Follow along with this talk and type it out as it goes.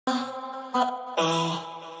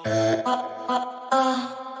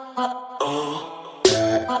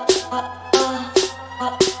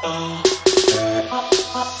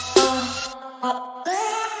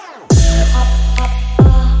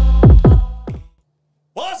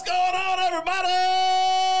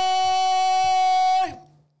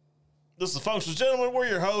This is Functional Gentlemen. We're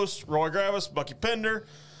your hosts, Roy Gravis, Bucky Pender.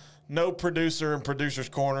 No producer in Producer's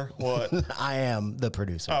Corner. What? I am the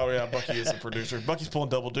producer. Oh, yeah, Bucky is the producer. Bucky's pulling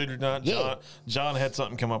double duty tonight. Yeah. John had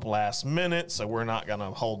something come up last minute, so we're not going to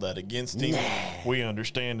hold that against him. Nah. We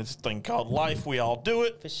understand it's a thing called life. We all do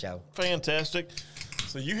it. For sure. Fantastic.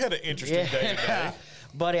 So you had an interesting day today.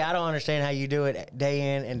 Buddy, I don't understand how you do it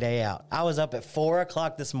day in and day out. I was up at 4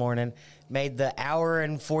 o'clock this morning, made the hour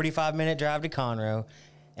and 45-minute drive to Conroe,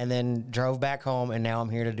 and then drove back home, and now I'm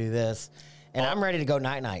here to do this. And I'm ready to go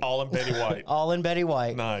night-night. All in Betty White. All in Betty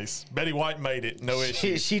White. Nice. Betty White made it. No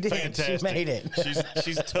issue. She did. Fantastic. She made it.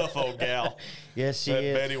 She's a tough old gal. Yes, she That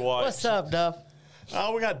is. Betty White. What's up, Duff?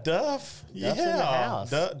 Oh, we got Duff. Duff's in the house.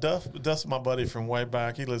 Duff's my buddy from way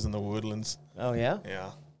back. He lives in the Woodlands. Oh, yeah?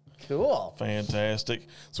 Yeah. Cool. Fantastic.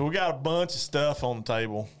 So we got a bunch of stuff on the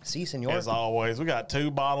table. Si, senor. As always, we got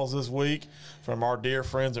 2 bottles this week from our dear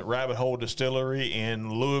friends at Rabbit Hole Distillery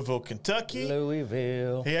in Louisville, Kentucky.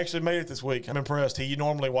 Louisville. He actually made it this week. I'm impressed. He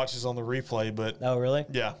normally watches on the replay, but Oh, really?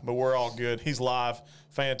 yeah, but we're all good. He's live.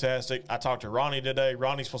 Fantastic. I talked to Ronnie today.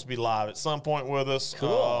 Ronnie's supposed to be live at some point with us.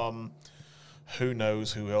 Cool. Who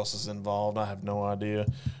knows who else is involved? I have no idea.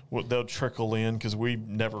 Well, they'll trickle in because we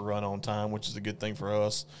never run on time, which is a good thing for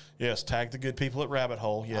us. Yes, tag the good people at Rabbit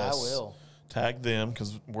Hole. Yes, I will. Tag them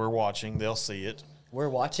because we're watching. They'll see it. We're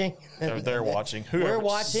watching? They're watching. We're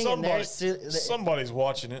watching, and somebody's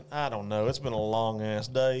watching it. I don't know. It's been a long-ass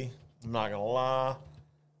day. I'm not going to lie.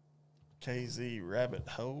 KZ Rabbit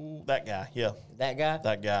Hole. That guy, yeah. That guy?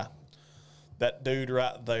 That guy. That dude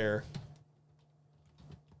right there.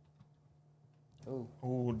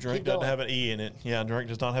 Ooh, drink doesn't have an E in it. Yeah, drink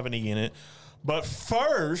does not have an E in it. But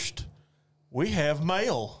first, we have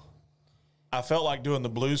mail. I felt like doing the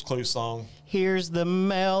Blues Clues song. Here's the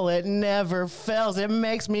mail, it never fails. It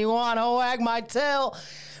makes me want to wag my tail.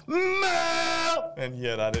 Mail! And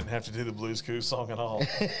yet I didn't have to do the Blues Clues song at all.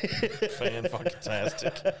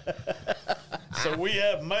 Fan-fucking-tastic. So we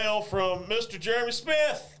have mail from Mr. Jeremy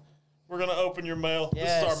Smith. We're going to open your mail.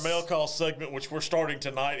 Yes. This is our mail call segment, which we're starting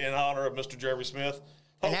tonight in honor of Mr. Jeremy Smith.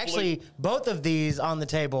 And actually, both of these on the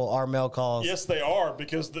table are mail calls. Yes, they are,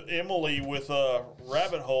 because the Emily with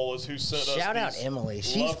Rabbit Hole is who sent us. Shout out Emily.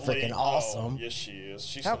 She's freaking awesome. Oh, yes, she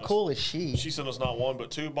is. How cool is she? She sent us not one,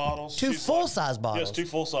 but 2 bottles. 2 full-size bottles. Yes, 2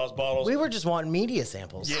 full-size bottles. We were just wanting media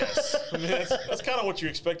samples. Yes. I mean, that's kind of what you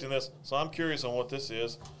expect in this. So I'm curious on what this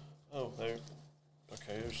is. Oh, there.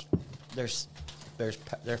 Okay, There's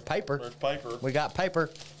paper. There's paper. We got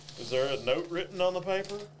paper. Is there a note written on the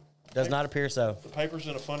paper? Does not appear so. The paper's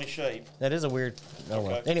in a funny shape. That is a weird. Oh,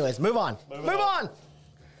 well. Okay. Anyways, move on. Move Move on.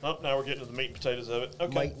 Oh, now we're getting to the meat and potatoes of it.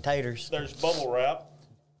 Okay. Meat and taters. There's bubble wrap.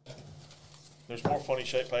 There's more funny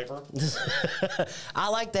shaped paper. I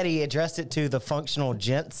like that he addressed it to the functional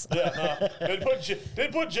gents. Yeah,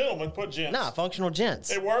 didn't put gentlemen, put gents. Nah, functional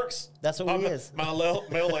gents. It works. That's what he is. My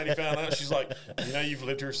mail lady found out. She's like, you've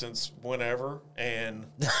lived here since whenever, and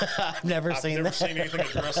I've never seen anything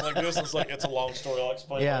addressed like this. It's like, it's a long story. I'll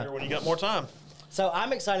explain later when you got more time. So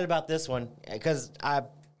I'm excited about this one because I'm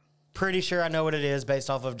pretty sure I know what it is based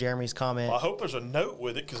off of Jeremy's comment. Well, I hope there's a note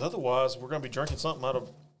with it, because otherwise we're going to be drinking something out of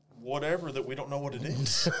whatever that we don't know what it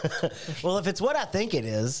is. Well, if it's what I think it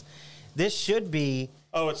is, this should be.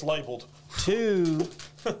 Oh, it's labeled. 2.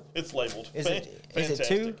 It's labeled. Is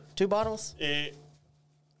it two bottles? I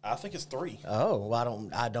think it's 3. Oh, well,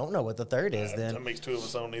 I don't know what the third is then. That makes 2 of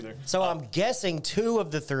us on either. So I'm guessing 2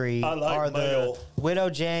 of the 3 are mail. the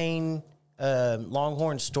Widow Jane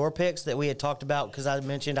Longhorn store picks that we had talked about, because I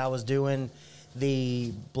mentioned I was doing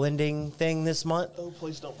the blending thing this month. Oh,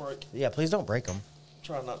 please don't break. Yeah, please don't break them.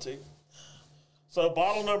 Try not to. So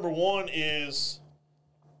bottle number 1 is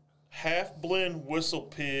Half Blend Whistle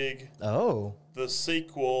Pig. Oh. The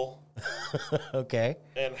sequel. Okay.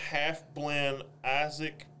 And Half Blend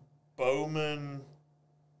Isaac Bowman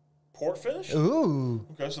Port Finish. Ooh.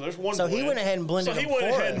 Okay, so there's one. So he went ahead and blended. So he went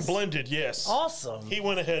ahead and blended. Yes. Awesome. He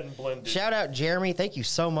went ahead and blended. Shout out Jeremy. Thank you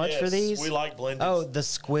so much for these. We like blended. Oh, the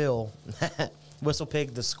Squill. Whistle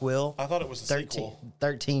Pig, the Squill. I thought it was the sequel.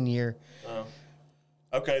 13 year. Oh.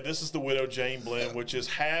 Okay, this is the Widow Jane blend, which is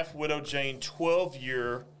half Widow Jane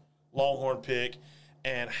 12-year Longhorn pick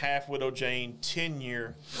and half Widow Jane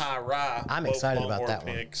 10-year high rye. I'm excited about that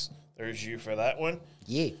picks. One. There's you for that one.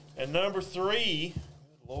 Yeah. And number 3,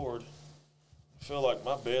 Lord, I feel like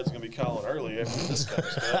my bed's going to be calling early after this kind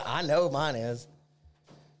of stuff. I know mine is.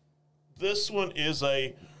 This one is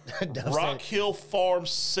a Rock Hill Farm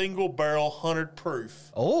single barrel 100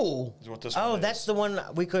 proof. Oh. Is what this one is. That's the one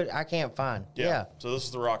I can't find. Yeah. So this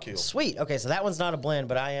is the Rock Hill. Sweet. Okay, so that one's not a blend,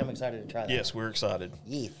 but I am excited to try that. Yes, we're excited.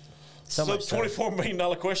 Yeah. So much so. $24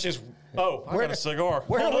 million question is, I got a cigar.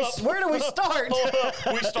 Where do we start? Hold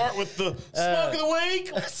up. We start with the smoke of the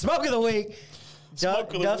week. Smoke of the week.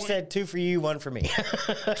 Duff said 2 for you, 1 for me.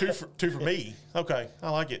 two for me. Okay, I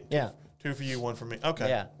like it. Yeah. 2 for you, 1 for me.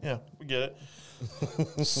 Okay. Yeah, we get it.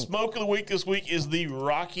 Smoke of the week this week is the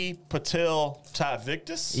Rocky Patel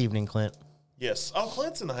Tivictus. Evening, Clint. Yes. Oh,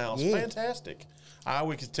 Clint's in the house. Yeah. Fantastic. I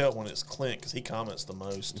always can tell when it's Clint because he comments the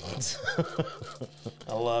most.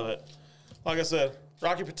 I love it. Like I said,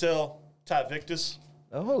 Rocky Patel Tivictus.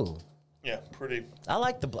 Oh. Yeah, pretty. I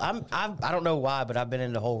like the. I don't know why, but I've been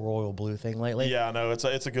into the whole royal blue thing lately. Yeah, I know. It's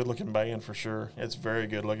a good looking band for sure. It's very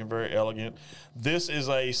good looking, very elegant. This is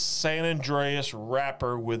a San Andreas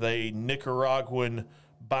wrapper with a Nicaraguan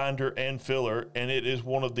binder and filler, and it is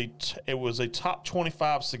one of the. It was a top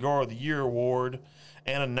 25 cigar of the year award,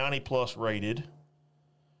 and a 90+ rated.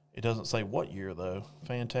 It doesn't say what year though.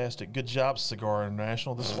 Fantastic, good job, Cigar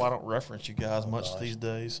International. This is why I don't reference you guys much these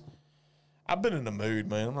days. I've been in the mood,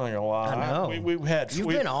 man. I'm not gonna lie. I know. We've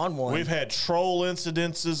been on one. We've had troll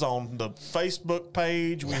incidences on the Facebook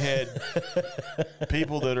page. We had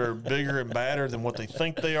people that are bigger and badder than what they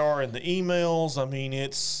think they are in the emails. I mean,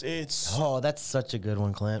 it's. Oh, that's such a good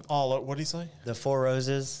one, Clint. What did he say? The Four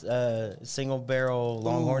Roses single barrel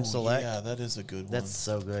Longhorn Select. Yeah, that is a good one. That's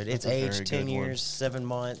so good. It's a aged very 10 good years, 7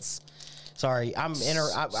 months. Sorry, I'm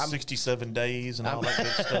 67 days and all that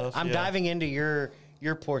good stuff. I'm diving into your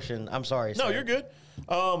portion. I'm sorry. No, sir. you're good.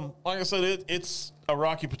 Like I said, it's a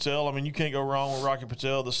Rocky Patel. I mean, you can't go wrong with Rocky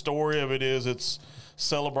Patel. The story of it is it's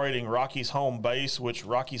celebrating Rocky's home base, which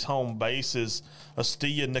Rocky's home base is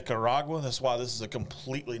Estilla, Nicaragua. That's why this is a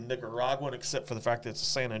completely Nicaraguan, except for the fact that it's a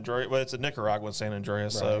San Andreas. Well, it's a Nicaraguan San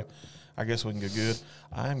Andreas, so I guess we can go good.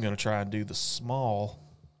 I'm going to try and do the small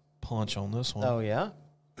punch on this one. Oh, yeah?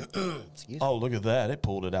 Oh, look at that. It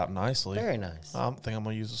pulled it out nicely. Very nice. I think I'm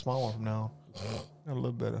going to use the small one from now on. A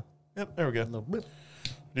little better. Yep, there we go. A little bit.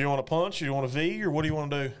 Do you want a punch? Do you want a V, or what do you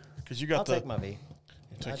want to do? Because you got I'll take my V.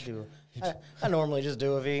 I normally just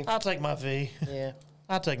do a V. I'll take my V. Yeah.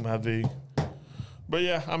 I'll take my V. But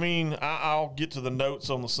yeah, I mean, I'll get to the notes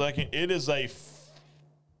on the second. It is a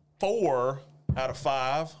 4 out of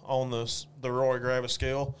 5 on the Roy Gravis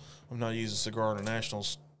scale. I'm not using Cigar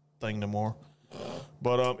International's thing no more.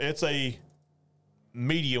 But it's a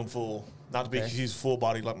medium full, not to be confused full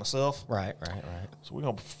body like myself. Right. So we're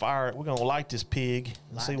gonna fire it. We're gonna light this pig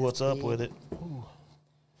and see what's up with it. Ooh.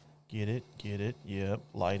 Get it. Yep,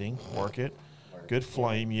 lighting. Work it. Good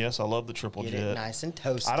flame. Yes, I love the triple jet. Get it nice and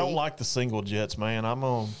toasty. I don't like the single jets, man.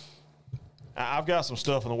 I've got some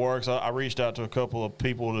stuff in the works. I reached out to a couple of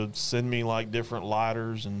people to send me like different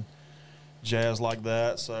lighters and jazz like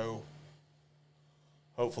that. So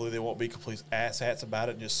hopefully they won't be complete asshats about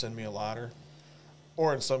it and just send me a lighter.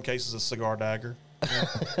 Or in some cases, a cigar dagger.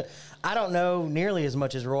 I don't know nearly as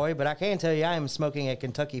much as Roy, but I can tell you I am smoking a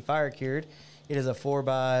Kentucky Fire Cured. It is a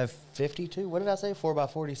 4x52. What did I say?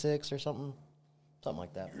 4x46 or something? Something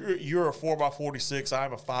like that. You're a 4x46.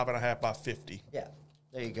 I'm a 5.5x50. Yeah.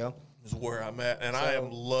 There you go. Is where I'm at. And I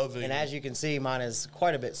am loving. And as you can see, mine is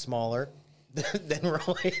quite a bit smaller than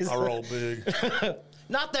Roy's. I roll big.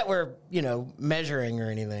 Not that we're, measuring or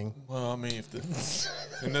anything. Well, I mean,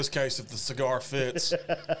 in this case, if the cigar fits.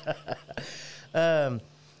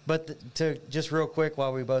 But to just real quick,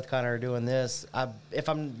 while we both kind of are doing this, if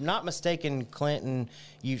I'm not mistaken, Clinton,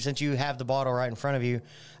 since you have the bottle right in front of you,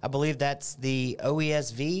 I believe that's the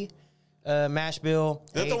OESV mash bill.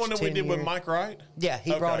 Is that the one that we did with Mike Wright? Yeah,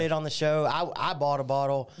 he brought it on the show. I bought a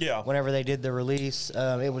bottle whenever they did the release.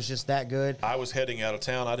 It was just that good. I was heading out of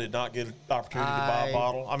town. I did not get an opportunity to buy a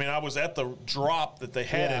bottle. I mean, I was at the drop that they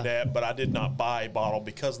had it at, but I did not buy a bottle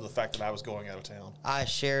because of the fact that I was going out of town. I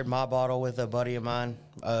shared my bottle with a buddy of mine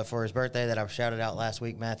for his birthday that I shouted out last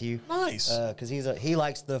week, Matthew. Nice. Because he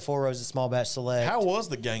likes the Four Roses Small Batch Select. How was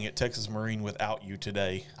the gang at Texas Marine without you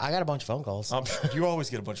today? I got a bunch of phone calls. You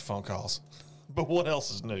always get a bunch of phone calls. But what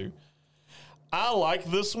else is new? I like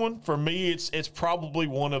this one. For me, it's probably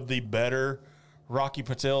one of the better Rocky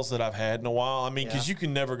Patels that I've had in a while. I mean, because you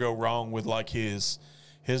can never go wrong with like his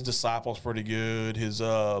Disciple's pretty good. His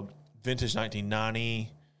Vintage 1990,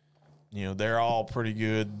 they're all pretty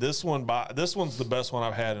good. This one's the best one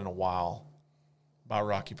I've had in a while by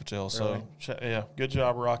Rocky Patel. So yeah, good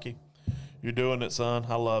job, Rocky. You're doing it, son.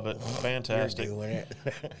 I love it. Fantastic. You're doing it.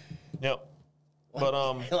 Yep. But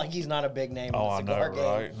like he's not a big name. Oh, in the cigar game.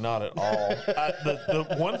 Right? Not at all.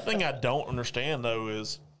 The one thing I don't understand though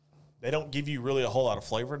is they don't give you really a whole lot of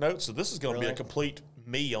flavor notes. So this is going to be a complete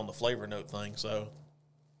me on the flavor note thing. So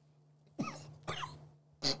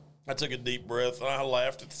I took a deep breath and I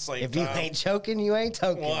laughed at the same If time. you ain't choking, you ain't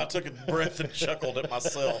toking. Well, I took a breath and chuckled at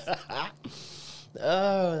myself.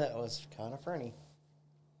 Oh, that was kind of funny.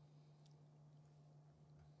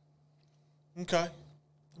 Okay.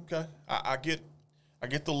 I get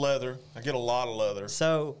the leather. I get a lot of leather.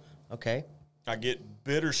 So, okay. I get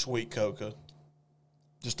bittersweet coca.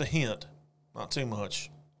 Just a hint, not too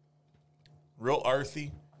much. Real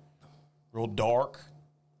earthy, real dark.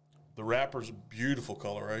 The wrapper's a beautiful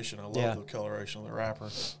coloration. I love the coloration of the wrapper.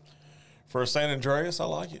 For a San Andreas, I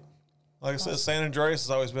like it. Like I said, San Andreas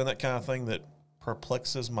has always been that kind of thing that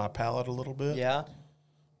perplexes my palate a little bit. Yeah.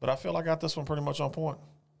 But I feel I got this one pretty much on point.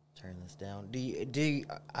 Turn this down.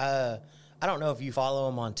 I don't know if you follow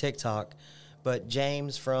him on TikTok, but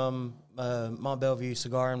James from Mont Bellevue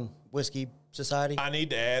Cigar and Whiskey Society. I need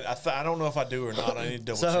to add. I don't know if I do or not. I need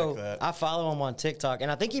to double check that. I follow him on TikTok,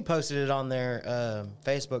 and I think he posted it on their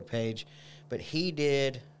Facebook page. But he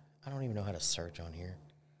did. I don't even know how to search on here.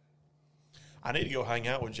 I need to go hang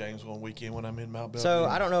out with James one weekend when I'm in Mount Bellevue. So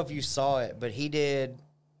I don't know if you saw it, but he did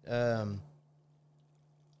a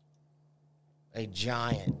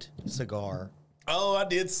giant cigar. Oh, I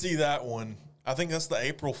did see that one. I think that's the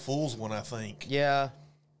April Fool's one, I think. Yeah.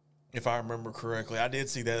 If I remember correctly. I did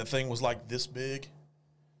see that. The thing was like this big.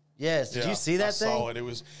 Yes. Did you see that thing? I saw it. It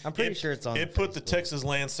was. I'm pretty sure it's on It put the Texas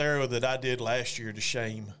Lancero that I did last year to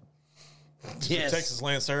shame. Yes. The Texas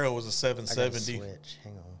Lancero was a 770. Switch.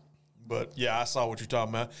 Hang on. But yeah, I saw what you're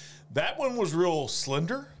talking about. That one was real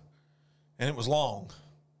slender and it was long.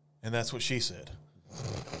 And that's what she said.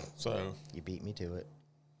 So You beat me to it.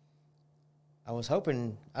 I was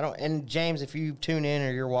hoping and James, if you tune in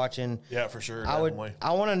or you're watching, yeah, for sure. I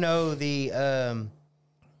want to know the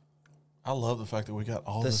I love the fact that we got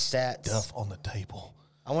all the this stats stuff on the table.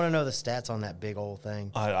 I want to know the stats on that big old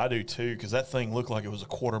thing. I do too, because that thing looked like it was a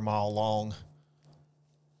quarter-mile long.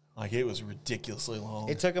 Like it was ridiculously long.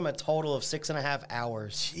 It took him a total of 6.5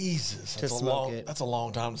 hours. Jesus, to smoke it. That's a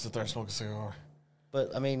long time to sit there and smoke a cigar.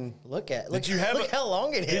 But I mean, look how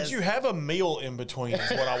long it is. Did you have a meal in between?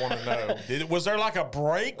 Is what I want to know. Was there like a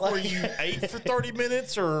break where you ate for 30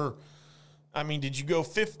 minutes, or? I mean, did you go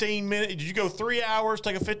 15 minutes? Did you go 3 hours,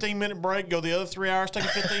 take a 15-minute break, go the other 3 hours, take a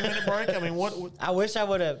 15-minute break? I mean, what? I wish I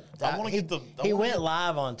would have. I want to get the. He went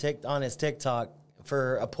live on his TikTok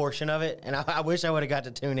for a portion of it, and I wish I would have got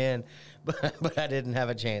to tune in, but I didn't have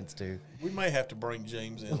a chance to. We may have to bring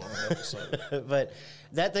James in on an episode. But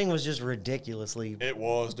that thing was just ridiculously. It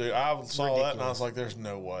was, dude. I saw that and I was like, "There's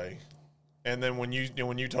no way." And then when you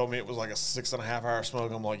told me it was like a 6.5 hour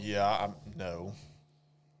smoke, I'm like, "Yeah, no."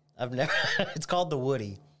 I've never. It's called the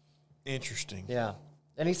Woody. Interesting. Yeah,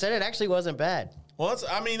 and he said it actually wasn't bad. Well, that's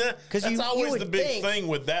always the big thing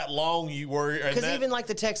with that long. Because even like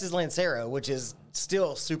the Texas Lancero, which is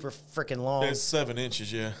still super freaking long. It's 7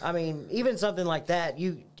 inches, yeah. I mean, even something like that,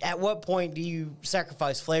 at what point do you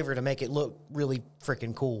sacrifice flavor to make it look really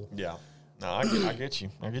freaking cool? Yeah. No, I get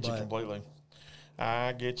you. I get you completely.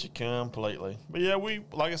 I get you completely. But yeah,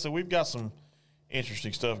 like I said, we've got some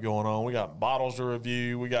interesting stuff going on. We got bottles to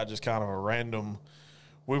review. We got just kind of a random.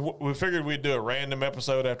 We figured we'd do a random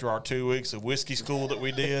episode after our 2 weeks of whiskey school that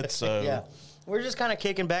we did. So yeah. We're just kind of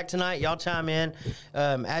kicking back tonight. Y'all chime in.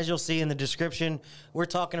 As you'll see in the description, we're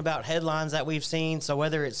talking about headlines that we've seen. So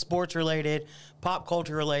whether it's sports related, pop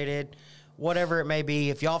culture related, whatever it may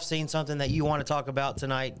be, if y'all have seen something that you want to talk about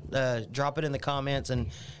tonight, drop it in the comments and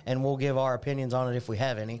we'll give our opinions on it if we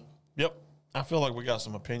have any. Yep. I feel like we got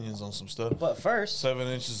some opinions on some stuff. But first, 7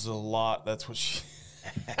 inches is a lot. That's what she.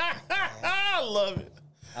 I love it.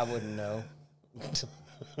 I wouldn't know.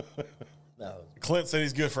 No. Clint said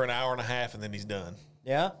he's good for an hour and a half, and then he's done.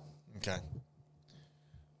 Yeah? Okay.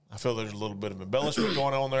 I feel there's a little bit of embellishment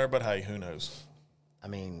going on there, but hey, who knows? I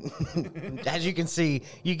mean, as you can see,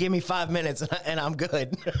 you give me 5 minutes, and I'm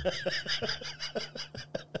good.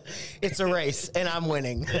 It's a race, and I'm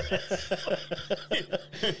winning.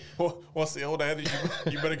 What's the old adage?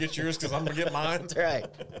 You better get yours because I'm going to get mine. That's right.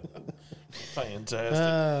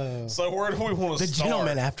 Fantastic. So where do we want to start? The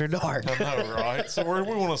Gentleman After Dark. I know, right? So where do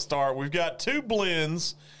we want to start? We've got 2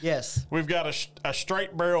 blends. Yes. We've got a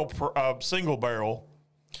straight barrel, single barrel,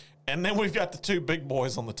 and then we've got the 2 big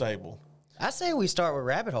boys on the table. I say we start with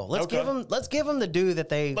Rabbit Hole. Let's give them the due that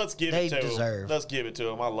they deserve. Let's give it to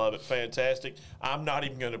them. I love it. Fantastic. I'm not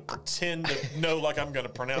even going to pretend to know like I'm going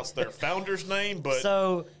to pronounce their founder's name, but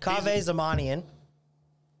so Kaveh Zamanian.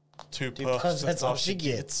 2 puffs. That's all she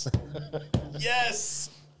gets. Yes.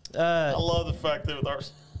 I love the fact that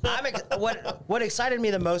what excited me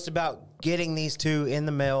the most about getting these 2 in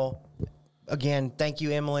the mail. Again, thank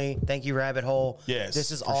you, Emily. Thank you, Rabbit Hole. Yes, this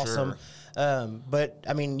is awesome. But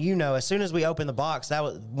I mean, as soon as we opened the box, that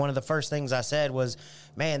was one of the first things I said was,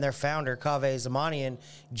 man, their founder, Kaveh Zamanian,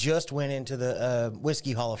 just went into the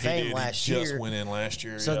Whiskey Hall of Fame last year. Just went in last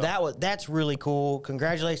year. So that's really cool.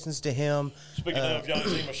 Congratulations to him. Speaking of, y'all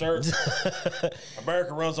see my shirt.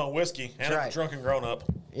 America runs on whiskey, and I'm a drunken grown up.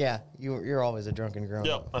 Yeah, you're always a drunken grown up.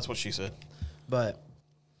 Yep, that's what she said. But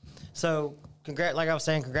so, like I was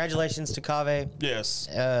saying, congratulations to Kaveh. Yes.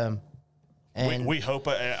 And we hope.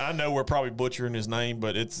 I know we're probably butchering his name,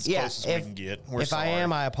 but it's as close as we can get. We're sorry. I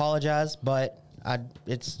am, I apologize, but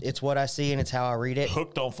it's what I see and it's how I read it.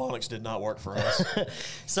 Hooked on phonics did not work for us.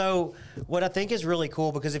 So what I think is really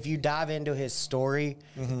cool, because if you dive into his story,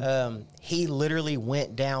 he literally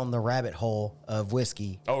went down the rabbit hole of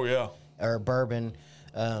whiskey. Oh yeah, or bourbon,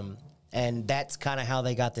 and that's kind of how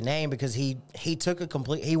they got the name, because he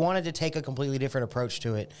wanted to take a completely different approach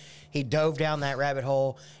to it. He dove down that rabbit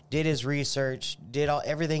hole, did his research, did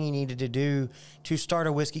everything he needed to do to start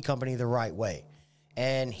a whiskey company the right way.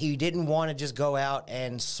 And he didn't want to just go out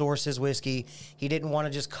and source his whiskey. He didn't want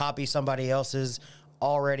to just copy somebody else's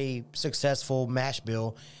already successful mash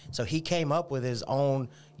bill. So he came up with his own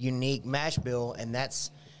unique mash bill, and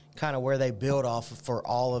that's kind of where they build off for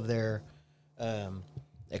all of their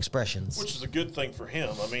expressions. Which is a good thing for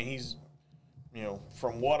him. I mean, he's,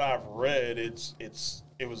 from what I've read, it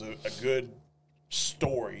was a good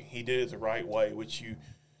story. He did it the right way,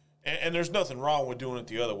 and there's nothing wrong with doing it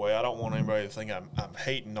the other way. I don't want anybody to think I'm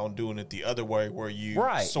hating on doing it the other way, where you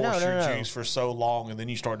source your juice for so long and then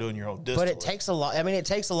you start doing your own distillate. But it takes a lot. I mean, it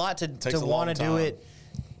takes a lot to want to do it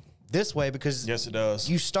this way, because yes, it does.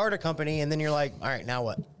 You start a company and then you're like, all right, now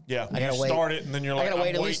what? Yeah, I gotta start it and then you're like, I gotta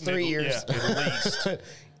wait at least 3 years. Yeah, at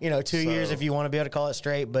least 2 years if you want to be able to call it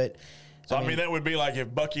straight. But so I mean, that would be like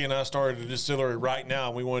if Bucky and I started a distillery right now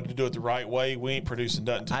and we wanted to do it the right way. We ain't producing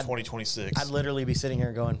that until 2026. I'd literally be sitting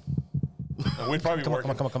here going. And we'd probably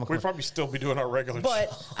we'd probably still be doing our regular. But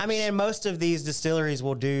show. I mean, and most of these distilleries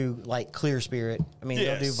will do like clear spirit. I mean,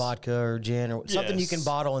 they'll do vodka or gin or something you can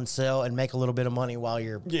bottle and sell and make a little bit of money while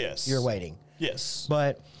you're waiting. Yes,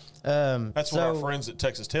 but that's what our friends at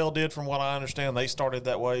Texas Tail did, from what I understand. They started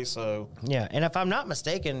that way. So yeah, and if I'm not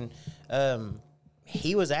mistaken,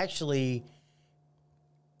 he was actually,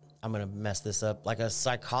 I'm gonna mess this up, like a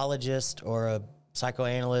psychologist or a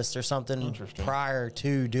psychoanalyst or something prior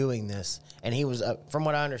to doing this, and he was from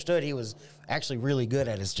what I understood, he was actually really good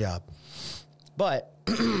at his job. But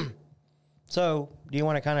so do you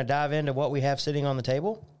want to kind of dive into what we have sitting on the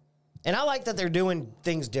table? And I like that they're doing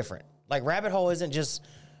things different. Like Rabbit Hole isn't just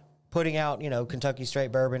putting out Kentucky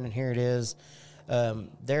straight bourbon and here it is.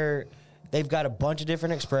 They've got a bunch of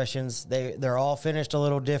different expressions. They're all finished a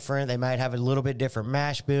little different. They might have a little bit different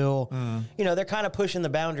mash bill. They're kind of pushing the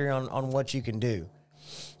boundary on what you can do.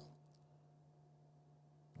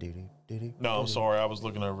 No, I'm sorry. I was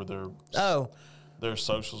looking over their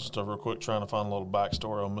socials stuff real quick, trying to find a little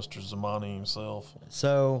backstory on Mr. Zamani himself.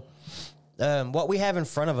 So what we have in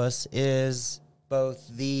front of us is both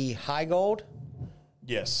the High Gold.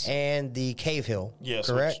 Yes. And the Cave Hill. Yes.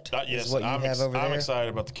 Correct? Yes. What I'm excited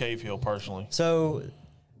about the Cave Hill personally. So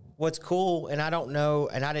what's cool, and I don't know,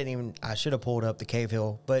 and I should have pulled up the Cave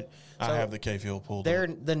Hill, but I have the Cave Hill pulled up. They're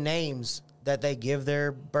the names that they give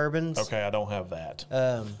their bourbons. Okay, I don't have that.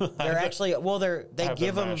 They're actually,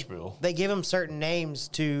 they give them certain names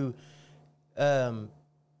to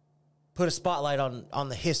put a spotlight on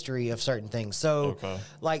the history of certain things. So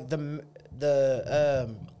like the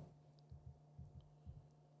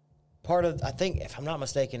part of, I think, if I'm not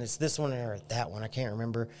mistaken, it's this one or that one. I can't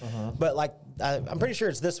remember. But like, I'm pretty sure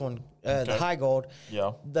it's this one, the High Gold.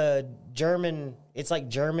 Yeah. The German, it's like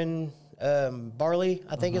German barley,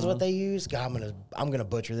 I think is what they use. God, I'm gonna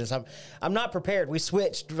butcher this. I'm not prepared. We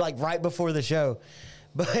switched like right before the show,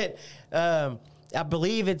 but I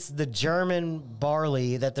believe it's the German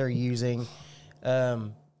barley that they're using,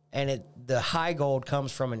 and the High Gold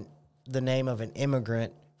comes from the name of an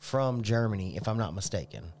immigrant from Germany, if I'm not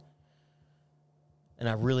mistaken. And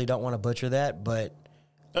I really don't want to butcher that, but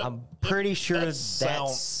I'm pretty sure that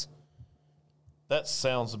sounds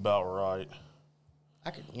about right.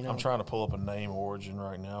 I'm trying to pull up a name origin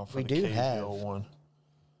right now for the Cave Hill one.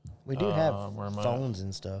 We do have phones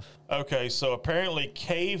and stuff. Okay, so apparently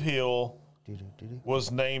Cave Hill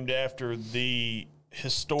was named after the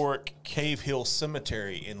historic Cave Hill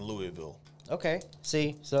Cemetery in Louisville. Okay,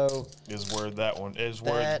 see, so is where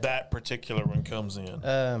that particular one comes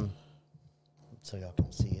in. So y'all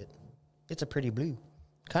can see it. It's a pretty blue,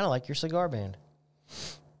 kind of like your cigar band.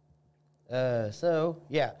 So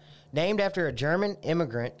yeah, Named after a German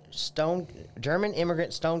immigrant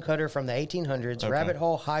stonecutter from the 1800s, Okay. Rabbit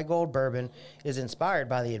Hole High Gold Bourbon is inspired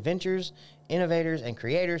by the adventurers, innovators, and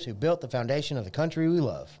creators who built the foundation of the country we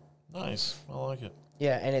love. Nice. I like it.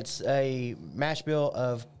 Yeah, and it's a mash bill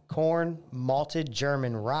of corn, malted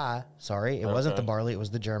German rye. Sorry, it wasn't the barley, it was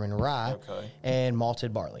the German rye. Okay. And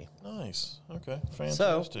malted barley. Nice. Okay.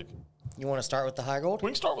 Fantastic. You want to start with the high gold?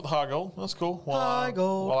 We can start with the high gold. That's cool. High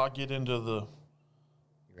gold. While I get into You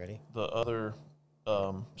ready? the other,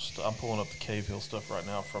 I'm pulling up the Cave Hill stuff right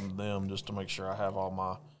now from them just to make sure I have all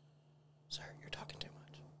my. Sir, you're talking too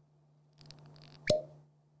much.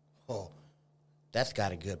 Oh, that's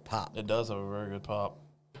got a good pop. It does have a very good pop.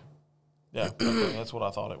 Yeah, okay, that's what I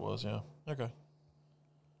thought it was. Yeah. Okay.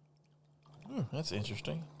 That's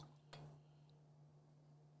interesting.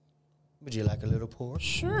 Would you like a little pour?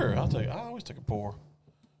 Sure, I always take a pour.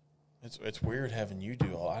 It's weird having you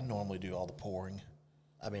do all. I normally do all the pouring.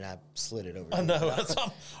 I mean, I slid it over. I know.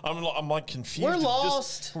 I'm like confused. We're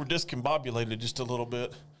lost. We're discombobulated just a little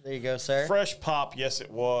bit. There you go, sir. Fresh pop, yes,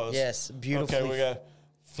 it was. Yes, beautiful. Okay, we got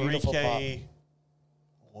beautiful 3K.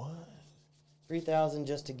 What? 3,000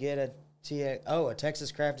 just to get a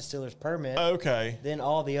Texas Craft Distiller's permit. Okay. Then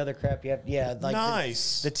all the other crap you have. Yeah, like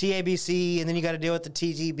Nice. the TABC, and then you got to deal with the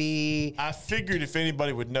TTB. I figured if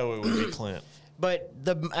anybody would know, it would be Clint. But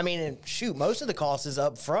most of the cost is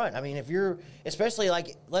up front. I mean, if you're, especially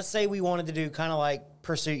like, let's say we wanted to do kind of like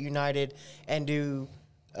Pursuit United and do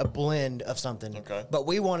a blend of something. Okay. But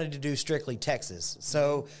we wanted to do strictly Texas.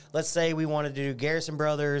 So let's say we wanted to do Garrison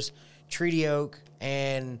Brothers, Treaty Oak,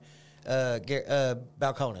 and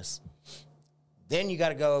Balcones. Then you got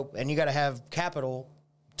to go and you got to have capital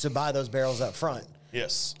to buy those barrels up front.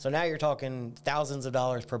 Yes. So now you're talking thousands of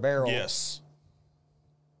dollars per barrel. Yes.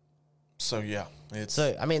 So yeah, it's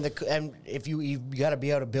So I mean, and if you got to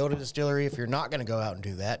be able to build a distillery if you're not going to go out and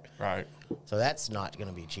do that. right. So that's not going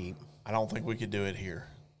to be cheap. I don't think we could do it here.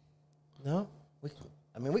 No,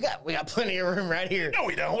 we got plenty of room right here. No,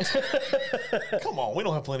 we don't. Come on, we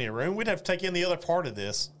don't have plenty of room. We'd have to take in the other part of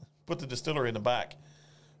this, put the distillery in the back.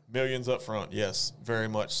 Millions up front, yes, very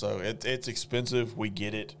much so. It's expensive. We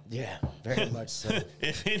get it. Yeah, very much so.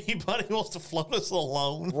 If anybody wants to float us a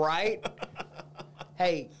loan, Right?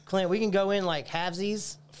 Hey, Clint, we can go in like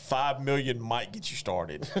halvesies. $5 million might get you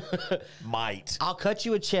started. Might. I'll cut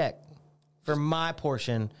you a check for my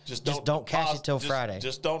portion. Just don't cash it till Friday.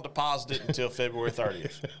 Just don't deposit it until February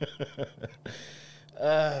 30th.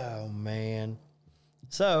 Oh man.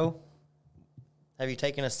 So, have you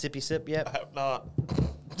taken a sippy sip I yet? have not.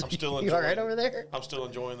 I'm still enjoying. You all right over there? I'm still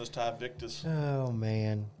enjoying this Thai Victus. Oh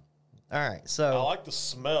man. All right, I so like the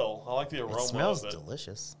smell. I like the aroma. it smells of it.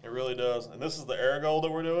 delicious. It really does. And this is the Aragold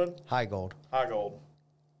that we're doing. High gold. High Gold,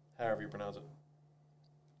 however you pronounce it.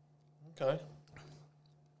 Okay.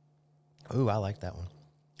 Ooh, I like that one.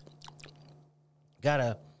 Got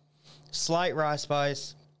a slight rye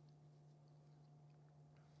spice.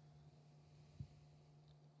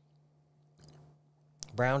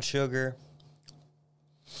 Brown sugar.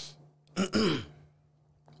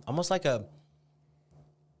 Almost like a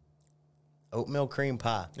oatmeal cream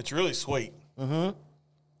pie. It's really sweet. Mm-hmm.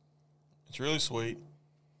 It's really sweet.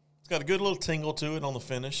 It's got a good little tingle to it on the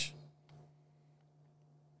finish.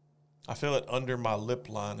 I feel it under my lip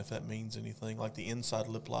line, if that means anything, like the inside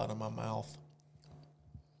lip line of my mouth.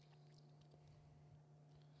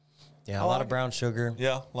 Yeah, a lot of brown sugar.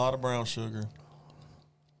 Yeah, a lot of brown sugar.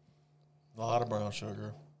 A lot of brown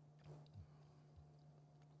sugar.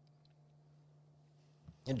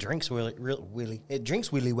 It drinks It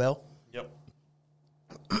drinks really well. Yep.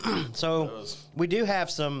 So we do have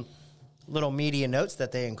some little media notes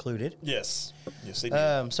that they included. Yes. Yes, they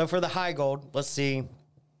do. So for the high gold, let's see.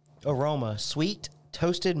 Aroma, sweet,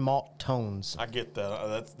 toasted malt tones. I get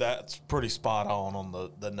that. That's pretty spot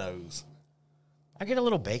on the nose. I get a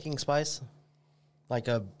little baking spice,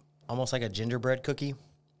 almost like a gingerbread cookie.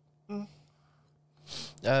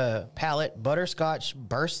 Palate, butterscotch,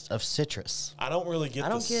 bursts of citrus. I don't really get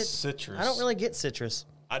citrus. I don't really get citrus.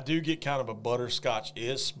 I do get kind of a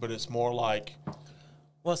butterscotch-ish, but it's more like...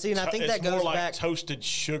 Well, see, and I think that it's more goes like back... toasted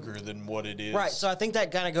sugar than what it is. Right, so I think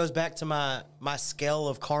that kind of goes back to my scale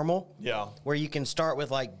of caramel. Yeah. Where you can start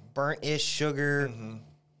with, like, burnt-ish sugar,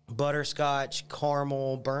 butterscotch,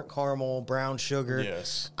 caramel, burnt caramel, brown sugar.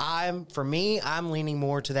 Yes. For me, I'm leaning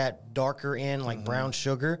more to that darker end, like brown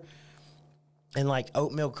sugar. And like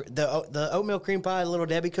oatmeal, the oatmeal cream pie, Little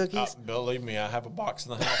Debbie cookies. Believe me, I have a box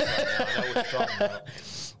in the house right now. I know what you're talking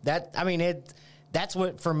about. That's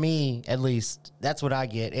what, for me at least, that's what I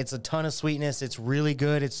get. It's a ton of sweetness. It's really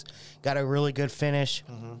good. It's got a really good finish.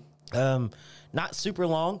 Not super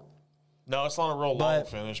long. No, it's not a real long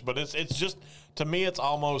finish, but it's just, to me, it's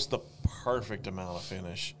almost the perfect amount of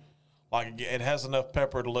finish. Like, it has enough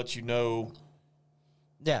pepper to let you know.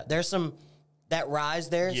 Yeah, there's some, that rye's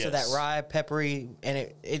there, Yes. so that rye, peppery,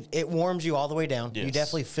 and it warms you all the way down. Yes. You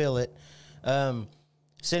definitely feel it.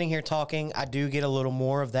 Sitting here talking, I do get a little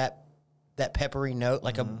more of that peppery note,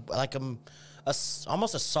 like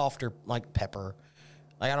almost a softer like pepper.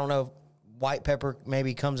 Like, I don't know, white pepper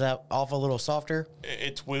maybe comes out off a little softer.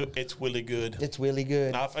 It's really good. It's really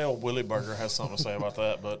good. I feel Willy Burger has something to say about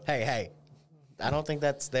that, but Hey, I don't think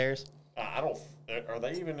that's theirs. I don't. Are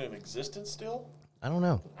they even in existence still? I don't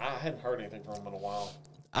know. I hadn't heard anything from them in a while.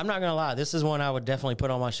 I'm not gonna lie. This is one I would definitely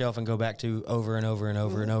put on my shelf and go back to over and over and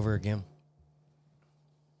over and over again.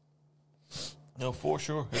 No, for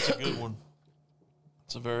sure, it's a good one.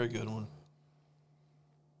 It's a very good one.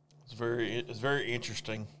 It's very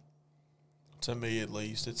interesting to me, at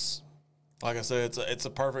least. It's like I said, it's a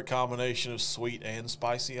perfect combination of sweet and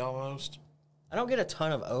spicy almost. I don't get a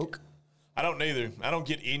ton of oak. I don't either. I don't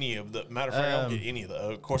get any of the. Matter of fact, I don't get any of the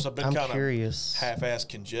oak. Of course, I've been kind of half-ass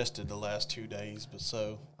congested the last 2 days, but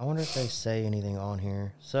so. I wonder if they say anything on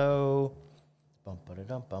here. So, bum.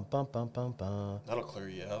 That'll clear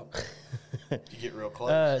you out. You get real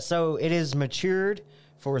close. So it is matured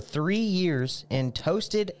for 3 years in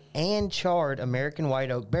toasted and charred American white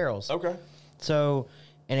oak barrels. Okay. So,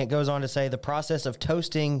 and it goes on to say the process of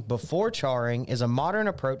toasting before charring is a modern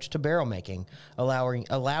approach to barrel making,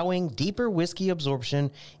 allowing deeper whiskey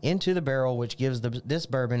absorption into the barrel, which gives this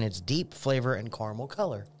bourbon its deep flavor and caramel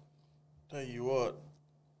color. Tell you what,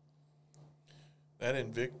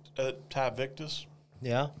 that Thai Victus,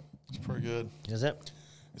 yeah, it's pretty good. Is it?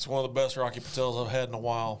 It's one of the best Rocky Patels I've had in a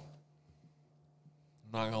while.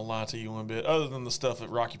 I'm not gonna lie to you one bit. Other than the stuff that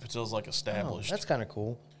Rocky Patel's like established. Oh, that's kind of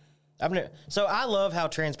cool. So I love how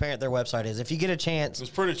transparent their website is. If you get a chance, it's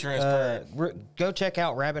pretty transparent. Go check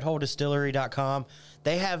out rabbitholedistillery.com.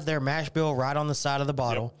 They have their mash bill right on the side of the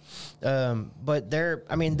bottle. Yep. But they're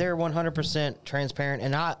 100% transparent,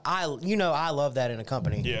 and I love that in a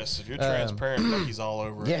company. Yes, if you're transparent, Bucky's all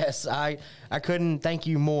over it. Yes, I couldn't thank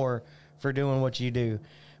you more for doing what you do.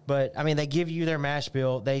 But I mean, they give you their mash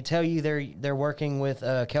bill. They tell you they're working with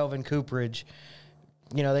Kelvin Cooperage.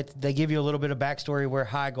 You know, they give you a little bit of backstory where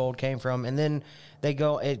High Gold came from, and then they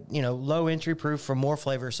go, low entry proof for more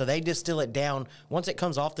flavor. So they distill it down once it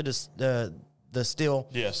comes off the still.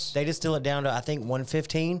 Yes, they distill it down to I think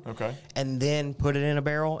 115. Okay, and then put it in a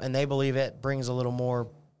barrel, and they believe it brings a little more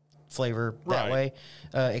flavor that way.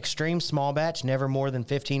 Extreme small batch, never more than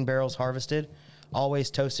 15 barrels harvested,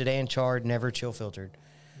 always toasted and charred, never chill filtered.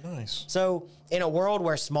 Nice. So in a world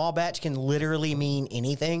where small batch can literally mean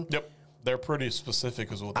anything. Yep. They're pretty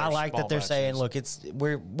specific as well. I like that they're saying, look,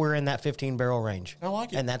 we're in that 15 barrel range. I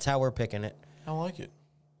like it. And that's how we're picking it. I like it.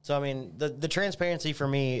 So I mean, the transparency for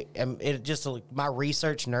me, it just my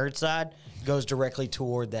research nerd side goes directly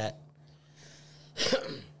toward that.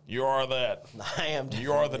 You are that. I am.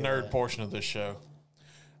 You are the nerd portion of this show.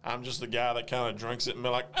 I'm just the guy that kind of drinks it and be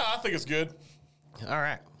like, I think it's good. All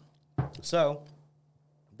right. So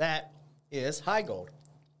that is High Gold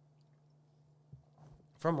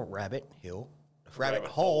from Rabbit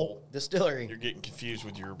Hole Distillery. You're getting confused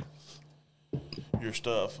with your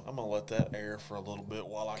stuff. I'm gonna let that air for a little bit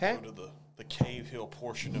while I go to the Cave Hill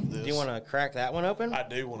portion of this. Do you want to crack that one open? I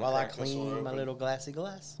do want to crack this one open. While I clean my little glassy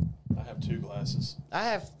glass. I have 2 glasses.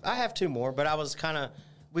 I have 2 more, but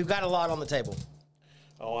we've got a lot on the table.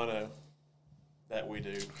 Oh, I know. That we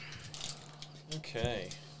do. Okay.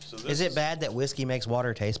 So is it bad that whiskey makes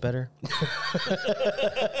water taste better?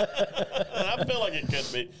 I feel like it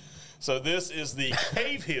could be. So this is the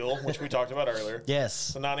Cave Hill, which we talked about earlier. Yes.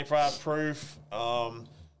 It's a 95 proof.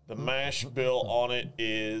 The mash bill on it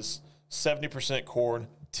is 70% corn,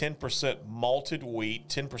 10% malted wheat,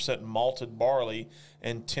 10% malted barley,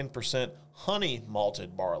 and 10% honey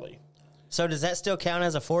malted barley. So does that still count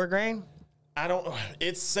as a 4 grain? I don't know.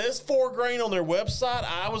 It says 4 grain on their website.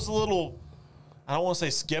 I was a little, I don't want to say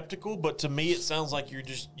skeptical, but to me it sounds like you're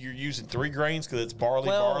using 3 grains because it's barley,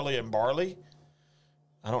 barley, and barley.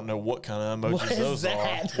 I don't know what kind of emojis those are.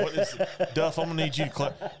 What is Duff? I'm gonna need you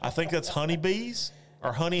to I think that's honeybees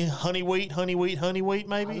or honey wheat,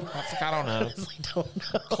 maybe. I don't know.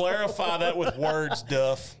 Clarify that with words,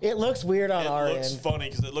 Duff. It looks weird on our end. It looks funny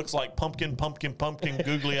because it looks like pumpkin,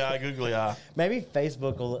 googly eye. Maybe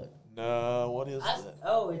Facebook will. No, what is that?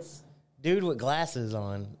 Oh, it's dude with glasses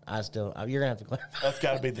on. You're gonna have to clarify. That's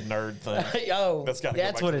got to be the nerd thing.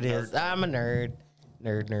 That's what it is. I'm a nerd.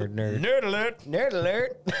 Nerd. Nerd alert. Nerd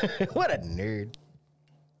alert. What a nerd.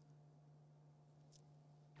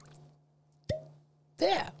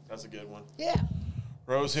 Yeah. That's a good one. Yeah.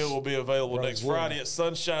 Rose Hill will be available next Rosewood. Friday at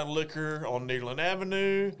Sunshine Liquor on Nederland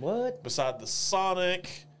Avenue. What? Beside the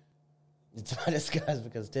Sonic. It's my disguise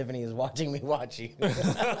because Tiffany is watching me watch you.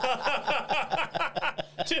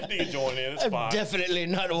 Tiffany can join in. It's I'm fine. definitely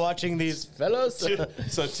not watching these fellows.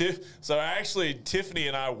 So actually, Tiffany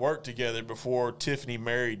and I worked together before Tiffany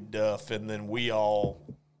married Duff, and then we all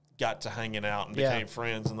got to hanging out and became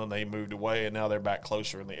friends, and then they moved away, and now they're back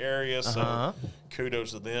closer in the area. So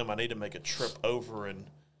kudos to them. I need to make a trip over and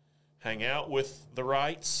hang out with the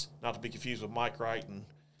Wrights, not to be confused with Mike Wright and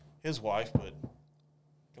his wife, but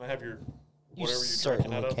can I have your whatever you're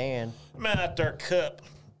drinking out of? Can. Man, that their cup.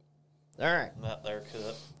 All right. Not their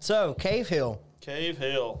cup. So, Cave Hill. Cave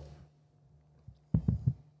Hill.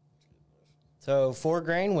 So,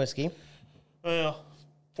 4-grain whiskey. Well,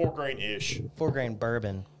 4-grain-ish. 4-grain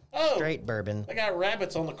bourbon. Oh, Straight bourbon. they got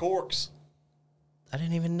rabbits on the corks. I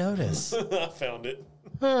didn't even notice. I found it.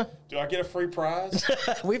 Do I get a free prize?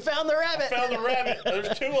 We found the rabbit. Found the rabbit.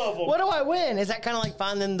 There's 2 of them. What do I win? Is that kind of like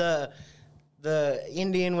finding the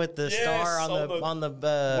Indian with the star on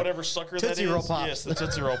the whatever sucker that is? Tootsie Roll Pops. Yes, the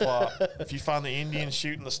Tootsie Roll Pop. If you find the Indian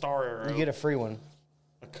shooting the star arrow, You get a free one.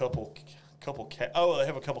 a couple. They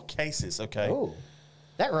have a couple cases. Okay. Oh,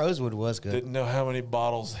 that rosewood was good. Didn't know how many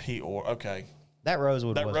bottles he or okay. That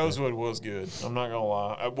rosewood was Rosewood was good. I'm not gonna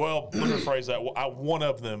lie. Well, let me rephrase that. One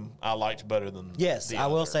of them I liked better than. Yes, the I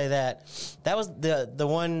will other. say that. That was the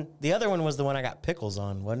one. The other one was the one I got pickles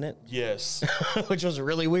on, wasn't it? Yes. Which was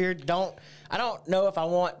really weird. I don't know if I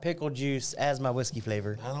want pickle juice as my whiskey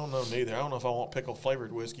flavor. I don't know neither. I don't know if I want pickle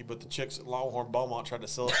flavored whiskey, but the chicks at Longhorn Beaumont tried to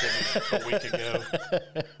sell it to me a week ago.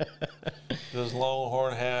 Does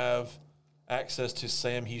Longhorn have access to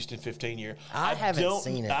Sam Houston 15-year? I haven't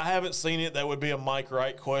seen it. I haven't seen it. That would be a Mike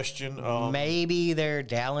Wright question. Maybe their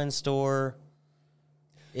Dallin store.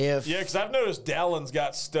 Yeah, because I've noticed Dallon's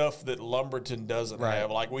got stuff that Lumberton doesn't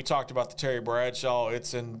have. Like we talked about the Terry Bradshaw.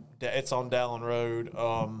 It's on Dallin Road.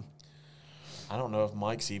 I don't know if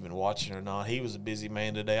Mike's even watching or not. He was a busy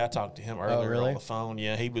man today. I talked to him earlier on the phone.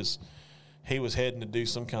 Yeah, he was heading to do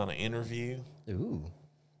some kind of interview. Ooh.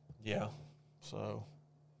 Yeah. So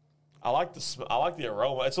I like the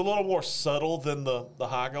aroma. It's a little more subtle than the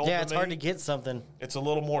high gold. Yeah, it's hard to get something. It's a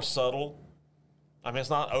little more subtle. I mean, it's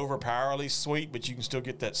not overpoweringly sweet, but you can still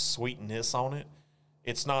get that sweetness on it.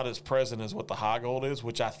 It's not as present as what the high gold is,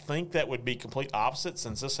 which I think that would be complete opposite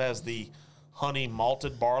since this has the honey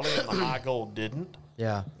malted barley and the high gold didn't.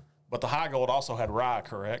 Yeah. But the high gold also had rye,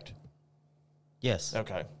 correct? Yes.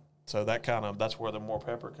 Okay. So that's where the more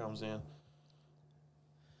pepper comes in.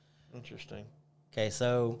 Interesting. Okay,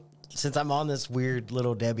 so since I'm on this weird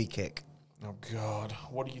little Debbie kick. Oh, God.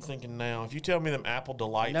 What are you thinking now? If you tell me them Apple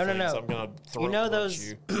Delight No. I'm going to throw those?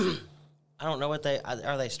 you. I don't know what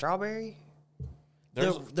are they strawberry?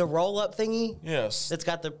 There's The roll up thingy? yes. It's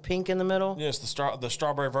got the pink in the middle? Yes, the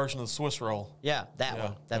strawberry version of the Swiss roll. Yeah, that Yeah,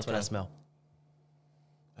 one. That's what I okay. smell.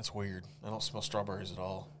 That's weird. I don't smell strawberries at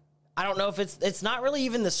all. I don't know if it's not really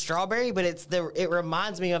even the strawberry, but it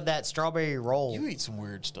reminds me of that strawberry roll. You eat some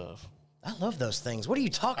weird stuff. I love those things. What are you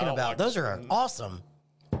talking don't about? like Those are awesome.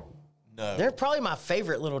 No. They're probably my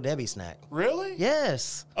favorite little Debbie snack. Really?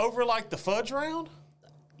 Yes. Over like the fudge round?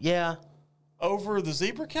 Yeah. Over the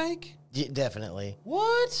zebra cake? Definitely.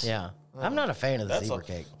 What? Yeah. I'm not a fan of the zebra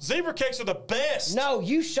cake. Zebra cakes are the best. No,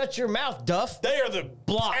 you shut your mouth, Duff. They are the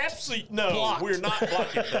Blocked. absolute. No, Blocked. we're not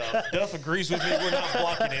blocking Duff. Duff agrees with me. We're not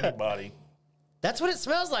blocking anybody. That's what it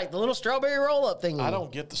smells like, the little strawberry roll-up thingy. I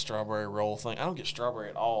don't get the strawberry roll thing. I don't get strawberry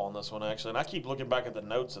at all on this one, actually. And I keep looking back at the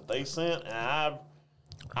notes that they sent, and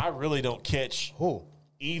I really don't catch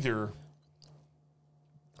either.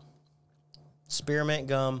 Spearmint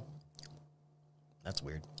gum. That's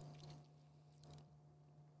weird.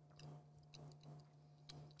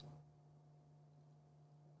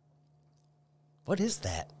 What is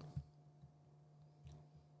that?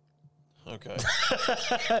 Okay.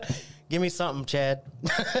 Give me something, Chad.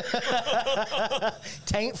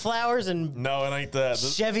 Taint flowers and No, it ain't that.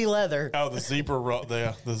 Chevy leather. Oh, the zebra roll.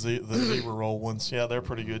 Yeah, the zebra roll ones. Yeah, they're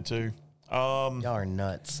pretty good too. Y'all are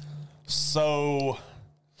nuts. So,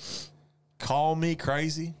 call me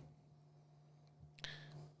crazy,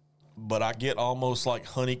 but I get almost like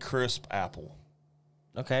Honeycrisp apple.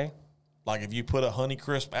 Okay. Like if you put a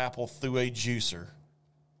Honeycrisp apple through a juicer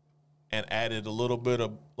and added a little bit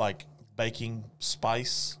of like baking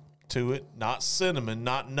spice to it, not cinnamon,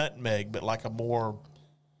 not nutmeg, but like a more,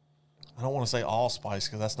 I don't want to say allspice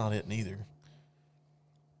because that's not it neither.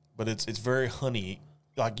 But it's very honey.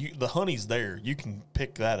 Like the honey's there. You can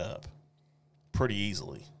pick that up pretty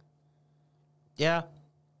easily. Yeah.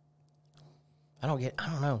 I don't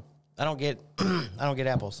know. I don't get I don't get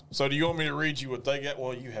apples. So do you want me to read you what they got?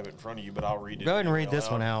 Well, you have it in front of you, but I'll read it. Go ahead and read this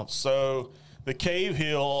one out. So the Cave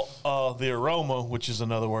Hill, the aroma, which is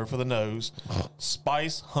another word for the nose,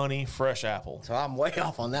 spice, honey, fresh apple. So I'm way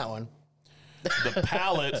off on that one. The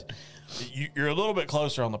palate, you're a little bit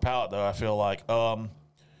closer on the palate, though, I feel like.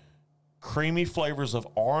 Creamy flavors of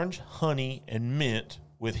orange, honey, and mint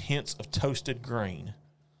with hints of toasted grain.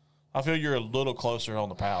 I feel you're a little closer on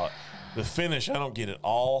the palate. The finish, I don't get it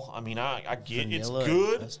all. I mean, I get vanilla, it's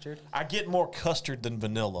good. Custard? I get more custard than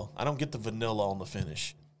vanilla. I don't get the vanilla on the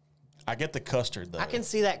finish. I get the custard, though. I can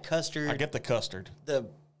see that custard. I get the custard.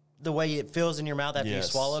 The way it feels in your mouth after you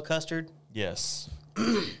swallow custard. Yes.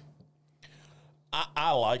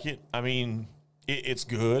 I like it. I mean, it's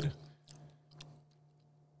good.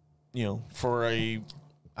 You know,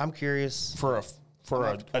 I'm curious. For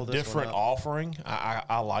a different offering,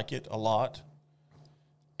 I like it a lot.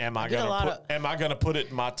 Am I gonna put it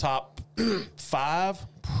in my top 5?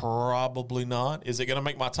 Probably not. Is it gonna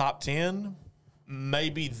make my top 10?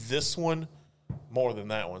 Maybe this one more than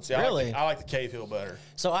that one. See, really? I like the Cave Hill better.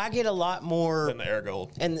 So I get a lot more than the Air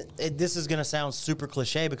Gold. And this is gonna sound super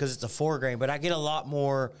cliche because it's a 4 grain, but I get a lot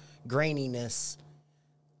more graininess.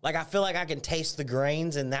 Like I feel like I can taste the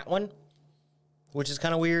grains in that one, which is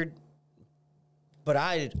kind of weird. But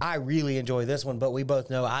I really enjoy this one, but we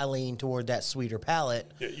both know I lean toward that sweeter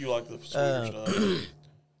palate. Yeah, you like the sweeter stuff.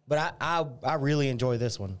 But I really enjoy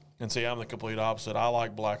this one. And see, I'm the complete opposite. I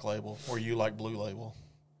like Black Label, or you like Blue Label.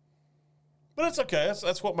 But it's okay.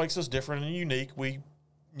 That's what makes us different and unique.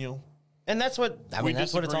 And that's what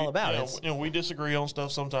that's what it's all about. We disagree on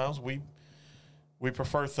stuff sometimes. We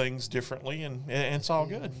prefer things differently, and it's all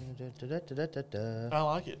good. I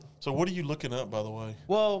like it. So what are you looking up, by the way?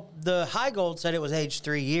 Well, the High Gold said it was aged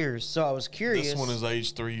 3 years, so I was curious. This one is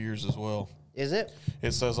aged 3 years as well. Is it?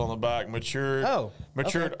 It says on the back, matured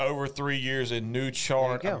over 3 years in new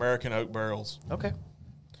charred American oak barrels. Okay.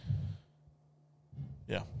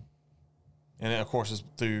 Yeah. And, of course, it's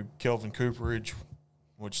through Kelvin Cooperage,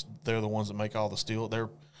 which they're the ones that make all the steel. They're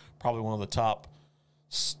probably one of the top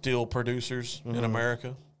steel producers in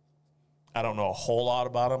America. I don't know a whole lot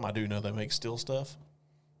about them. I do know they make steel stuff.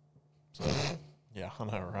 So, yeah, I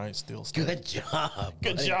know, right? Steel stuff. Good job.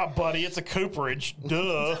 Good job, buddy. It's a Cooperage.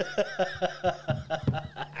 Duh.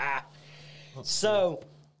 So,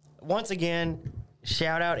 once again,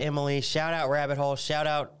 shout out Emily, shout out Rabbit Hole, shout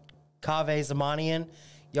out Kaveh Zamanian.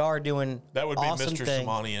 Y'all are doing that would be awesome Mr. thing.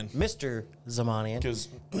 Zamanian. Mr. Zamanian. Because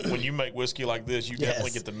when you make whiskey like this, you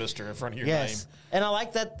definitely get the Mr. in front of your name. And I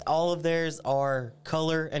like that all of theirs are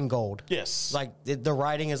color and gold. Yes. Like the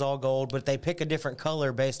writing is all gold, but they pick a different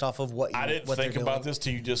color based off of what I didn't think about this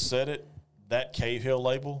till you just said it. That Cave Hill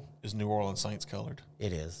label is New Orleans Saints colored.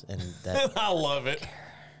 It is. And that I love it.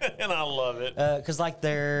 And I love it. Because like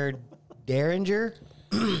their Derringer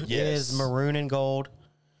is maroon and gold.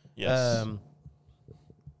 Yes.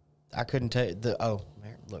 I couldn't tell you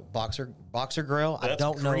look, Boxer Grill. That's I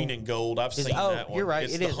don't know. green and gold. I've seen that one. You're right.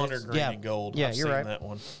 It's it the is. Hunter green and gold. Yeah, I've you're seen right. that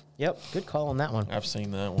one. Yep, good call on that one. I've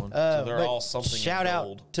seen that one. So they're all something. Shout in out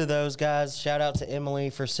gold. to those guys. Shout out to Emily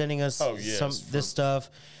for sending us this stuff.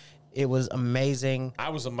 It was amazing. I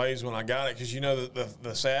was amazed when I got it because you know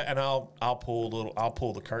the sad, and I'll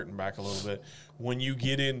pull the curtain back a little bit. When you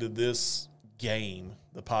get into this game,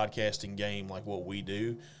 the podcasting game, like what we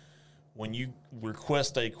do, when you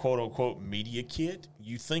request a quote unquote media kit,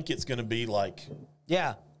 you think it's going to be like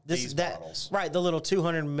these bottles, right? The little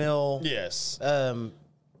 200 ml. Yes.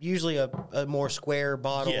 Usually a more square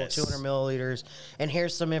bottle, 200 milliliters, and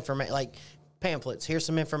here's some information, like pamphlets. Here's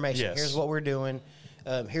some information. Yes. Here's what we're doing.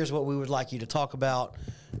 Here's what we would like you to talk about.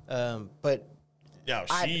 But yeah,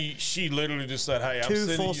 she literally just said, "Hey, I'm two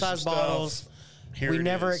sending full size bottles. Here we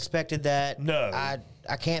never expected that. No,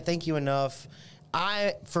 I can't thank you enough.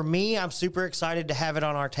 For me, I'm super excited to have it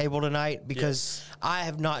on our table tonight because I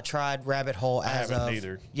have not tried Rabbit Hole as of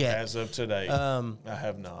either. Yet. As of today, I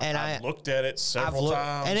have not. And I've looked at it several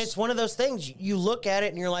times, and it's one of those things you look at it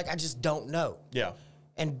and you're like, I just don't know. Yeah,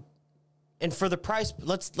 and for the price,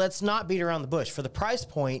 let's not beat around the bush. For the price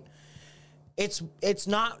point, it's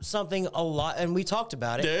not something a lot, and we talked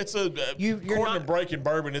about it. Yeah, it's according to Breaking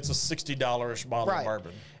Bourbon, it's a $60 bottle of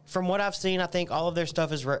bourbon. From what I've seen, I think all of their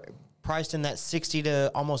stuff is priced in that $60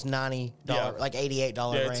 to almost $90, like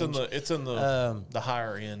 $88 range. It's in the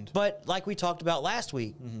higher end. But like we talked about last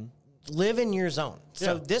week, live in your zone.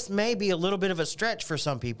 So this may be a little bit of a stretch for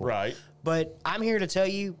some people, right? But I'm here to tell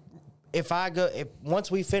you,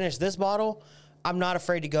 once we finish this bottle, I'm not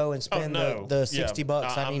afraid to go and spend the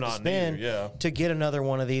 $60 I need to spend to get another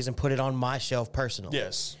one of these and put it on my shelf personally.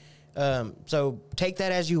 Yes. So take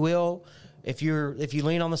that as you will. if you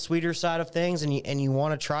lean on the sweeter side of things and you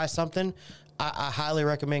want to try something, I highly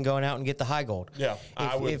recommend going out and get the High Gold. Yeah,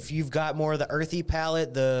 if you've got more of the earthy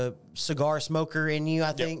palate, the cigar smoker in you,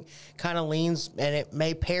 I think kind of leans, and it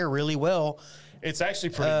may pair really well. It's actually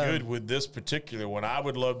pretty good with this particular one. I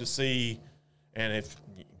would love to see, and if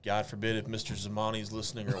God forbid if Mr. Zamani's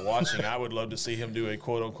listening or watching, I would love to see him do a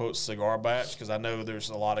quote unquote cigar batch, because I know there's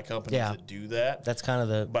a lot of companies that do that. That's kind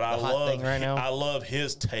of the hot thing right now. I love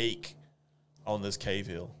his take on this Cave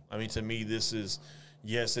Hill. I mean, to me, this is,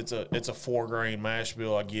 yes, it's a 4-grain mash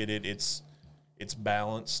bill. I get it. It's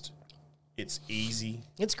balanced. It's easy.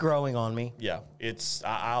 It's growing on me. Yeah,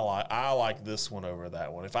 I like this one over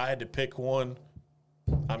that one. If I had to pick one,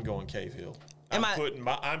 I'm going Cave Hill. I'm putting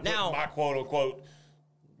my quote unquote,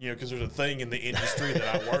 because there's a thing in the industry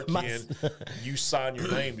that I work in. You sign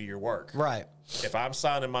your name to your work. Right. If I'm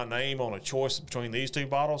signing my name on a choice between these two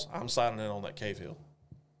bottles, I'm signing in on that Cave Hill.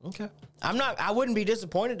 Okay. I wouldn't be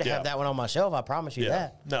disappointed to have that one on my shelf. I promise you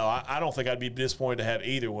that. No, I don't think I'd be disappointed to have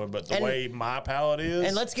either one, but the way my palate is.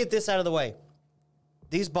 And let's get this out of the way.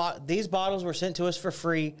 These bottles were sent to us for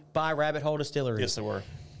free by Rabbit Hole Distillery. Yes, they were.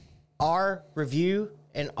 Our review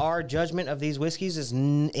and our judgment of these whiskeys is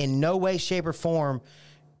in no way, shape, or form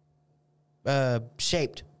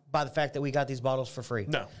shaped by the fact that we got these bottles for free.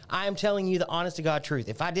 No. I am telling you the honest to God truth.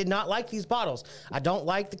 If I did not like these bottles, I don't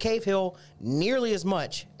like the Cave Hill nearly as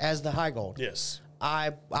much as the High Gold. Yes.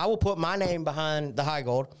 I will put my name behind the High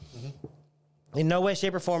Gold. Mm-hmm. In no way,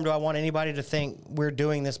 shape, or form do I want anybody to think we're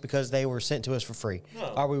doing this because they were sent to us for free. No.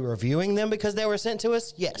 Are we reviewing them because they were sent to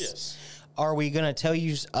us? Yes. Are we going to tell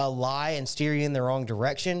you a lie and steer you in the wrong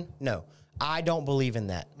direction? No. I don't believe in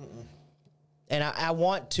that. Mm-mm. And I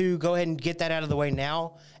want to go ahead and get that out of the way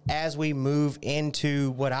now as we move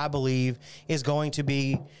into what I believe is going to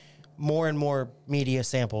be more and more media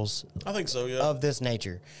samples. I think so, yeah. Of this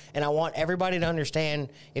nature. And I want everybody to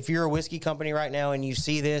understand, if you're a whiskey company right now and you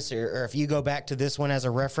see this, or if you go back to this one as a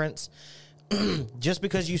reference, just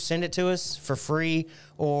because you send it to us for free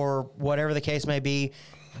or whatever the case may be,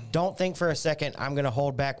 don't think for a second I'm going to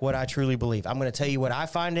hold back what I truly believe. I'm going to tell you what I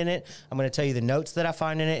find in it. I'm going to tell you the notes that I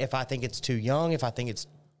find in it. If I think it's too young, if I think it's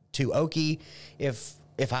too oaky, if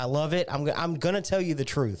I love it, I'm going to tell you the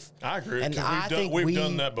truth. I agree. And we've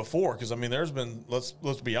done that before. Because, I mean, there's been, let's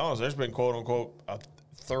be honest, there's been, quote, unquote,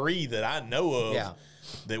 3 that I know of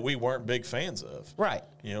that we weren't big fans of. Right.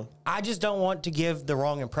 I just don't want to give the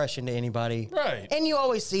wrong impression to anybody. Right. And you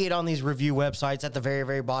always see it on these review websites at the very,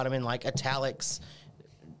 very bottom in, like, italics.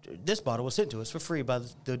 This bottle was sent to us for free by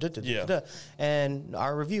the and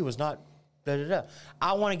our review was not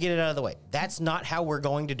I want to get it out of the way. That's not how we're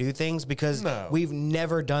going to do things, because we've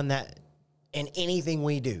never done that in anything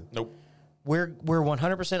we do. Nope. We're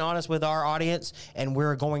 100% honest with our audience, and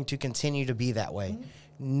we're going to continue to be that way.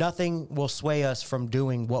 Mm-hmm. Nothing will sway us from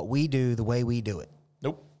doing what we do the way we do it.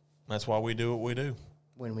 Nope. That's why we do what we do.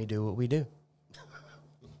 When we do what we do.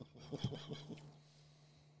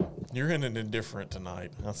 You're in an indifferent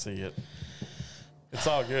tonight. I see it. It's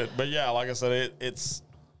all good. But, yeah, like I said,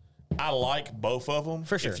 I like both of them.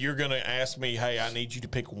 For sure. If you're going to ask me, hey, I need you to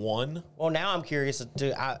pick one. Well, now I'm curious.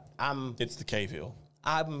 It's the Cave Hill.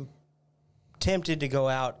 I'm tempted to go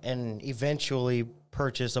out and eventually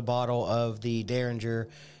purchase a bottle of the Derringer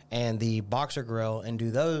and the Boxer Grill and do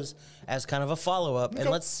those as kind of a follow-up. Okay. And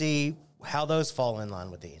let's see how those fall in line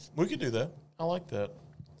with these. We could do that. I like that.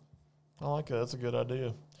 That's a good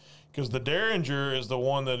idea. Because the Derringer is the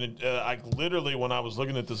one that I literally, when I was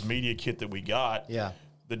looking at this media kit that we got,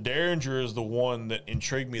 the Derringer is the one that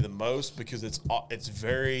intrigued me the most, because it's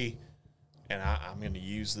very, and I'm going to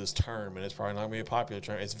use this term, and it's probably not going to be a popular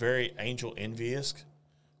term, it's very Angel Envy-esque,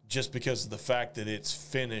 just because of the fact that it's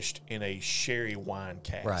finished in a sherry wine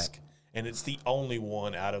cask. Right. And it's the only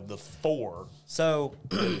one out of the 4 that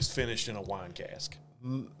is finished in a wine cask.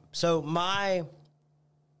 So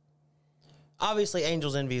obviously,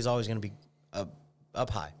 Angel's Envy is always going to be up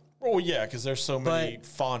high. Oh, yeah, because there's so many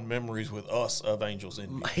fond memories with us of Angel's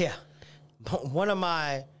Envy. Yeah. One of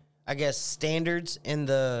my, I guess, standards in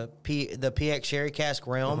the PX Sherry Cask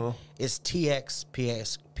realm is TX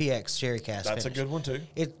PX Sherry Cask. That's finish. A good one, too.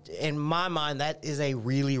 In my mind, that is a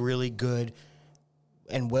really, really good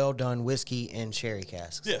and well-done whiskey in sherry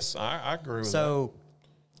casks. Yes, I agree with that. So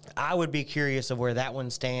I would be curious of where that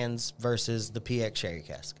one stands versus the PX Sherry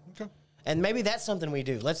Cask. Okay. And maybe that's something we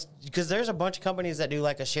do. Because there's a bunch of companies that do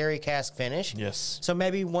like a sherry cask finish. Yes. So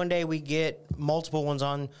maybe one day we get multiple ones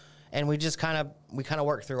on, and we just kind of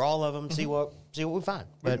work through all of them, see what we find.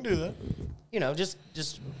 We can do that. Just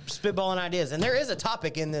spitballing ideas. And there is a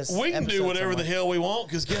topic in this. We can do whatever the hell we want,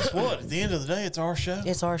 because guess what? At the end of the day, it's our show.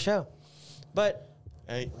 It's our show. But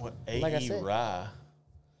Like I said. Rye.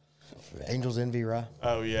 Angel's Envy Rye.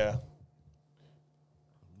 Oh yeah.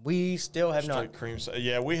 We still have Straight not. cream.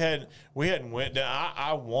 Yeah, we hadn't went down.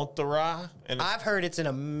 I want the rye, and I've heard it's an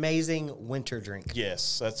amazing winter drink.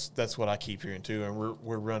 yes, that's what I keep hearing too. And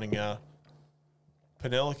we're running out.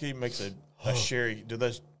 Penelope makes a sherry.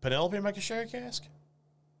 Does Penelope make a sherry cask?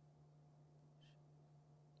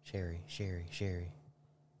 Sherry.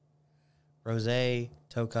 Rosé,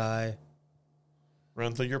 Tokai.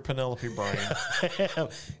 Run through your Penelope brain.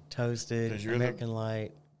 Toasted, you're American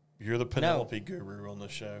Light. You're the Penelope guru on the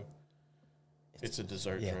show. It's a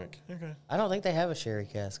dessert drink. Okay. I don't think they have a sherry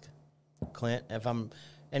cask, Clint. Well,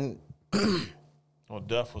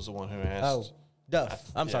 Duff was the one who asked. Oh,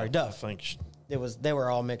 Duff. I'm sorry, Duff. I think They were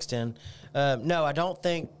all mixed in. No, I don't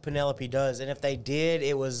think Penelope does. And if they did,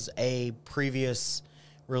 it was a previous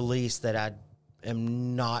release that I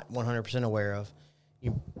am not 100% aware of.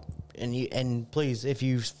 And please, if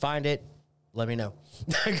you find it, let me know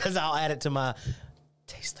because I'll add it to my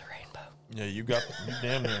Taste the Rainbow. Yeah, you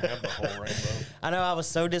damn near have the whole rainbow. I know I was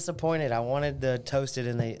so disappointed. I wanted the toasted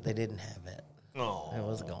and they didn't have it. Oh, It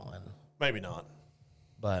was gone. maybe not.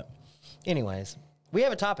 But anyways, we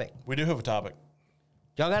have a topic. We do have a topic.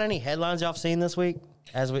 Y'all got any headlines y'all seen this week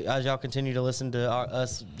as y'all continue to listen to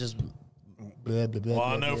us just blah, blah, blah,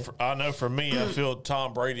 Well, blah, blah. I know for me, I feel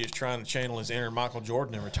Tom Brady is trying to channel his inner Michael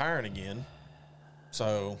Jordan and retiring again.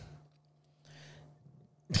 So,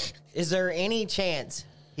 Is there any chance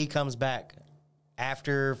he comes back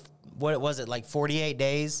after what was it, like 48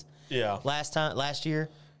 days yeah. last year?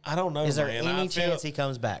 I don't know, Is there man. any chance he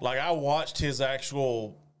comes back? Like, I watched his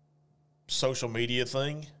actual social media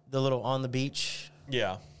thing. The little on the beach.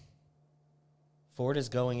 Yeah. Ford is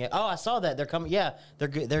going. Oh, I saw that. They're coming. Yeah, they're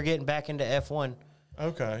getting back into F1.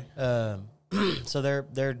 Okay. So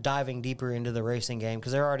they're diving deeper into the racing game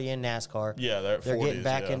because they're already in NASCAR. Yeah, they're getting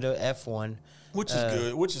back into F1, which is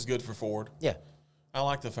good. Which is good for Ford. Yeah, I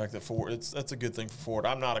like the fact that Ford. That's a good thing for Ford.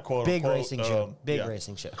 I'm not a quote big unquote racing show. Big yeah.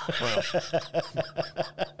 racing show. Well,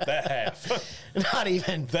 that half. Not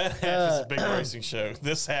even That half is a big racing show.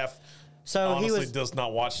 This half, so honestly, does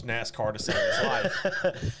not watch NASCAR to save his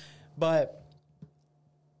life. But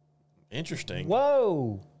interesting.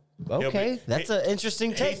 Whoa. Okay, that's an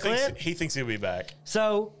interesting take, Clint. He thinks he'll be back.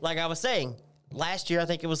 So, like I was saying, last year I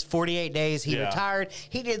think it was 48 days. He retired.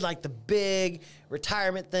 He did like the big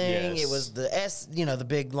retirement thing. Yes. It was the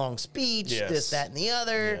big long speech. Yes. This, that, and the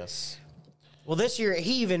other. Yes. Well, this year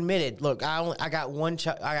he even admitted, "Look, I got one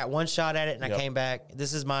shot. I got one shot at it, and Yep. I came back.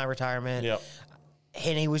 This is my retirement." Yep.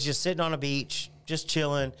 And he was just sitting on a beach, just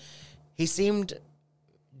chilling. He seemed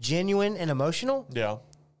genuine and emotional, Yeah.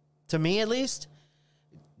 to me at least.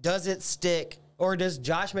 Does it stick, or does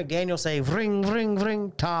Josh McDaniel say, "Ring, ring,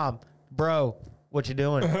 ring, Tom, bro, what you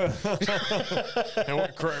doing?" And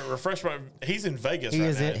refresh my. He's in Vegas. He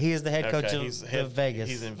is the head coach of Vegas.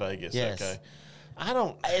 He's in Vegas. Yes. Okay. I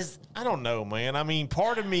don't know, man. I mean,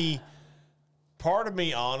 part of me,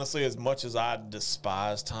 honestly, as much as I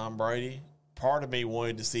despise Tom Brady, part of me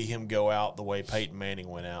wanted to see him go out the way Peyton Manning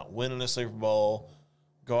went out, winning a Super Bowl,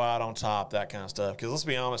 go out on top, that kind of stuff. Because let's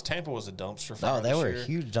be honest, Tampa was a dumpster fire. Oh, they were a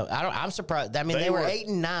huge. I'm surprised. I mean, they were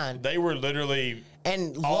 8-9. They were literally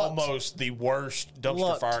and almost the worst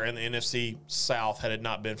dumpster fire in the NFC South had it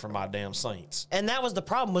not been for my damn Saints. And that was the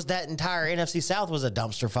problem. Was that entire NFC South was a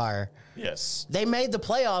dumpster fire. Yes. They made the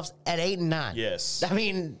playoffs at 8-9. Yes. I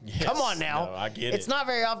mean, come on now. No, I get it. It's not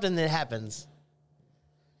very often that happens.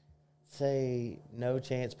 Say no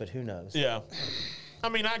chance, but who knows? Yeah. I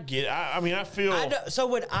mean, I get it. I feel. So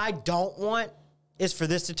what I don't want is for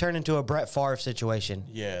this to turn into a Brett Favre situation.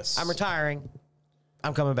 Yes. I'm retiring.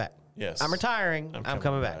 I'm coming back. Yes. I'm retiring. I'm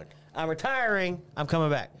coming back. I'm retiring. I'm coming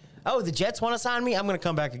back. Oh, the Jets want to sign me? I'm going to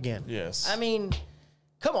come back again. Yes. I mean,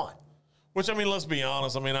 come on. Which, I mean, let's be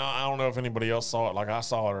honest. I mean, I don't know if anybody else saw it like I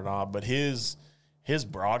saw it or not, but his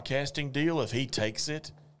broadcasting deal, if he takes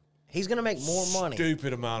it, he's going to make more money.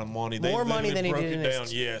 Stupid amount of money. More money than he broke did it down.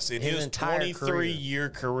 Yes, in his entire 23-year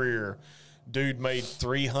career, dude made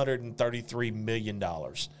 $333 million.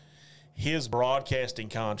 His broadcasting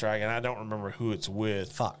contract, and I don't remember who it's with.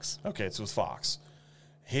 Fox. Okay, it's with Fox.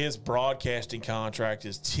 His broadcasting contract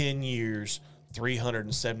is 10 years,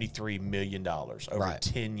 $373 million over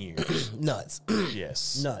 10 years. Nuts.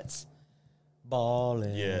 Yes. Nuts.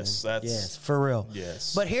 Balling. Yes, that's for real.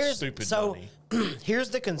 Yes. But here's stupid money. Here's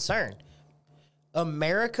the concern.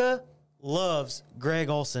 America loves Greg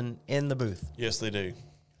Olson in the booth. Yes, they do.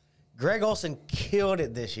 Greg Olson killed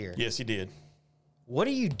it this year. Yes, he did. What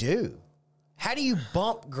do you do? How do you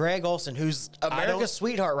bump Greg Olson, who's America's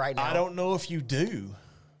sweetheart right now? I don't know if you do.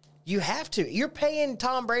 You have to. You're paying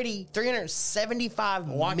Tom Brady $375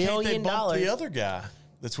 Why million. can't they bump the other guy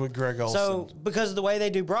that's with Greg Olson? So, because of the way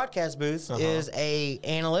they do broadcast booths is a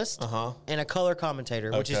analyst and a color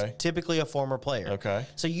commentator, which is typically a former player. Okay.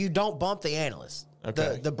 So you don't bump the analyst,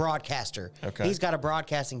 the broadcaster. Okay. He's got a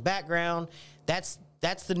broadcasting background. That's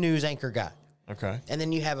the news anchor guy. Okay. And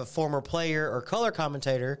then you have a former player or color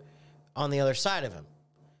commentator on the other side of him,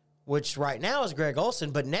 which right now is Greg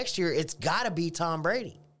Olson, but next year it's got to be Tom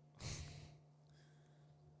Brady.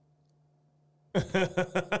 I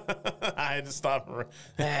had to stop.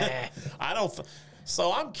 I don't.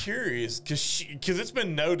 So I'm curious because it's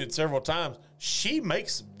been noted several times she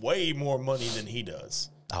makes way more money than he does.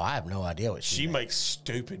 Oh, I have no idea what she makes.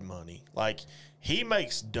 Stupid money. Like he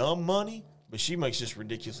makes dumb money, but she makes just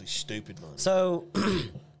ridiculously stupid money. So,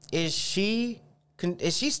 is she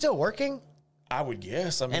still working? I would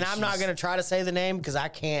guess. I mean, and I'm not going to try to say the name because I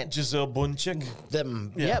can't. Giselle Bundchik.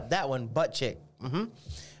 Yep, that one, butt chick.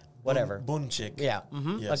 Whatever. Bun chick. Yeah.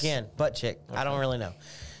 Yes. Again, butt chick. Okay. I don't really know.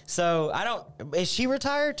 So I don't. Is she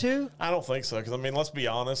retired too? I don't think so. Because I mean, let's be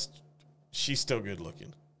honest, she's still good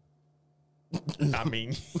looking. I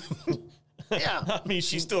mean, yeah. I mean,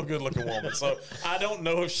 she's still a good looking woman. So I don't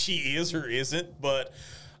know if she is or isn't, but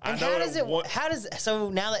I know.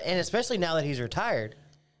 So now that, and especially now that he's retired,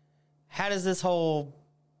 how does this whole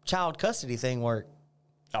child custody thing work?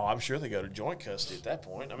 Oh, I'm sure they go to joint custody at that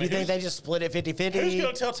point. I mean, you think they just split it 50-50? Who's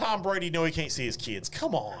going to tell Tom Brady no, he can't see his kids?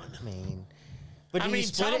 Come on. I mean,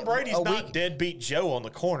 Tom Brady's not deadbeat Joe on the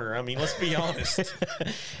corner. I mean, let's be honest.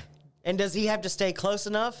 And does he have to stay close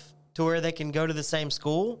enough to where they can go to the same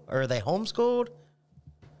school? Or are they homeschooled?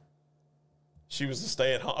 She was to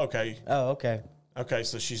stay at home. Okay. Oh, okay. Okay,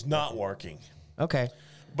 so she's not working. Okay.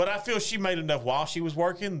 But I feel she made enough while she was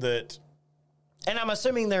working that... And I'm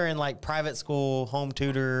assuming they're in, like, private school, home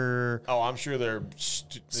tutor. Oh, I'm sure they're...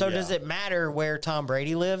 So does it matter where Tom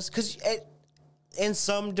Brady lives? Because in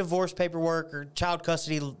some divorce paperwork or child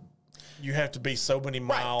custody... You have to be so many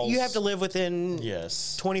miles. Right. You have to live within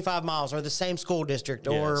 25 miles or the same school district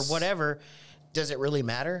or whatever. Does it really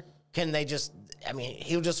matter? Can they just... I mean,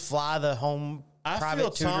 he'll just fly the home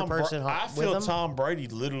private tutor person home with him? I feel Tom Brady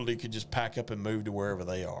literally could just pack up and move to wherever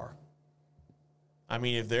they are. I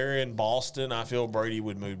mean, if they're in Boston, I feel Brady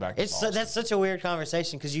would move back to Boston. That's such a weird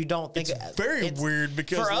conversation because you don't think... It's very weird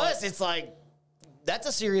because... For us, it's like, that's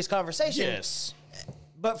a serious conversation. Yes.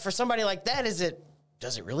 But for somebody like that, does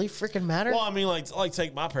it really freaking matter? Well, I mean, like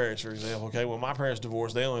take my parents, for example, okay? When my parents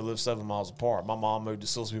divorced, they only lived 7 miles apart. My mom moved to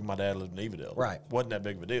Silsbee, my dad lived in Evadale. Right. Wasn't that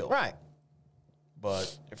big of a deal. Right.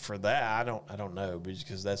 But for that, I don't know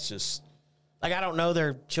because that's just... Like, I don't know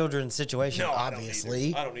their children's situation, no,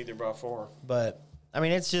 obviously. I don't either by far. But... I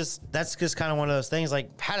mean, that's just kind of one of those things.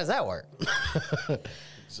 Like, how does that work?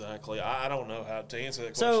 Exactly. I don't know how to answer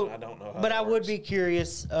that question. I don't know how. But I would be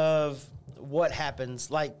curious of what happens,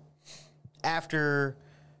 like after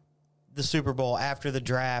the Super Bowl, after the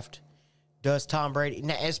draft. Does Tom Brady,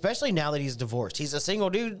 especially now that he's divorced, he's a single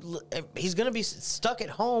dude. He's going to be stuck at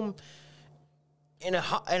home in a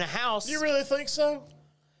house. You really think so?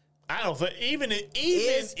 I don't think even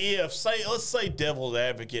if let's say devil's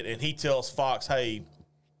advocate and he tells Fox, hey,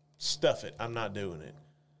 stuff it, I'm not doing it.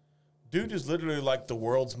 Dude is literally like the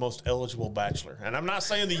world's most eligible bachelor. And I'm not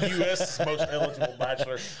saying the U.S.'s most eligible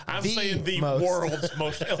bachelor. I'm saying the world's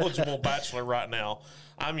most eligible bachelor right now.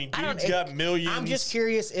 I mean, dude's got millions. I'm just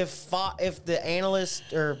curious if the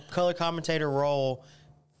analyst or color commentator role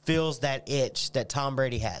feels that itch that Tom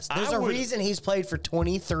Brady has. There's a reason he's played for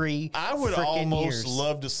 23 I would almost years.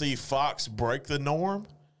 love to see Fox break the norm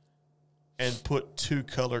and put 2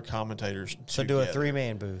 color commentators So together. do a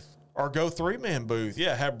 3-man booth. Or go 3-man booth.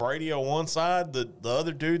 Yeah, have Brady on one side, the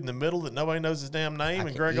other dude in the middle that nobody knows his damn name,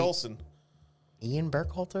 and Greg Olson. Ian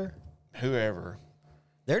Burkhalter? Whoever.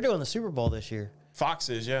 They're doing the Super Bowl this year. Fox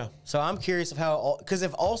is, yeah. So I'm curious of how... Because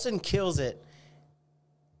if Olsen kills it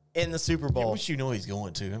in the Super Bowl... Which you know he's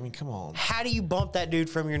going to. I mean, come on. How do you bump that dude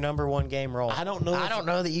from your number 1 game role? I don't know. I don't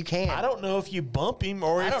know that you can. I don't know if you bump him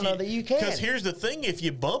or I don't know that you can. Because here's the thing. If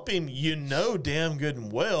you bump him, you know damn good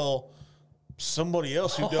and well somebody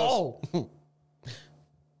else who does...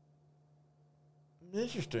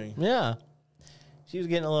 Interesting. Yeah. She was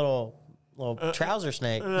getting a little trouser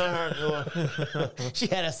snake. She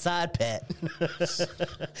had a side pet.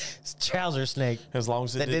 Trouser snake. As long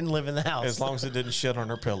as it didn't live in the house. As long as it didn't shit on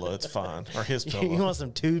her pillow, it's fine. Or his pillow. You want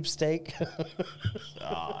some tube steak?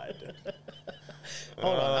 God.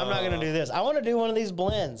 Hold on. I'm not going to do this. I want to do one of these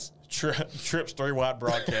blends. Trips 3 wide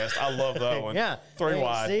broadcast. I love that one. Yeah. 3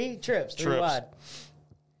 wide. See? Trips 3 wide.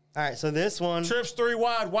 All right, so this one. Trips 3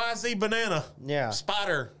 wide, YZ banana. Yeah.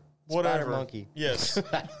 Spider. Whatever. Spider monkey. Yes.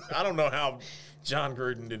 I don't know how John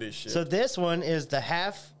Gruden did his shit. So this one is the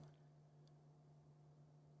half.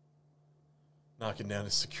 Knocking down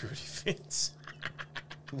his security fence.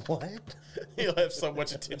 What? He'll have so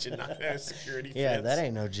much attention knocking down his security Yeah, fence. that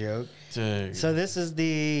ain't no joke. Dude. So this is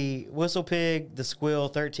the Whistle Pig, the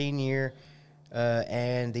Squill 13-year,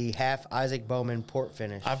 and the half Isaac Bowman port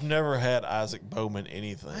finish. I've never had Isaac Bowman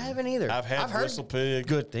anything. I haven't either. I've heard Whistle Pig.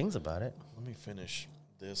 good things about it. Let me finish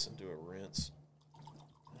this and do a rinse.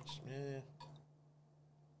 Yeah.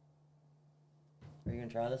 Are you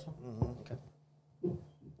gonna try this one? Mm-hmm.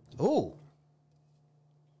 Okay. Ooh,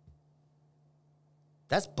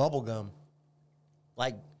 that's bubble gum,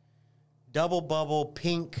 like double bubble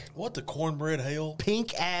pink, What the cornbread hell?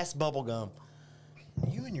 pink ass bubble gum,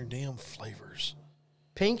 You and your damn flavors.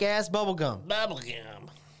 pink ass bubble gum. Bubble gum.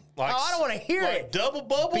 Like, Oh, I don't want to hear like it. double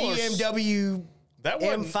bubble. or BMW That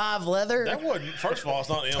wasn't M5 leather. That wasn't. First of all, it's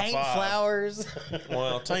not the Taint M5. Flowers.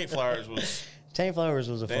 Well, Taint Flowers was Taint Flowers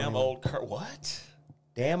was a fun damn one. old Kirk. What?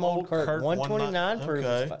 Damn old Kirk. 129 proof.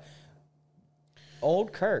 Okay.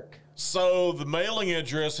 Old Kirk. So the mailing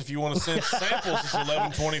address, if you want to send samples, is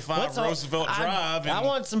 1125 What's all- Roosevelt Drive. I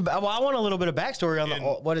want some. Well, I want a little bit of backstory on the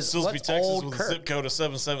what is Silsbee, what's Texas, Old with Kirk? a zip code of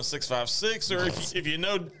 77656. Or if you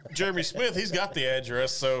know Jeremy Smith, he's got the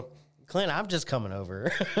address. So Clint, I'm just coming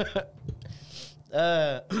over.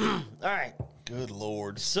 All right. good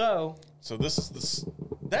lord. So This is this.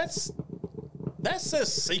 That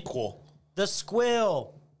says sequel. the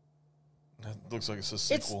Squill. That looks like it says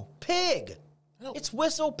It's sequel. pig. don't- It's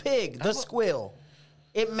Whistle Pig. The don't- Squill.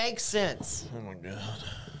 It makes sense. Oh my god.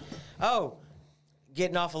 Oh,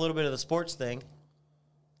 getting off a little bit of the sports thing.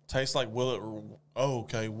 Tastes like Willet. Oh,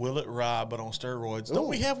 okay. Willet Rye, but on steroids. Don't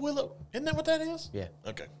we have Willet? Isn't that what that is? Yeah.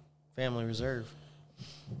 Okay. Family Reserve.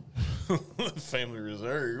 Family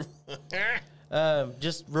Reserve.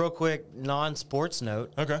 Just real quick, non-sports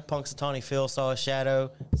note. Okay. Punxsutawney Phil saw a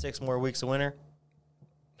shadow. 6 more weeks of winter.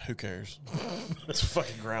 Who cares? It's a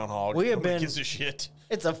fucking groundhog. We have Nobody been- gives a shit.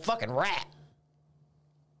 It's a fucking rat.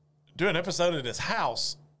 Do an episode at his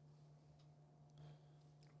house.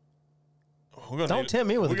 We're gonna Don't tempt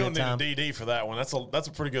me with a good We're time. gonna need a DD for that one. That's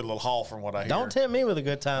a pretty good little haul from what I hear. Don't tempt me with a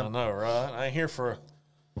good I time. know, right? I ain't here for.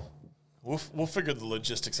 We'll figure the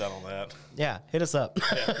logistics out on that. Yeah, hit us up.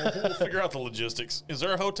 Yeah, we'll figure out the logistics. Is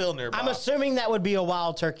there a hotel nearby? I'm assuming that would be a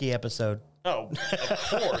wild turkey episode. Oh, of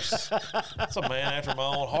course. That's a man after my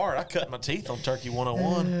own heart. I cut my teeth on Turkey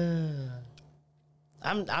 101.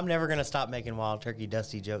 I'm never gonna stop making wild turkey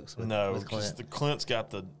dusty jokes with, No, with because Clint. the Clint's got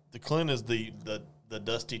the Clint is the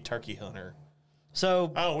dusty turkey hunter.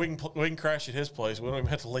 So, Oh, we can crash at his place. We don't even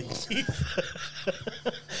have to leave.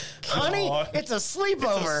 honey, God. it's a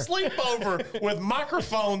sleepover. It's a sleepover with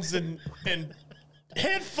microphones and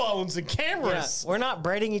headphones and Yeah, cameras. we're not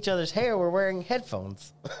braiding each other's hair. We're wearing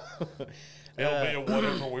headphones. It'll be a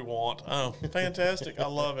whatever we want. Oh, fantastic! I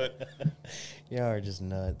love it. You are just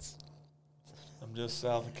nuts. I'm just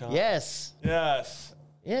south of Con. Yes,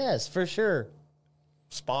 Yes. for sure.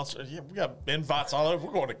 Sponsor. Yeah, we got invites all over.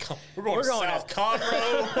 We're going to We're going South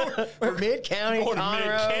Conroe. We're mid county, Going to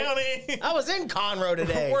Conroe. Mid-County. I was in Conroe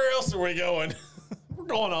today. Where else are we going? We're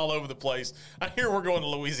going all over the place. I hear we're going to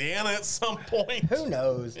Louisiana at some point. Who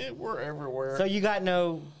knows? We're everywhere. So you got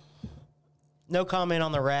no comment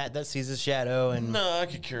on the rat that sees his shadow and No, I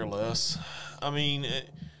could care less. I mean,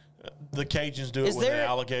 the Cajuns do it Is with the there-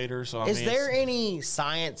 alligator. So I is mean, there any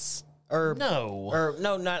science or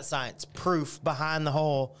no? not science proof behind the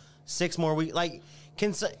whole 6 more weeks? Like,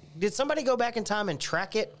 did somebody go back in time and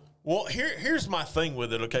track it? Well, here's my thing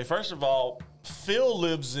with it. Okay, first of all, Phil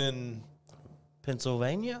lives in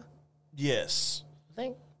Pennsylvania, yes. I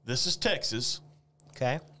think. This is Texas.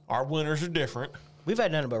 Okay, Our winters are different. we've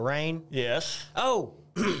had nothing but rain. Yes, Oh,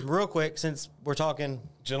 real quick, since we're talking,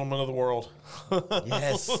 gentlemen of the world.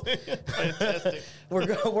 yes, Fantastic. we're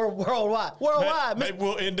worldwide. Worldwide, Maybe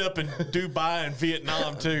we'll end up in Dubai and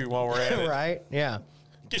Vietnam too while we're at it. right? Yeah.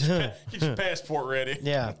 Get your passport ready.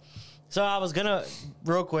 Yeah. So I was gonna,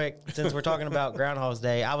 real quick, since we're talking about Groundhog's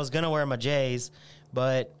Day, I was gonna wear my J's,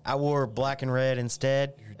 but I wore black and red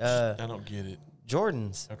instead. I don't get it.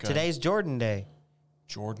 Jordans. Okay. Today's Jordan Day.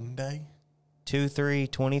 Jordan Day?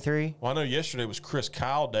 2/3/23. Well, I know yesterday was Chris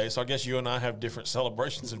Kyle Day, so I guess you and I have different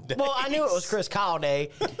celebrations of days. Well, I knew it was Chris Kyle Day,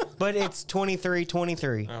 but it's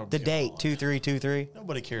 23/23. Oh, the God. date 2/3/23.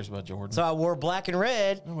 Nobody cares about Jordan. So I wore black and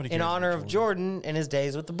red Nobody in cares honor about of Jordan and his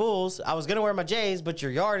days with the Bulls. I was gonna wear my J's, but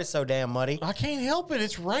your yard is so damn muddy. I can't help it.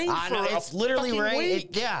 It's rained I for know a it's literally fucking rain.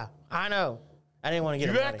 week. Yeah, I know. I didn't want to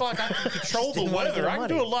get You act like I can control the weather. I can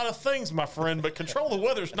do a lot of things, my friend, but control the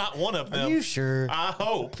weather's not one of them. Are you sure? I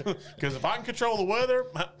hope. Because if I can control the weather,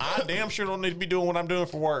 I damn sure don't need to be doing what I'm doing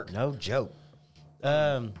for work. No joke.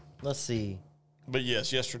 Let's see. But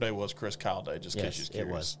yes, yesterday was Chris Kyle Day, just in case you're it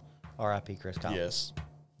curious. was. R.I.P. Chris Kyle. Yes.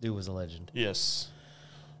 Dude was a legend. Yes.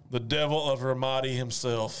 The devil of Ramadi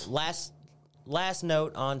himself. Last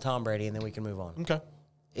note on Tom Brady, and then we can move on. Okay.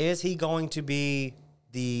 Is he going to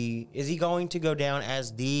go down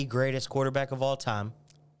as the greatest quarterback of all time?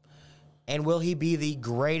 And will he be the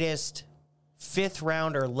greatest 5th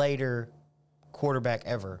round or later quarterback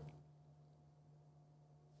ever?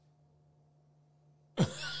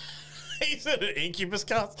 He's at an Incubus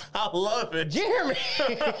concert. I love it. Jeremy!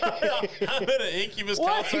 I'm at an Incubus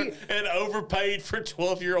concert and overpaid for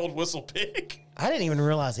 12-year-old Whistle Pig. I didn't even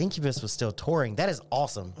realize Incubus was still touring. That is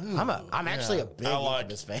awesome. I'm actually a big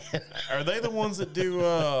Incubus fan. Are they the ones that do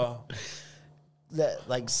That,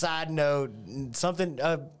 like, side note, something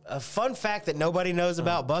a fun fact that nobody knows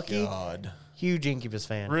about Bucky. God. Huge Incubus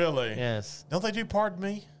fan. Really? Yes. Don't they do Pardon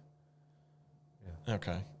Me? Yeah.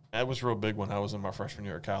 Okay. That was real big when I was in my freshman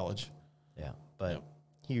year of college. Yeah, but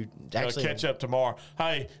huge. Actually, Actually, catch up tomorrow.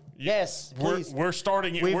 Hey, yes, please. we're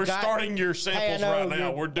starting. We're starting your samples right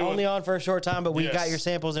now. We're doing only on for a short time, but we've Yes. got your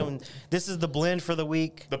samples, and this is the blend for the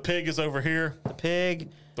week. the pig is over here. The pig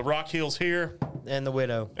The Rock Hill's here, and the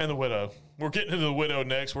widow. and the widow. We're getting into the widow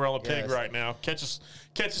next. We're on the pig Yes. right now. Catch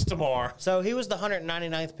us tomorrow. So he was the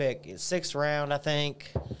 199th pick, 6th round, I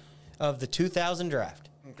think, of the 2000 draft.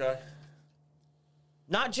 Okay.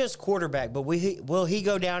 Not just quarterback, but will he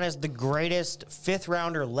go down as the greatest 5th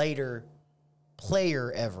round or later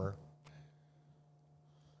player ever?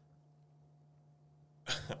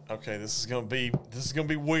 Okay, this is gonna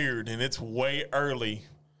be weird, and it's way early,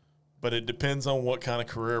 but it depends on what kind of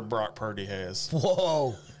career Brock Purdy has.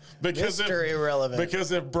 Whoa. Because Mr. Irrelevant.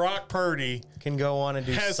 Because if Brock Purdy Can go on and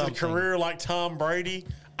do has something. a career like Tom Brady,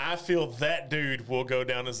 I feel that dude will go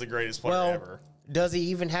down as the greatest player ever. Does he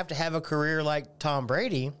even have to have a career like Tom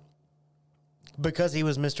Brady? Because he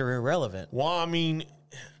was Mr. Irrelevant. Well, I mean,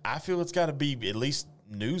 I feel it's got to be at least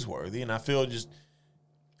newsworthy, and I feel just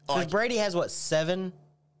Because Brady has, 7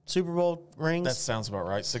 Super Bowl rings? that sounds about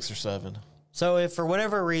right, 6 or 7. So if for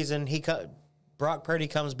whatever reason Brock Purdy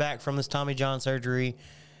comes back from this Tommy John surgery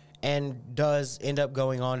and does end up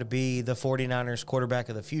going on to be the 49ers quarterback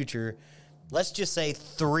of the future, let's just say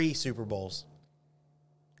 3 Super Bowls.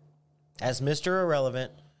 As Mr.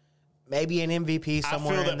 Irrelevant, maybe an MVP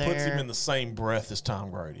somewhere I feel in that there. puts him in the same breath as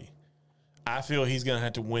Tom Brady. I feel he's going to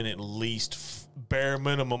have to win at least bare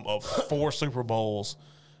minimum of 4 Super Bowls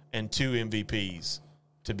and 2 MVPs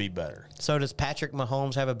to be better. So does Patrick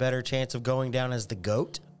Mahomes have a better chance of going down as the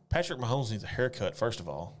GOAT? Patrick Mahomes needs a haircut, first of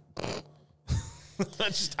all.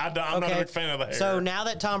 I'm not a big fan of the hair. So now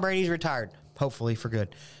that Tom Brady's retired, hopefully for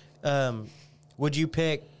good, would you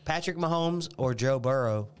pick Patrick Mahomes or Joe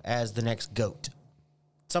Burrow as the next GOAT?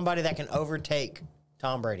 Somebody that can overtake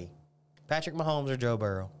Tom Brady. Patrick Mahomes or Joe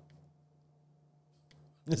Burrow?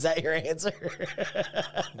 Is that your answer?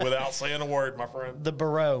 Without saying a word, my friend. The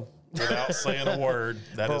Burrow. Without saying a word,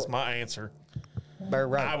 that is my answer.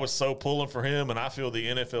 Burrow. I was so pulling for him, and I feel the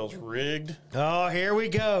NFL's rigged. Oh, here we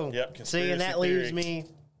go. Yep, See, and that leaves me.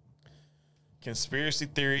 Conspiracy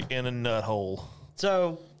theory in a nut hole.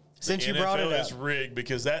 So, since you brought it NFL up, is rigged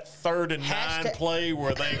because that 3rd and 9 play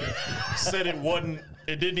where they said it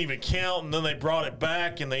didn't even count, and then they brought it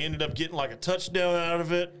back, and they ended up getting like a touchdown out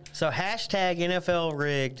of it. so hashtag NFL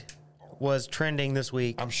rigged was trending this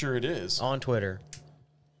week I'm sure it is. on Twitter.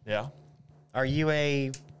 Yeah. Are you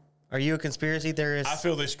a conspiracy theorist? I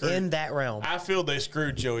feel they screwed in that realm. I feel they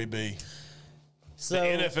screwed Joey B. So,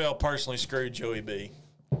 The NFL personally screwed Joey B.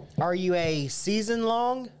 are you a season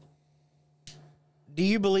long? Do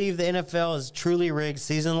you believe the NFL is truly rigged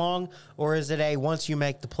season long, or is it a once you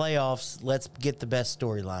make the playoffs, let's get the best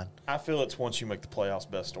storyline? I feel it's once you make the playoffs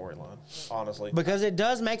best storyline, honestly. Because it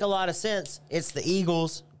does make a lot of sense. It's the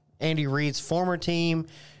Eagles, Andy Reid's former team.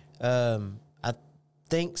 I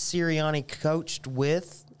think Sirianni coached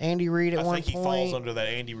with Andy Reid at one point. I think he falls under that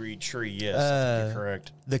Andy Reid tree, yes, I think you're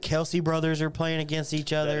correct. The Kelsey brothers are playing against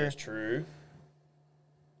each other. That is true.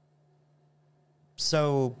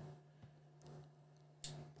 So,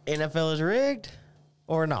 NFL is rigged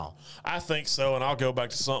or no? I think so, and I'll go back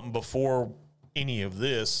to something before any of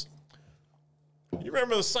this. You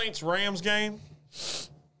remember the Saints-Rams game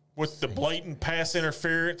with the blatant pass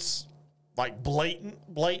interference? Like blatant,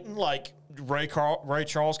 like Ray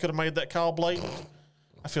Charles could have made that call blatant.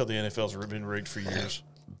 I feel the NFL's been rigged for years,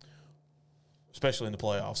 especially in the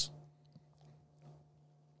playoffs.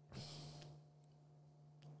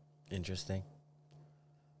 Interesting.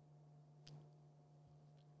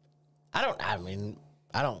 I don't know.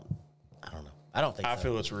 I don't think I so.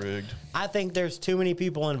 feel it's rigged. I think there's too many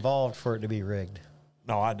people involved for it to be rigged.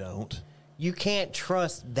 No, I don't. You can't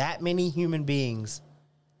trust that many human beings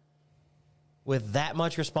with that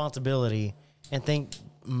much responsibility and think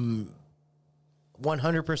 100%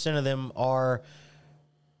 of them are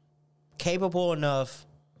capable enough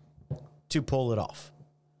to pull it off.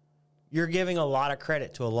 You're giving a lot of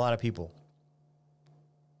credit to a lot of people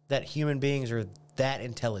that human beings are that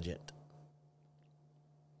intelligent.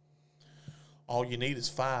 All you need is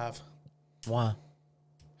 5. Why?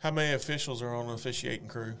 How many officials are on an officiating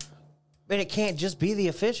crew? But it can't just be the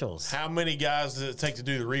officials. How many guys does it take to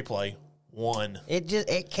do the replay? 1.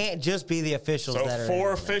 It can't just be the officials So that are 4 in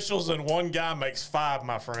on officials and 1 guy makes 5,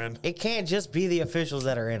 my friend. it. It can't just be the officials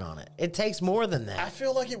that are in on it. It takes more than I that.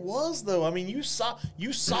 feel like it was though. I mean, you saw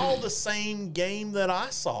the same game that I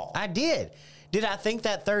saw. I did. Did I think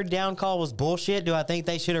that third down call was bullshit? Do I think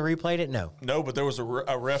they should have replayed it? No. No, but there was a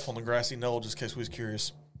ref on the grassy knoll, just in case we was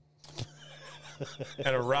curious.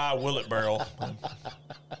 And a rye willet barrel.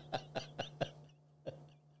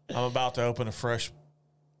 I'm about to open a fresh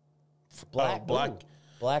Blackened rye.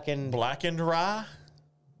 blackened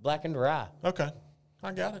rye. Okay,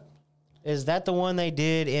 I got it. Is that the one they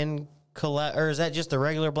did in or is that just the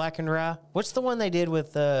regular blackened rye? What's the one they did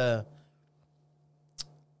with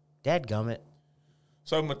Dadgummit?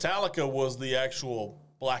 So Metallica was the actual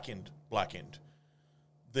blackened.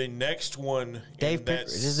 The next one, Dave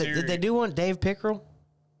Pickerel. Did they do one Dave Pickerel?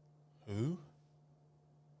 Who?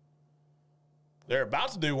 They're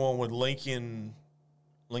about to do one with Lincoln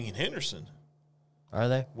Henderson. Are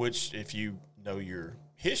they? Which, if you know your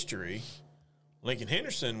history, Lincoln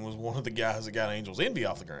Henderson was one of the guys that got Angels Envy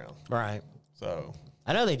off the ground. Right. So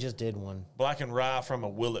I know they just did one. black and rye from a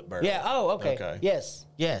willet barrel. Yeah. Oh, okay.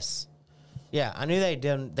 Yes. Yeah, I knew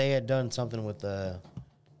they had done something with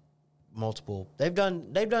multiple. They've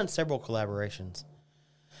done several collaborations.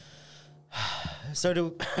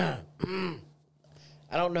 So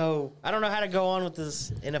I don't know how to go on with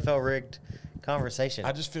this NFL rigged conversation.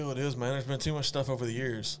 I just feel it is, man. There's been too much stuff over the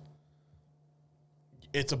years.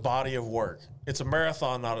 It's a body of work. It's a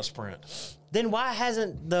marathon, not a sprint. Then why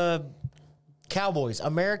hasn't the Cowboys,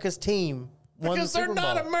 America's team, won Because the they're Super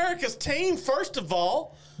Bowl? not America's team, first of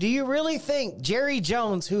all. Do you really think Jerry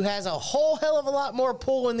Jones, who has a whole hell of a lot more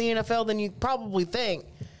pull in the NFL than you probably think,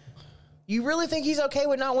 you really think he's okay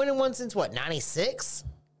with not winning one since, what, 96?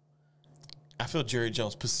 I feel Jerry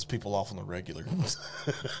Jones pisses people off on the regular.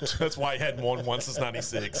 That's why he hadn't won one since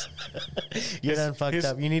 96. You're done fucked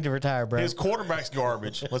up. You need to retire, bro. His quarterback's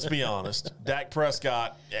garbage, let's be honest. Dak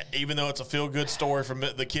Prescott, even though it's a feel-good story from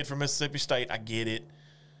the kid from Mississippi State, I get it.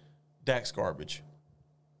 Dak's garbage.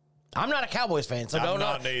 I'm not a Cowboys fan, so I'm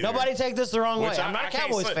not neither. nobody take this the wrong way. Which I'm not a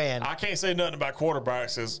Cowboys fan. I can't say nothing about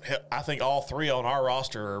quarterbacks. I think all 3 on our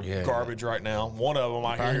roster are garbage right now. One of them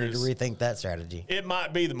I Probably hear need to rethink that strategy. it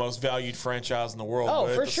might be the most valued franchise in the world. Oh,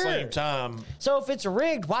 but for at the sure. same time, So if it's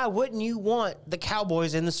rigged, why wouldn't you want the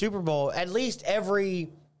Cowboys in the Super Bowl at least every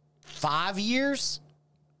 5 years?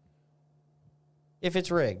 If it's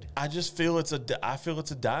rigged, I just feel it's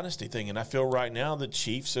a dynasty thing, and I feel right now the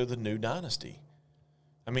Chiefs are the new dynasty.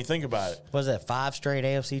 I mean, think about it. was that 5 straight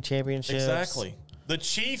AFC championships? Exactly. The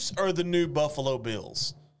Chiefs are the new Buffalo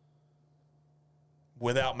Bills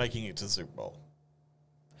without making it to the Super Bowl.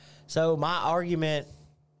 So my argument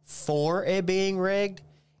for it being rigged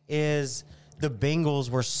is the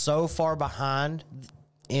Bengals were so far behind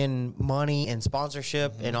in money and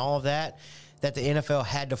sponsorship and all of that that the NFL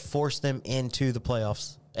had to force them into the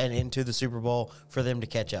playoffs and into the Super Bowl for them to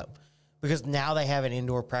catch up. Because now they have an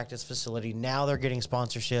indoor practice facility. Now they're getting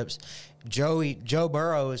sponsorships. Joe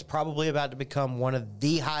Burrow is probably about to become one of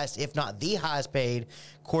the highest, if not the highest paid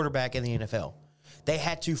quarterback in the NFL. They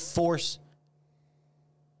had to force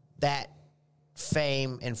that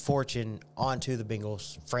fame and fortune onto the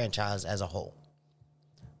Bengals franchise as a whole.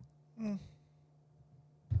 I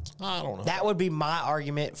don't know. That would be my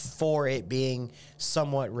argument for it being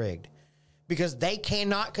somewhat rigged. Because they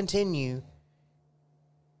cannot continue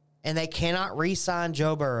and they cannot re-sign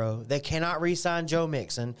Joe Burrow. They cannot re-sign Joe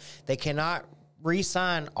Mixon. They cannot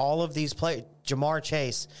re-sign all of these players, Jamar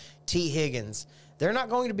Chase, T. Higgins. They're not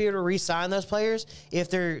going to be able to re-sign those players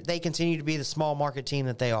if they continue to be the small market team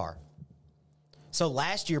that they are. So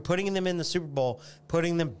last year, putting them in the Super Bowl,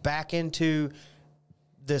 putting them back into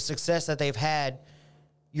the success that they've had,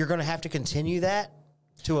 you're going to have to continue that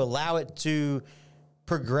to allow it to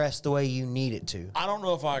progress the way you need it to. I don't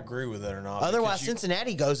know if I agree with that or not. Otherwise,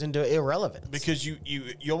 Cincinnati goes into irrelevance. Because you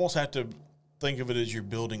almost have to think of it as you're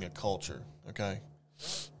building a culture, okay?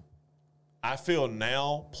 I feel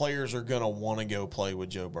now players are going to want to go play with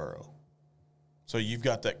Joe Burrow. So you've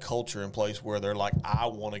got that culture in place where they're like, I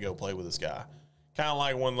want to go play with this guy. Kind of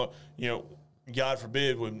like when, God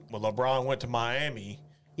forbid, when LeBron went to Miami,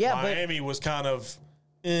 Miami was kind of,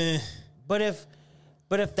 But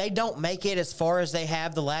if they don't make it as far as they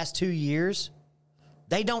have the last 2 years,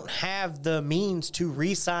 they don't have the means to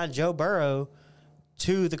re-sign Joe Burrow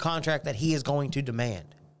to the contract that he is going to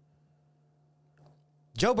demand.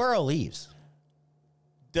 Joe Burrow leaves.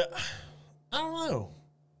 I don't know.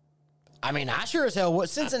 I mean, I sure as hell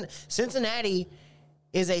would. Cincinnati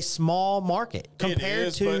is a small market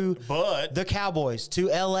compared to but the Cowboys,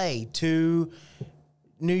 to L.A., to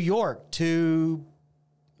New York, to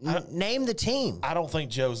name the team. I don't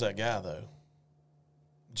think Joe's that guy, though.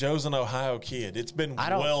 Joe's an Ohio kid. It's been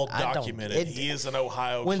well documented. He is an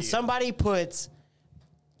Ohio kid. When somebody puts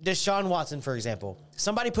Deshaun Watson, for example,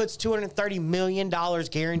 somebody puts $230 million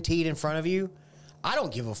guaranteed in front of you, I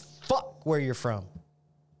don't give a fuck where you're from.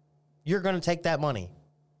 You're going to take that money.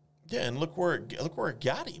 Yeah, and look where it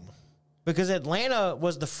got him. Because Atlanta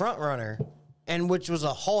was the front runner, and which was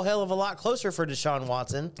a whole hell of a lot closer for Deshaun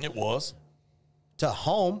Watson. It was. To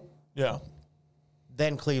home. Yeah.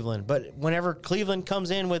 Than Cleveland. But whenever Cleveland comes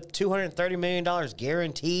in with $230 million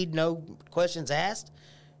guaranteed, no questions asked,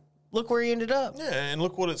 look where he ended up. Yeah, and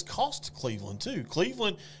look what it's cost Cleveland, too.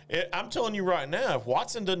 Cleveland, I'm telling you right now, if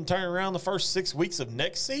Watson doesn't turn around the first 6 weeks of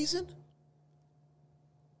next season,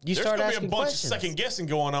 there's going to be a bunch of second-guessing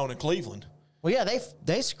going on in Cleveland. Well, yeah,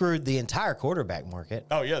 they screwed the entire quarterback market.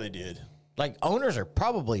 Oh, yeah, they did. Like, owners are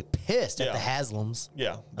probably pissed at the Haslams.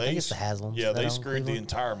 Yeah. I think it's the Haslams. Yeah, they screwed the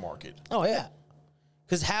entire market. Oh, yeah.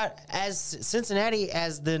 Because as Cincinnati,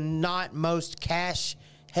 as the not most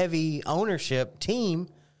cash-heavy ownership team,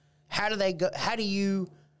 how do they go? How do you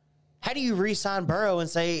re-sign Burrow and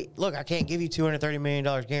say, look, I can't give you $230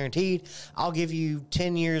 million guaranteed. I'll give you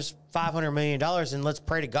 10 years, $500 million, and let's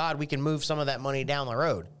pray to God we can move some of that money down the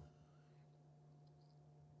road.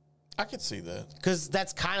 I could see that. Because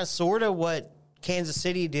that's kind of sort of what Kansas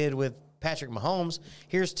City did with Patrick Mahomes.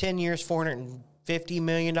 Here's 10 years, $450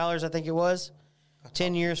 million, I think it was.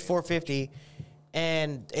 10 years, $450,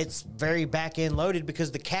 and it's very back-end loaded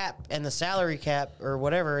because the cap and the salary cap or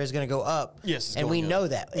whatever is going to go up. Yes, and we know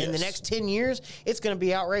that. Yes. In the next 10 years, it's going to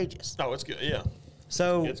be outrageous. Oh, it's good. Yeah.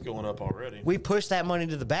 So it's going up already. We push that money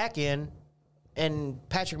to the back end, and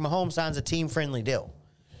Patrick Mahomes signs a team-friendly deal.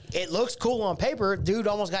 It looks cool on paper. Dude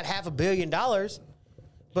almost got $500 million,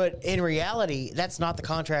 but in reality, that's not the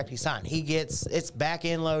contract he signed. It's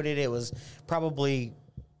back-end loaded. It was probably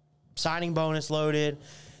signing bonus loaded.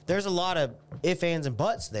 There's a lot of ifs, ands, and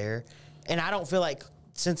buts there, and I don't feel like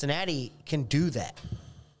Cincinnati can do that.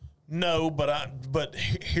 No, but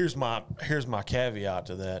here's my caveat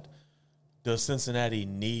to that. Does Cincinnati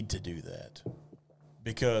need to do that?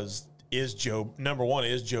 Because number one,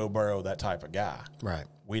 is Joe Burrow that type of guy? Right.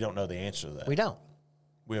 We don't know the answer to that. We don't.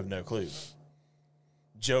 We have no clue.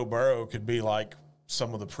 Joe Burrow could be like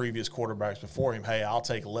some of the previous quarterbacks before him. Hey, I'll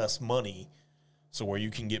take less money so where you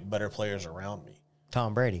can get better players around me.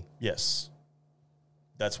 Tom Brady. Yes.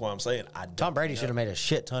 That's what I'm saying. Tom Brady should have made a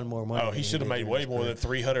shit ton more money. Oh, he should have made way more than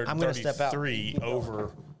 333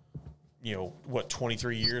 over,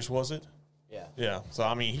 23 years, was it? Yeah. Yeah. So,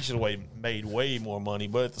 I mean, he should have made way more money.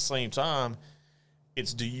 But at the same time,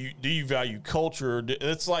 it's do you value culture?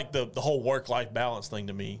 It's like the whole work-life balance thing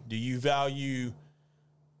to me. Do you value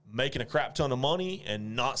making a crap ton of money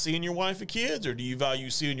and not seeing your wife and kids, or do you value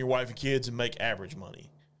seeing your wife and kids and make average money?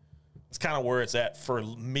 It's kind of where it's at for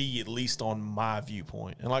me, at least on my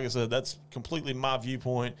viewpoint. And like I said, that's completely my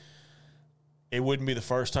viewpoint. It wouldn't be the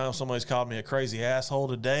first time somebody's called me a crazy asshole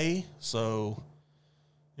today. So,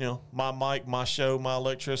 my mic, my show, my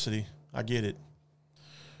electricity, I get it.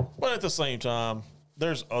 But at the same time,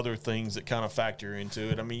 there's other things that kind of factor into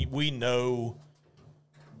it. I mean, we know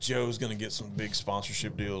Joe's going to get some big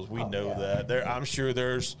sponsorship deals. We know that. I'm sure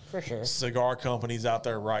there's cigar companies out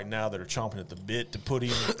there right now that are chomping at the bit to put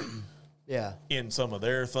him in some of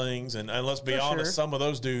their things. And let's be honest, some of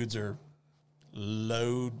those dudes are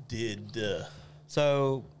loaded.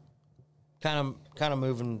 So, kind of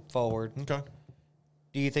moving forward. Okay.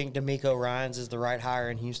 Do you think D'Amico Ryans is the right hire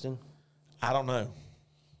in Houston? I don't know.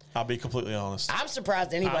 I'll be completely honest. I'm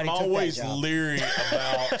surprised anybody took that job. I'm always leery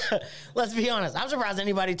about... Let's be honest. I'm surprised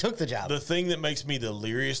anybody took the job. The thing that makes me the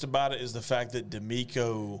leariest about it is the fact that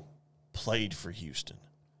D'Amico played for Houston.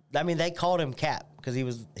 I mean, they called him Cap because he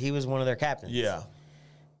was one of their captains. Yeah.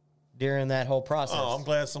 During that whole process. Oh, I'm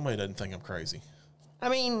glad somebody doesn't think I'm crazy. I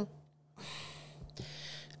mean...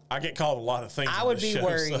 I get called a lot of things I would be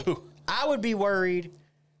worried. So. I would be worried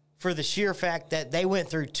for the sheer fact that they went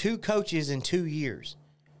through 2 coaches in 2 years.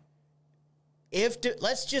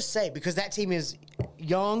 let's just say, because that team is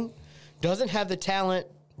young, doesn't have the talent,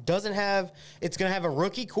 it's going to have a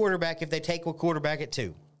rookie quarterback if they take a quarterback at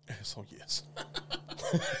 2. So, yes.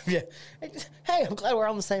 Yeah. Hey, I'm glad we're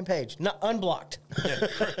on the same page. Not unblocked. Yeah,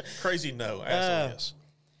 crazy no. Absolutely yes.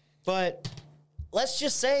 But let's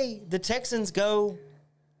just say the Texans go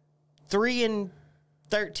 3-13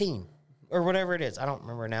 or whatever it is. I don't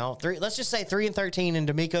remember now. Let's just say 3-13 in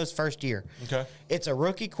D'Amico's first year. Okay. It's a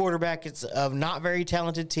rookie quarterback. It's a not very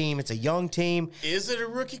talented team. It's a young team. Is it a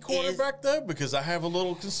rookie quarterback, though? Because I have a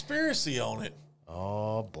little conspiracy on it.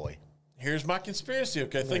 Oh, boy. Here's my conspiracy,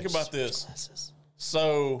 okay? Think about this.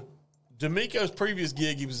 So, D'Amico's previous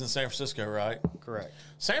gig, he was in San Francisco, right? Correct.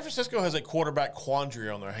 San Francisco has a quarterback quandary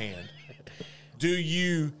on their hand. Do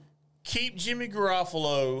you keep Jimmy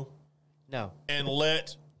Garoppolo No. and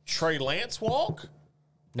let Trey Lance walk?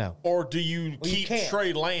 No. Or do you keep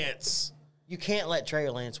Trey Lance? You can't let Trey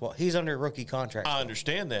Lance walk. He's under rookie contract. I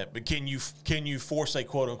understand that, but can you force a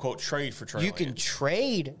quote-unquote trade for Trey Lance? You can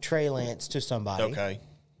trade Trey Lance to somebody. Okay.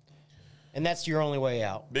 And that's your only way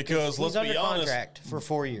out. Because let's be honest, he's under contract for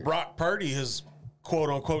 4 years. Brock Purdy has quote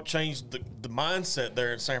unquote changed the mindset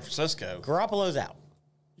there in San Francisco. Garoppolo's out.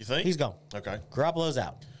 You think? He's gone. Okay. Garoppolo's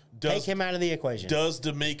out. Take him out of the equation. Does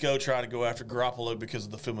D'Amico try to go after Garoppolo because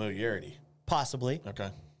of the familiarity? Possibly. Okay.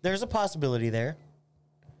 There's a possibility there.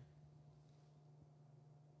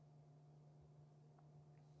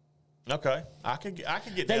 Okay. I could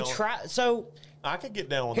get They down. try so I could get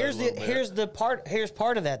down with here's that. here's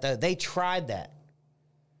part of that though. They tried that.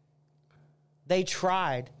 They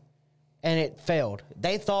tried and it failed.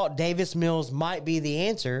 They thought Davis Mills might be the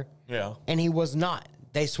answer. Yeah. And he was not.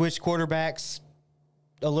 They switched quarterbacks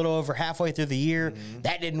a little over halfway through the year. Mm-hmm.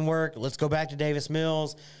 That didn't work. Let's go back to Davis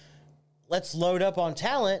Mills. Let's load up on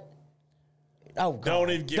talent. Oh, God. Don't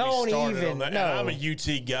even get me started on that. No. And I'm a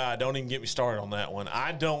UT guy. Don't even get me started on that one.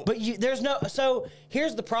 I don't. But there's no. So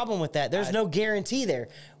here's the problem with that. There's no guarantee there.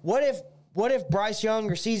 What if Bryce Young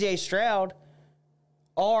or C.J. Stroud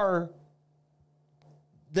are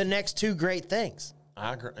the next two great things?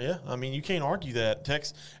 I agree. Yeah, I mean, you can't argue that. The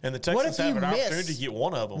Texans have an opportunity to get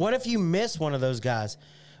one of them. What if you miss one of those guys?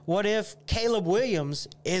 What if Caleb Williams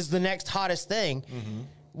is the next hottest thing? Mm-hmm.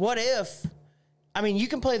 What if? I mean, you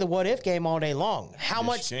can play the what if game all day long. How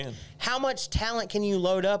much talent can you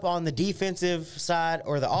load up on the defensive side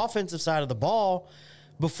or the offensive side of the ball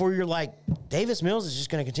before you're like, Davis Mills is just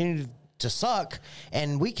going to continue to suck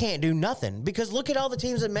and we can't do nothing? Because look at all the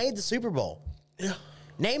teams that made the Super Bowl. Yeah.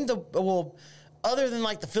 Name other than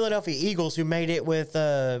like the Philadelphia Eagles who made it with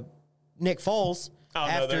Nick Foles. Oh,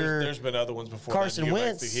 no, there's been other ones before Carson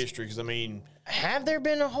Wentz. Through history, because, I mean... Have there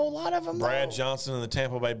been a whole lot of them, Brad Johnson and the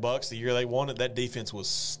Tampa Bay Bucks, the year they won it, that defense was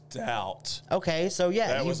stout. Okay, so yeah.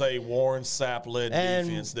 That was a Warren Sapp-led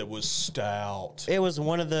defense that was stout. It was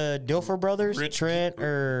one of the Dilfer brothers, Trent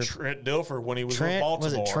Dilfer, when he was with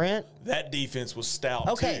Baltimore. Was it Trent? That defense was stout,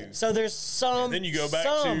 okay, too. So there's some And then you go back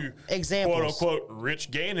to, examples. quote-unquote,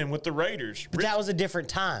 Rich Gannon with the Raiders. But that was a different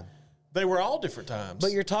time. They were all different times.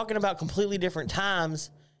 But you're talking about completely different times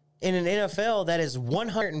in an NFL that is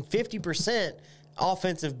 150%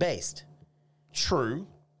 offensive based. True.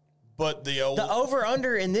 But the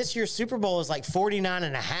over-under in this year's Super Bowl is like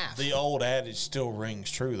 49.5. The old adage still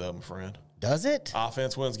rings true, though, my friend. Does it?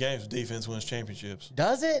 Offense wins games, defense wins championships.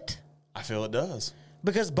 Does it? I feel it does.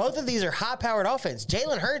 Because both of these are high-powered offense.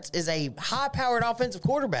 Jalen Hurts is a high-powered offensive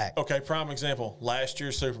quarterback. Okay, prime example. Last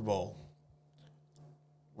year's Super Bowl.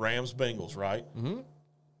 Rams-Bengals, right? Mm-hmm.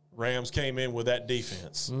 Rams came in with that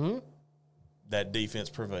defense. Mm-hmm. That defense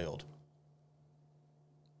prevailed.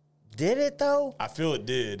 Did it, though? I feel it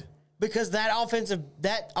did. Because that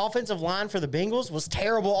offensive line for the Bengals was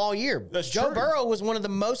terrible all year. That's Joe true. Burrow was one of the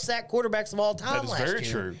most sacked quarterbacks of all time last year. That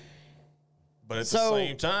is very true. But at the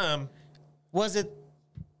same time... Was it...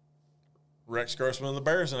 Rex Grossman and the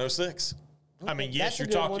Bears in 2006. Okay, I mean, yes, you're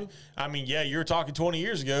talking... One. I mean, yeah, you're talking 20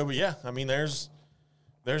 years ago, but yeah, I mean, there's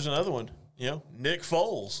another one. You know, Nick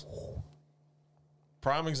Foles.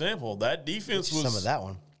 Prime example. That defense was... Some of that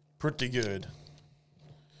one. Pretty good.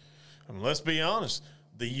 I mean, let's be honest.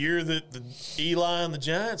 The year that the Eli and the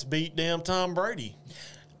Giants beat damn Tom Brady,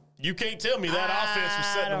 you can't tell me that offense was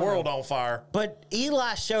setting the world on fire. But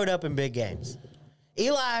Eli showed up in big games.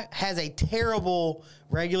 Eli has a terrible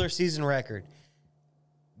regular season record.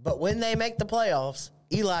 But when they make the playoffs,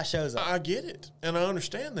 Eli shows up. I get it, and I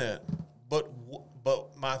understand that.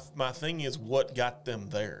 But my thing is, what got them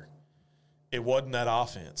there? It wasn't that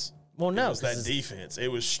offense. Well, no. It was that defense.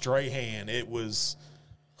 It was Strahan. It was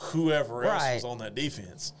whoever else was on that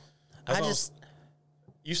defense.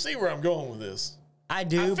 You see where I'm going with this. I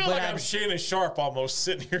do, I feel but like I'm Shannon Sharp almost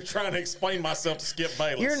sitting here trying to explain myself to Skip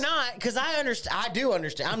Bayless. You're not, because I understand. I do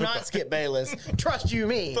understand. I'm not Skip Bayless. Trust you,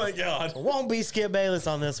 me. Thank God. Won't be Skip Bayless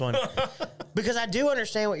on this one. Because I do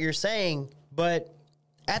understand what you're saying, but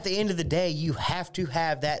at the end of the day, you have to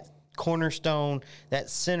have that cornerstone, that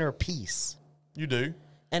centerpiece. You do.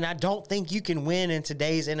 And I don't think you can win in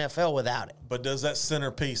today's NFL without it. But does that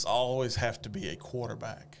centerpiece always have to be a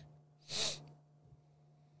quarterback?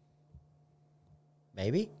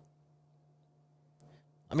 Maybe.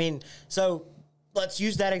 I mean, so let's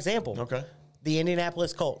use that example. Okay. The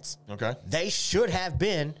Indianapolis Colts. Okay. They should have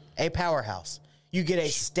been a powerhouse. You get a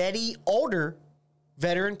steady, older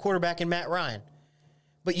veteran quarterback in Matt Ryan.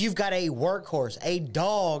 But you've got a workhorse, a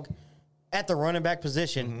dog at the running back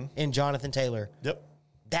position in Jonathan Taylor. Yep.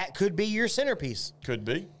 That could be your centerpiece. Could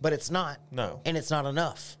be. But it's not. No. And it's not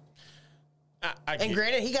enough. And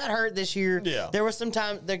granted, he got hurt this year. Yeah. There was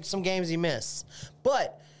some games he missed.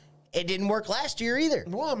 But it didn't work last year either.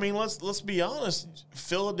 Well, I mean, let's be honest.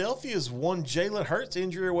 Philadelphia's one Jalen Hurts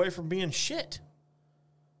injury away from being shit.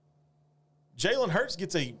 Jalen Hurts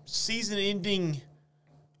gets a season-ending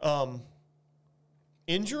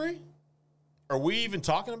injury. Are we even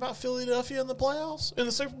talking about Philadelphia in the playoffs, in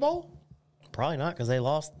the Super Bowl? Probably not, because they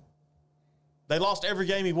lost. They lost every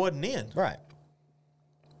game he wasn't in. Right.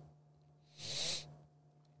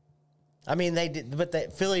 I mean, they did,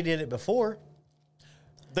 but Philly did it before.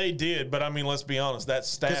 They did, but I mean, let's be honest. That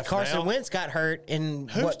staff Because Carson now, Wentz got hurt in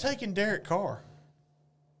who's taking Derek Carr?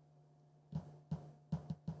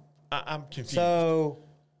 I'm confused. So,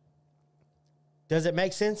 does it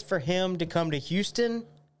make sense for him to come to Houston?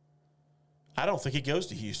 I don't think he goes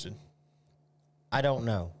to Houston. I don't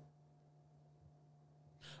know.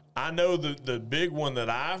 I know the big one that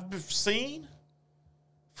I've seen,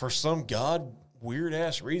 for some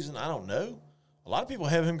weird-ass reason, I don't know, a lot of people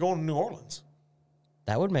have him going to New Orleans.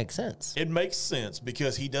 That would make sense. It makes sense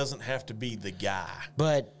because he doesn't have to be the guy.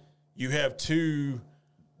 But you have two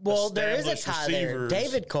there is a tie receivers. there.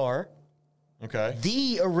 David Carr, okay,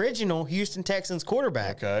 the original Houston Texans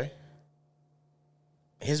quarterback. Okay.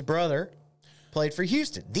 His brother played for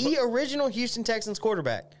Houston. The original Houston Texans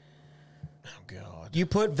quarterback. Oh, God. You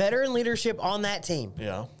put veteran leadership on that team.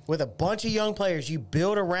 Yeah. With a bunch of young players. You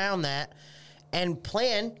build around that and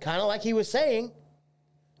plan, kind of like he was saying.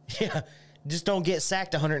 Yeah. Just don't get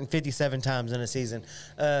sacked 157 times in a season.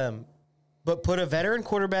 But put a veteran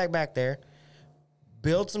quarterback back there.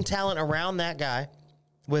 Build some talent around that guy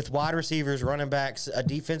with wide receivers, running backs, a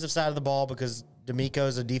defensive side of the ball because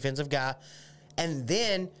D'Amico's a defensive guy. And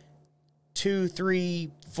then 2, 3,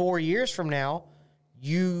 4 years from now,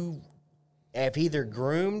 you have either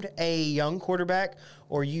groomed a young quarterback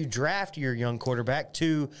or you draft your young quarterback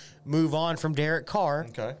to move on from Derek Carr.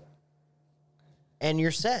 Okay. And you're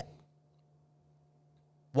set.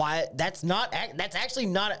 Why? That's actually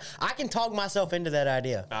not. I can talk myself into that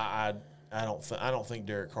idea. I don't think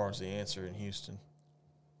Derek Carr's the answer in Houston.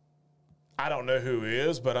 I don't know who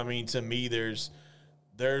is, but I mean, to me, there's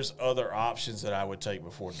other options that I would take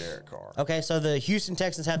before Derek Carr. Okay, so the Houston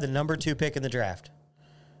Texans have the number 2 pick in the draft.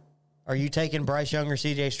 Are you taking Bryce Young or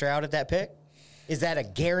C.J. Stroud at that pick? Is that a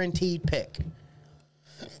guaranteed pick?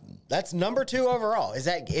 That's number 2 overall.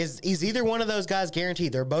 Is either one of those guys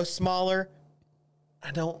guaranteed? They're both smaller. I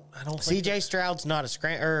don't think C.J. Stroud's not a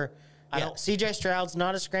scrambler. C.J. Stroud's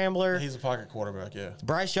not a scrambler. He's a pocket quarterback, yeah.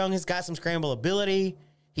 Bryce Young has got some scramble ability.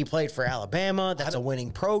 He played for Alabama. That's a winning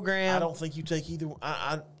program. I don't think you take either.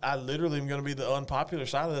 I literally am going to be the unpopular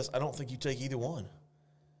side of this. I don't think you take either one.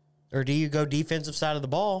 Or do you go defensive side of the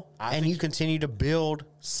ball and you continue to build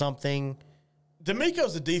something?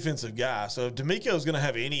 D'Amico's a defensive guy, so if D'Amico's going to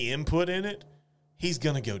have any input in it, he's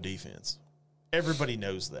going to go defense. Everybody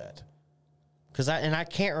knows that. I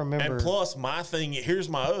can't remember. And plus, here's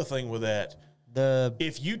my other thing with that.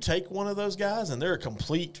 If you take one of those guys and they're a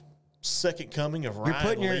complete second coming of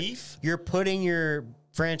Ryan Leaf, you're putting your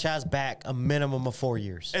franchise back a minimum of 4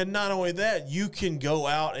 years. And not only that, you can go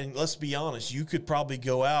out and, let's be honest, you could probably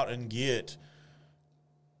go out and get,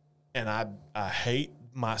 and I hate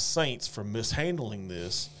my Saints for mishandling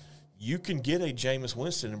this, you can get a Jameis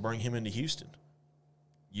Winston and bring him into Houston.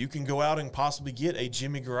 You can go out and possibly get a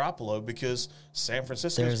Jimmy Garoppolo because San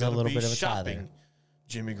Francisco is going to be shopping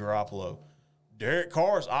Jimmy Garoppolo. Derek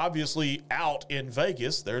Carr's obviously out in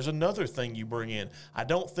Vegas. There's another thing you bring in. I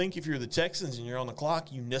don't think if you're the Texans and you're on the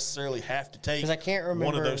clock, you necessarily have to take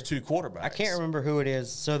one of those 2 quarterbacks. I can't remember who it is.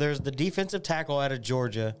 So there's the defensive tackle out of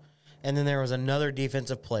Georgia, and then there was another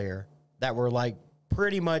defensive player that were like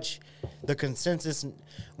pretty much the consensus.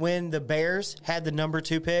 When the Bears had the number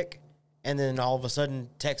 2 pick and then all of a sudden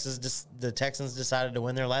the Texans decided to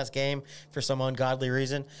win their last game for some ungodly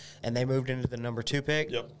reason, and they moved into the number 2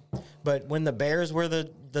 pick. Yep. But when the Bears were the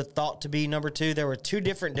thought to be number 2, there were 2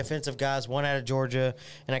 different defensive guys, one out of Georgia,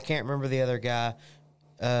 and I can't remember the other guy.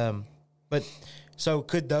 But so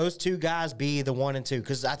could those 2 guys be the 1 and 2?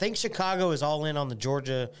 Because I think Chicago is all in on the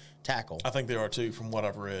Georgia tackle. I think they are too, from what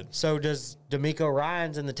I've read. So does D'Amico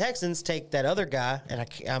Ryans and the Texans take that other guy? And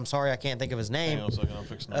I'm sorry, I can't think of his name. Hang on a second, I'm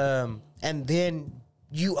fixing it. And then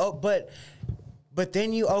but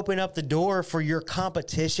then you open up the door for your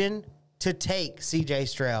competition to take C.J.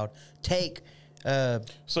 Stroud, take. So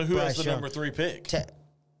who Bryce has the Young. number 3 pick?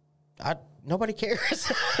 Nobody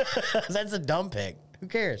cares. That's a dumb pick. Who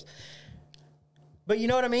cares? But you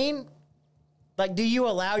know what I mean? Like, do you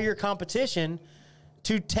allow your competition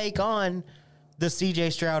to take on the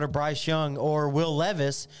C.J. Stroud or Bryce Young or Will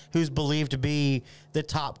Levis, who's believed to be the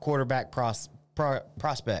top quarterback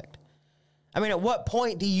prospect? I mean, at what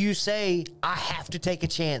point do you say, I have to take a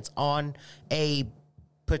chance on a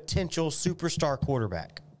potential superstar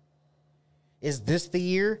quarterback? Is this the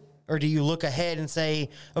year? Or do you look ahead and say,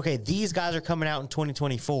 okay, these guys are coming out in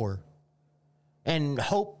 2024, and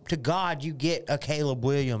hope to God you get a Caleb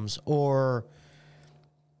Williams or...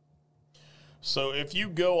 So if you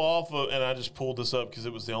go off of, and I just pulled this up because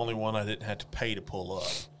it was the only one I didn't have to pay to pull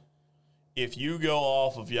up. If you go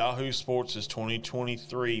off of Yahoo Sports'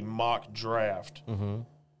 2023 mock draft,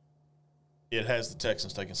 it has the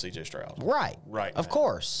Texans taking C.J. Stroud. Right. Right. Of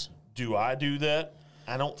course. Do I do that?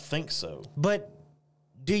 I don't think so. But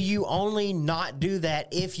do you only not do that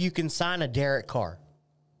if you can sign a Derek Carr?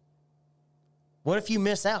 What if you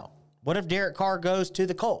miss out? What if Derek Carr goes to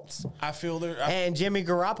the Colts? I feel there. And Jimmy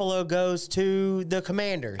Garoppolo goes to the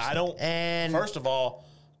Commanders. I don't. And first of all,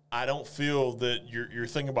 I don't feel that you're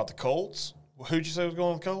thinking about the Colts. Who'd you say was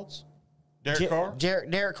going with the Colts? Derek Carr?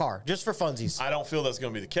 Derek Carr, just for funsies. I don't feel that's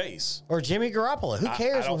going to be the case. Or Jimmy Garoppolo. Who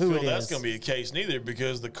cares I don't who feel it that's is? going to be the case neither,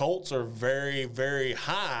 because the Colts are very, very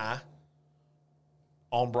high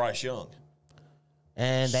on Bryce Young.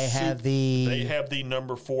 And they have the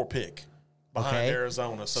number 4 pick behind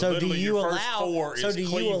Arizona. So do literally you your allow? first 4 is do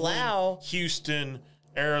Cleveland, you allow Houston,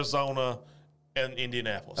 Arizona, and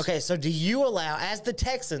Indianapolis. Okay, so do you allow, as the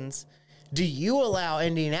Texans, do you allow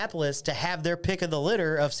Indianapolis to have their pick of the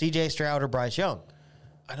litter of C.J. Stroud or Bryce Young?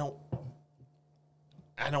 I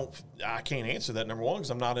can't answer that, number one, because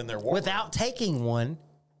I'm not in their war. Without taking one,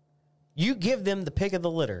 you give them the pick of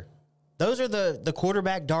the litter. Those are the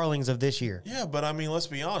quarterback darlings of this year. Yeah, but I mean, let's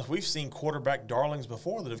be honest. We've seen quarterback darlings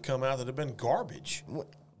before that have come out that have been garbage.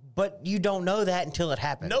 But you don't know that until it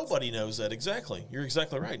happens. Nobody knows that. Exactly. You're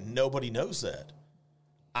exactly right. Nobody knows that.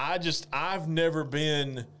 I've never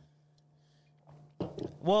been.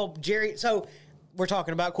 Well, Jerry, so we're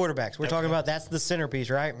talking about quarterbacks. We're talking about that's the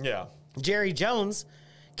centerpiece, right? Yeah. Jerry Jones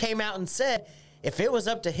came out and said if it was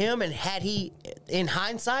up to him and had he, in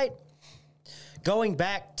hindsight, going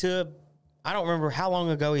back to, I don't remember how long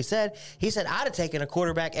ago he said I'd have taken a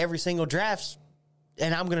quarterback every single draft,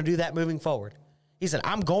 and I'm going to do that moving forward. He said,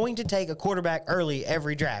 I'm going to take a quarterback early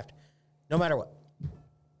every draft, no matter what.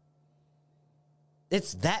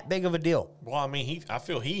 It's that big of a deal. Well, I mean, I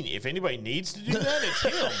feel if anybody needs to do that, it's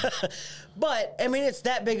him. But, I mean, it's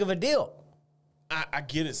that big of a deal. I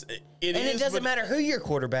get it. It doesn't matter who your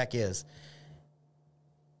quarterback is.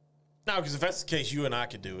 No, because if that's the case, you and I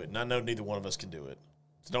could do it, and I know neither one of us can do it.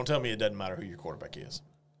 So don't tell me it doesn't matter who your quarterback is.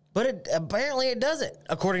 But apparently it doesn't,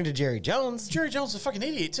 according to Jerry Jones. Jerry Jones is a fucking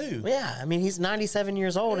idiot, too. Yeah, I mean, he's 97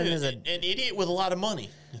 years old and is an idiot with a lot of money.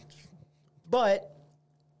 But,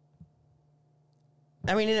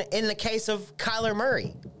 I mean, in the case of Kyler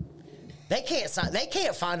Murray, they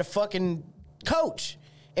can't find a fucking coach.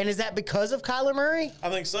 And is that because of Kyler Murray? I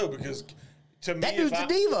think so, because to me, that dude's a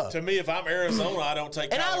diva. To me, if I'm Arizona, I don't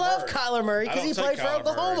take Kyler Murray. And I love Kyler Murray because he played for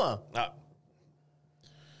Oklahoma.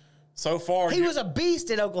 So far, he was a beast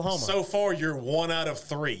at Oklahoma. So far, you're 1 out of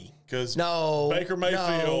 3. Because Baker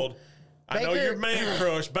Mayfield, I know you're man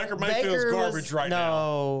crush. Baker Mayfield's garbage right now.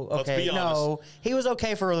 No, okay, let's be honest. No, he was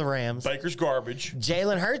okay for the Rams. Baker's garbage.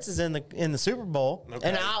 Jalen Hurts is in the Super Bowl,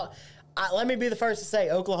 and let me be the first to say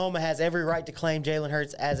Oklahoma has every right to claim Jalen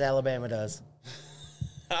Hurts as Alabama does.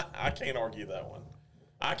 I can't argue that one.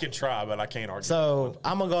 I can try, but I can't argue. So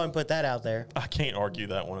I'm gonna go and put that out there. I can't argue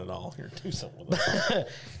that one at all. Here, do something with that.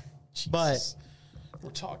 But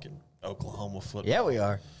we're talking Oklahoma football. Yeah, we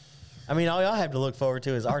are. I mean, all y'all have to look forward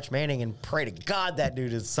to is Arch Manning, and pray to God that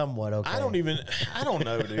dude is somewhat okay. I don't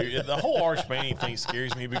know, dude. The whole Arch Manning thing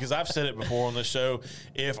scares me because I've said it before on the show.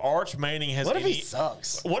 If Arch Manning has what if he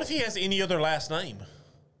sucks? What if he has any other last name?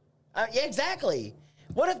 Yeah, exactly.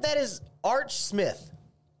 What if that is Arch Smith?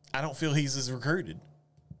 I don't feel he's as recruited.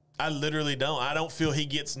 I literally don't. I don't feel he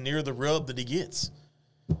gets near the rub that he gets.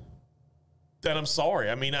 And I'm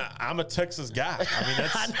sorry. I mean, I'm a Texas guy. I mean,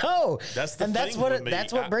 that's, I know. That's the and thing that's what with me.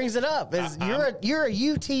 that's what brings it up. Is you're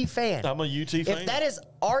a UT fan. I'm a UT fan. If that is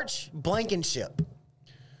Arch Blankenship,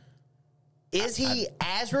 is he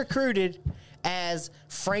as recruited as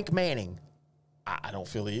Frank Manning? I don't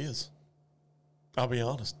feel he is. I'll be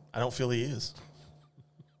honest. I don't feel he is.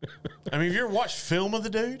 I mean, have you ever watched film of the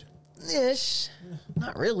dude? Ish.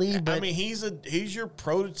 Not really, but I mean, he's your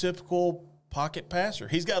prototypical pocket passer.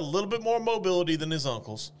 He's got a little bit more mobility than his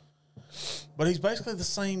uncles, but he's basically the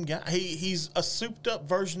same guy. He's a souped up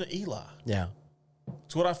version of Eli. yeah.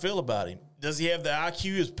 That's what I feel about him. Does he have the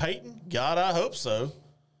IQ as Peyton? God, I hope so.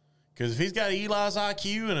 Because if he's got Eli's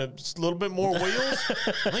IQ and a little bit more wheels,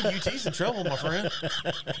 I think UT's in trouble, my friend.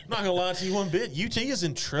 I'm not going to lie to you one bit. UT is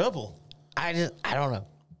in trouble. I don't know.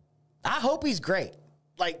 I hope he's great.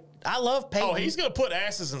 Like, I love Peyton. Oh, he's going to put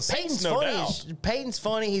asses in seats, Peyton's no funny. doubt. Peyton's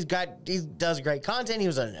funny. He does great content. He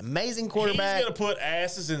was an amazing quarterback. He's going to put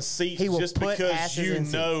asses in seats just because you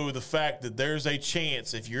know the fact that there's a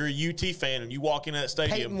chance, if you're a UT fan and you walk into that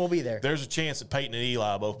stadium, Peyton will be there. There's a chance that Peyton and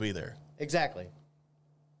Eli will both be there. Exactly.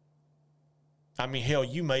 I mean, hell,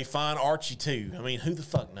 you may find Archie too. I mean, who the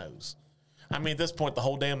fuck knows? I mean, at this point, the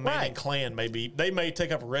whole damn Manning clan they may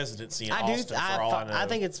take up a residency in Austin for all I know. I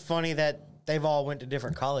think it's funny that they've all went to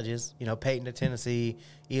different colleges. You know, Peyton to Tennessee,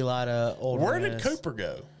 Eli to Ole Miss. Where did Cooper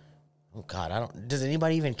go? Oh God, I don't. Does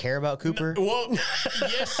anybody even care about Cooper? No, well,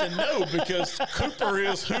 yes and no, because Cooper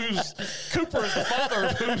is the father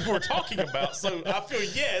of who we're talking about. So I feel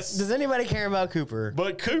yes. Does anybody care about Cooper?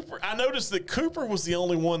 But Cooper, I noticed that Cooper was the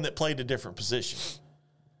only one that played a different position.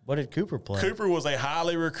 What did Cooper play? Cooper was a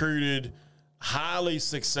highly recruited, highly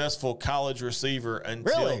successful college receiver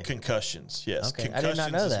until concussions. Yes, okay. concussions I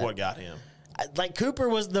did not know is that. what got him. Like Cooper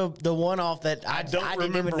was the one off that I don't didn't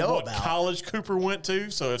remember even know what about. college Cooper went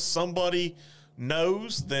to. So if somebody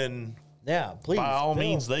knows, then Yeah, please. by all feel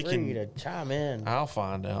means, they free can to chime in. I'll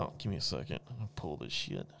find out. Give me a second. I'm gonna pull this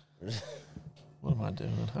shit. What am I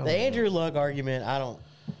doing? The Andrew Luck argument, I don't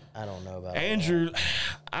know about Andrew,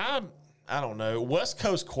 I don't know. West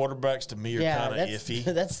Coast quarterbacks to me are kind of iffy.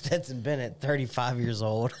 That's Stetson Bennett, 35 years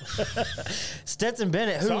old. Stetson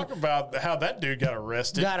Bennett, who Talk about how that dude got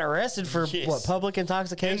arrested. got arrested for what, public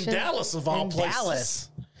intoxication? In Dallas, of all places. Dallas.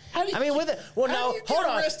 How do you, I mean, with it. Well, how no, do you get hold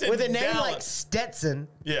on. arrested With a in name Dallas? like Stetson,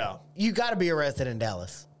 Yeah, you got to be arrested in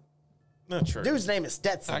Dallas. not true. Dude's name is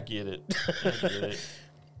Stetson. I get it. I get it.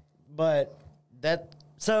 But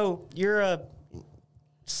so you're a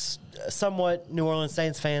somewhat New Orleans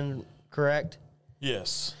Saints fan, correct?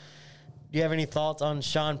 Yes. Do you have any thoughts on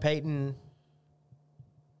Sean Payton?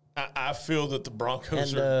 I feel that the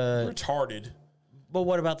Broncos And, are retarded. But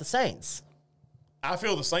what about the Saints? I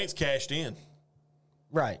feel the Saints cashed in.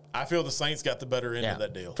 Right. I feel the Saints got the better end of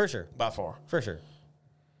that deal. For sure. By far. For sure.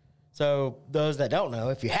 So those that don't know,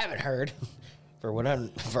 if you haven't heard, for whatever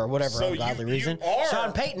ungodly reason,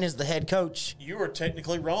 Sean Payton is the head coach. You are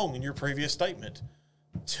technically wrong in your previous statement.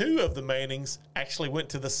 Two of the Mannings actually went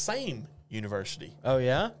to the same university. Oh,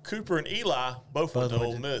 yeah? Cooper and Eli both went to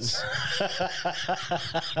Ole Miss.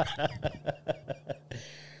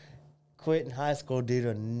 Quit in high school due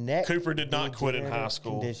to neck. Cooper did not quit in high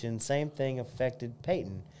school. Condition. Same thing affected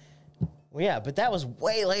Peyton. Well, yeah, but that was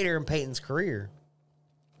way later in Peyton's career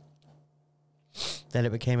that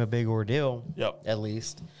it became a big ordeal. Yep. At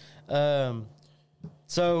least.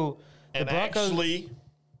 So the And Broncos. actually,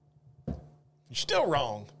 you're still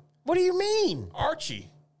wrong. What do you mean? Archie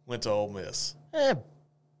went to Ole Miss.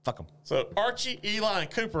 Fuck him. So Archie, Eli,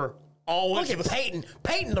 and Cooper all went Look to at the Peyton.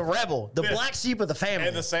 Peyton the rebel, the black sheep of the family.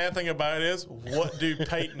 And the sad thing about it is, what do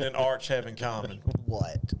Peyton and Arch have in common?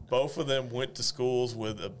 What? Both of them went to schools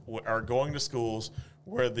are going to schools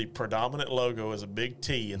where the predominant logo is a big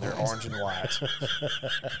T and they're orange and white.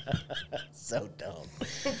 So dumb.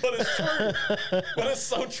 But it's true. But it's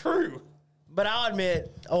so true. But I'll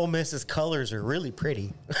admit, Ole Miss's colors are really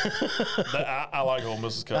pretty. I like Ole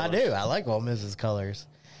Miss's colors. I do. I like Ole Miss's colors.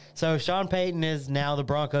 So Sean Payton is now the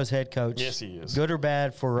Broncos head coach. Yes, he is. Good or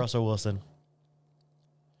bad for Russell Wilson?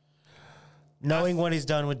 Knowing what he's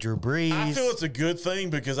done with Drew Brees. I feel it's a good thing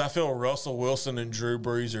because I feel Russell Wilson and Drew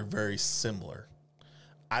Brees are very similar.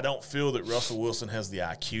 I don't feel that Russell Wilson has the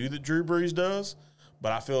IQ that Drew Brees does,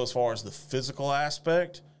 but I feel as far as the physical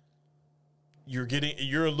aspect, you're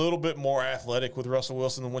a little bit more athletic with Russell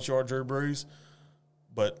Wilson than what you are Drew Brees,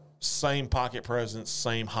 but same pocket presence,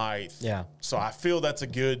 same height. Yeah. So I feel it's a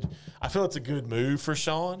good move for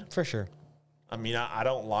Sean. For sure. I mean, I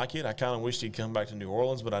don't like it. I kind of wished he'd come back to New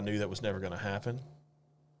Orleans, but I knew that was never going to happen.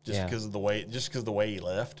 just because of the way he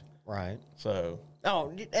left. Right. So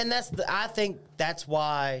and I think that's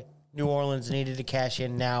why New Orleans needed to cash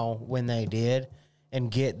in now when they did and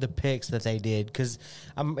get the picks that they did. Because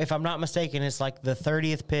if I'm not mistaken, it's like the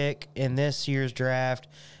 30th pick in this year's draft,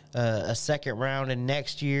 a second round in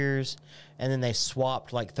next year's, and then they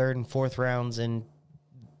swapped like third and fourth rounds in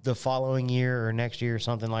the following year or next year or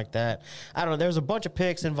something like that. I don't know. There's a bunch of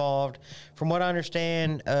picks involved. From what I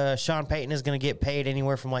understand, Sean Payton is going to get paid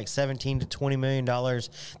anywhere from like $17 to $20 million.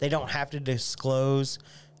 They don't have to disclose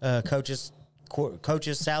coaches'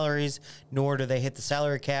 salaries, nor do they hit the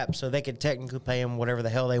salary cap, so they could technically pay them whatever the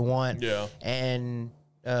hell they want. Yeah. And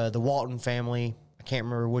the Walton family, I can't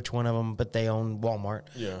remember which one of them, but they own Walmart.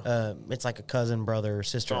 Yeah. It's like a cousin, brother,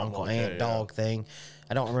 sister, uncle, aunt, dog thing.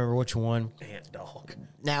 I don't remember which one. Aunt dog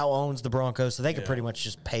Now owns the Broncos, so they could pretty much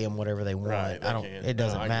just pay them whatever they want. Right, It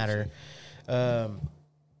doesn't matter. We're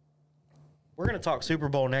going to talk Super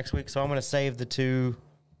Bowl next week, so I'm going to save the two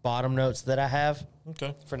bottom notes that I have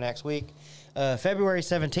for next week. February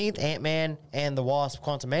 17th, Ant-Man and the Wasp: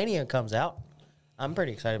 Quantumania comes out. I'm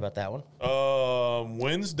pretty excited about that one.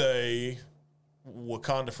 Wednesday,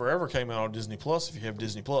 Wakanda Forever came out on Disney Plus. If you have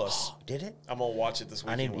Disney Plus, did it? I'm gonna watch it this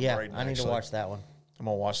weekend. I need to watch that one. I'm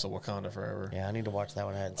gonna watch the Wakanda Forever. Yeah, I need to watch that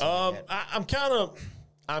one. I hadn't seen it yet.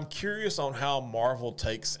 I'm curious on how Marvel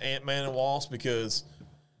takes Ant-Man and Wasp because,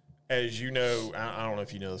 as you know, I don't know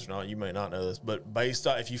if you know this or not. You may not know this, but based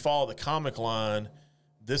on if you follow the comic line,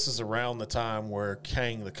 this is around the time where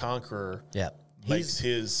Kang the Conqueror makes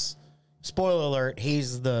his. Spoiler alert: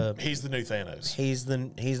 he's the new Thanos. He's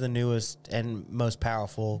the newest and most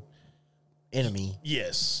powerful enemy.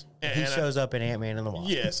 Yes. He shows up in Ant-Man and the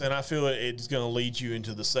Wasp. Yes, and I feel it's going to lead you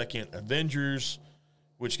into the second Avengers,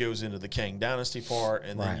 which goes into the Kang Dynasty part,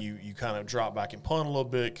 and then you kind of drop back and punt a little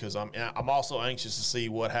bit because I'm also anxious to see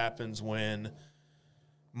what happens when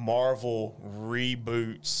Marvel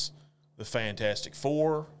reboots the Fantastic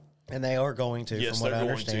Four. And they are going to, yes, from what I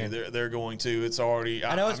going understand. to. They're going to. It's already.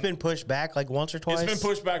 I know it's been pushed back like once or twice. It's been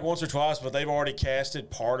pushed back once or twice, but they've already casted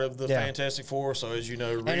part of the Fantastic Four. So as you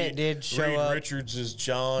know, it did show Reed up. Richards is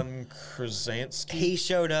John Krasinski. He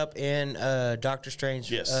showed up in Doctor Strange.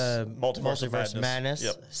 Yes, Multiverse Madness.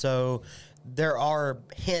 Yep. So there are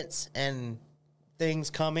hints and things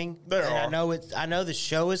coming. I know the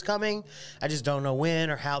show is coming. I just don't know when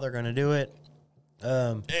or how they're going to do it.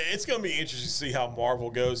 It's going to be interesting to see how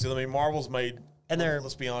Marvel goes. I mean, Marvel's made, and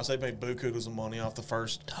let's be honest, they've made bukus of money off the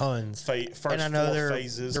first tons. First and I know four they're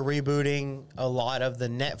phases. They're rebooting a lot of the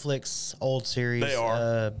Netflix old series. They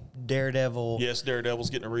are. Daredevil. Yes,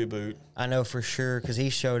 Daredevil's getting a reboot. I know for sure because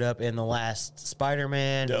he showed up in the last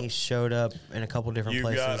Spider-Man. Yep. He showed up in a couple different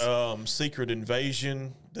places. You've got Secret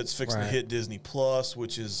Invasion that's fixing to hit Disney Plus,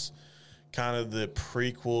 which is kind of the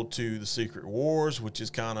prequel to the Secret Wars, which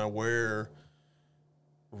is kind of where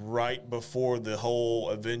right before the whole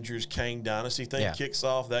Avengers Kang Dynasty thing kicks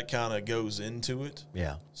off, that kind of goes into it.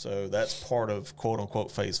 Yeah. So that's part of quote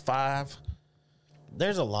unquote phase 5.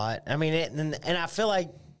 There's a lot. I mean, and I feel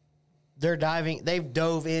like they've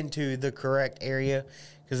dove into the correct area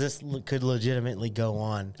because this could legitimately go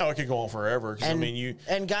on. Oh, it could go on forever. And,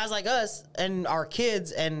 and guys like us and our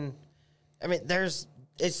kids, and I mean,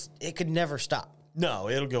 it could never stop. No,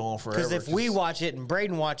 it'll go on forever. Because if we watch it and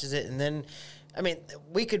Braden watches it, and then, I mean,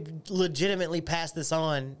 we could legitimately pass this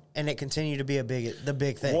on and it continue to be the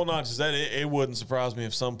big thing. Well, not just that. It wouldn't surprise me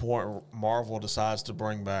if some point Marvel decides to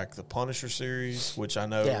bring back the Punisher series, which I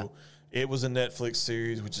know it was a Netflix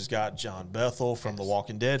series, which has got John Bethel from The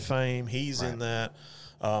Walking Dead fame. He's in that.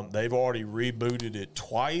 They've already rebooted it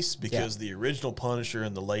twice because the original Punisher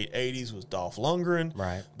in the late 80s was Dolph Lundgren.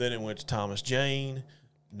 Right. Then it went to Thomas Jane.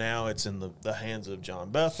 Now it's in the hands of John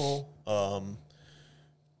Bethel.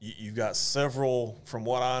 You've got several, from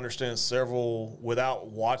what I understand, without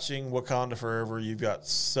watching Wakanda Forever, you've got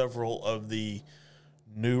several of the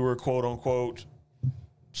newer quote-unquote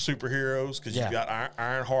superheroes because you've got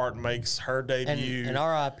Ironheart makes her debut. And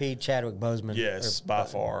R.I.P. Chadwick Boseman. Yes, by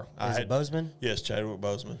far. Is it Boseman? Yes, Chadwick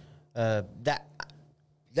Boseman.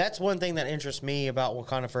 That's one thing that interests me about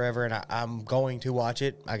Wakanda Forever, and I'm going to watch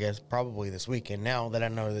it, I guess, probably this weekend now that I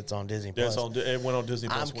know that it's on Disney+. Yeah, it went on Disney+.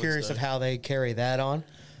 I'm curious of how they carry that on.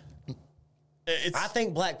 I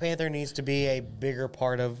think Black Panther needs to be a bigger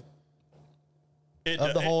part of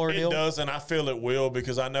the whole ordeal. It does, and I feel it will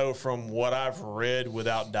because I know from what I've read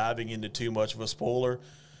without diving into too much of a spoiler,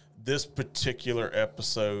 this particular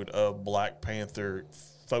episode of Black Panther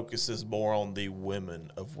focuses more on the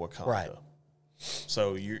women of Wakanda. Right.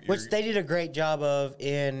 So which they did a great job of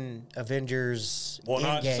in Avengers. Well,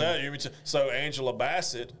 not just that. So Angela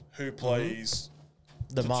Bassett, who plays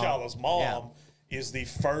T'Challa's mom, is the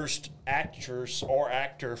first actress or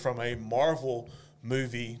actor from a Marvel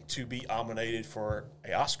movie to be nominated for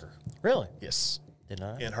an Oscar. Really? Yes. Did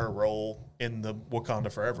not. In her role in the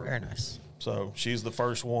Wakanda Forever. Very nice. So she's the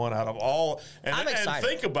first one out of all. And, I'm excited. And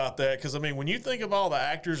think about that, because, I mean, when you think of all the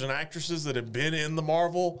actors and actresses that have been in the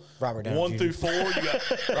Marvel, Robert Downey 1 Jr. through 4, you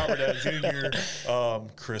got Robert Downey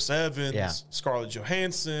Jr., Chris Evans, Yeah. Scarlett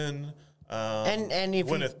Johansson, and if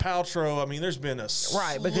Gwyneth Paltrow. I mean, there's been a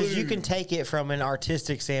right, because you slew. can take it from an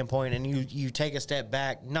artistic standpoint, and you take a step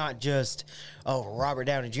back, not just Robert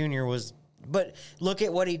Downey Jr. was, but look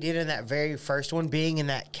at what he did in that very first one, being in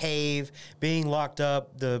that cave, being locked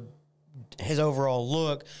up, his overall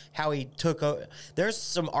look, how he took. There's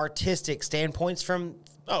some artistic standpoints from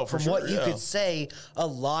sure, what you could say. A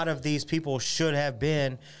lot of these people should have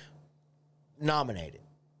been nominated,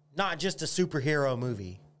 not just a superhero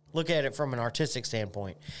movie. Look at it from an artistic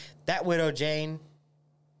standpoint. That Widow Jane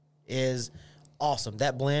is awesome.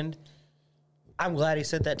 That blend, I'm glad he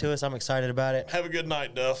sent that to us. I'm excited about it. Have a good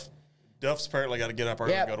night, Duff. Duff's apparently got to get up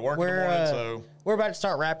early and go to work in the morning. So we're about to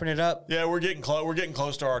start wrapping it up. yeah, we're getting close. We're getting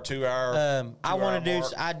close to our 2 hour.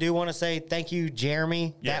 I do want to say thank you,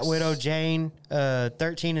 Jeremy. Yes. That Widow Jane,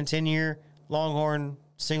 13 and 10 year Longhorn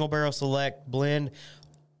single barrel select blend,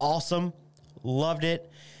 awesome. Loved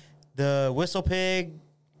it. The Whistle Pig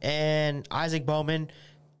and Isaac Bowman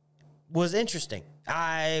was interesting.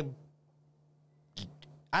 I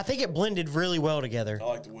think it blended really well together. I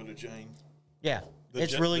like the Widow Jane. Yeah.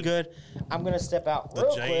 It's really good. I'm going to step out real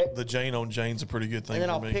quick. The Jane on Jane's a pretty good thing And then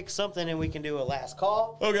for I'll me. pick something and we can do a last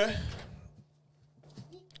call. Okay.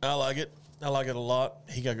 I like it. I like it a lot.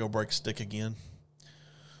 He got to go break a stick again.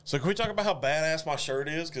 So can we talk about how badass my shirt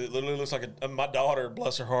is? Because it literally looks like my daughter,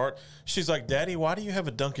 bless her heart. She's like, Daddy, why do you have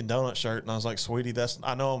a Dunkin' Donuts shirt? And I was like, Sweetie,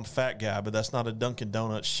 I know I'm a fat guy, but that's not a Dunkin'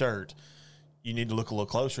 Donuts shirt. You need to look a little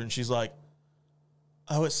closer. And she's like,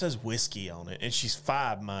 oh, it says whiskey on it. And she's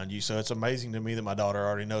 5, mind you. So it's amazing to me that my daughter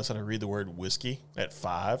already knows how to read the word whiskey at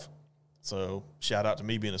 5. So shout out to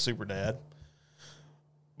me being a super dad.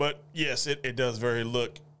 But yes, it does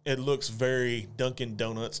it looks very Dunkin'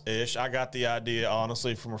 Donuts-ish. I got the idea,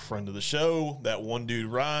 honestly, from a friend of the show. That one dude,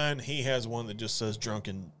 Ryan, he has one that just says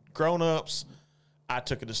drunken grown-ups. I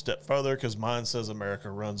took it a step further because mine says America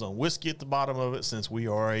runs on whiskey at the bottom of it, since we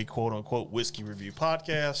are a quote-unquote whiskey review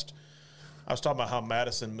podcast. I was talking about how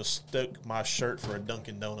Madison mistook my shirt for a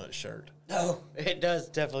Dunkin' Donuts shirt. No, it does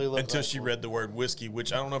definitely look Until like she one. read the word whiskey,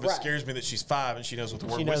 which I don't know if it Right. scares me that she's 5 and she knows what the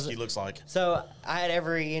word whiskey looks like. So I had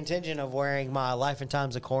every intention of wearing my Life and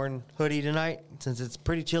Times of Corn hoodie tonight, since it's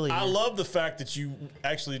pretty chilly I here. love the fact that you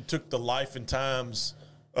actually took the Life and Times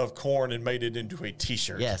of Corn and made it into a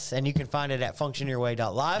T-shirt. Yes, and you can find it at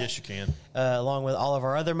functionyourway.live. Yes, you can. Along with all of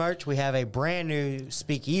our other merch, we have a brand new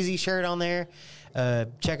Speakeasy shirt on there.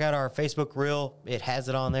 Check out our Facebook reel. It has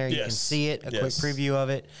it on there. You can Yes. see it, a quick Yes. preview of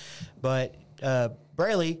it. But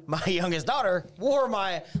Braylee, my youngest daughter, wore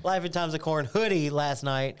my Life and Times of Corn hoodie last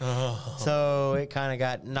night. Oh. So it kind of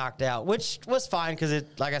got knocked out, which was fine because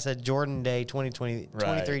it, like I said, Jordan Day 2020,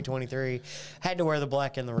 Right. 23-23. Had to wear the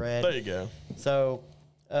black and the red. There you go. So,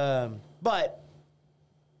 but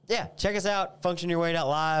yeah, check us out,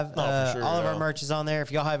 functionyourway.live. Oh, for sure, all of our yeah. merch is on there.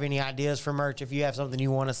 If y'all have any ideas for merch, if you have something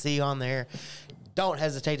you want to see on there, don't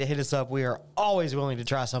hesitate to hit us up. We are always willing to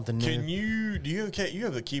try something new. Can you you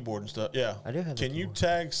have the keyboard and stuff? Yeah, I do have the Can you keyboard.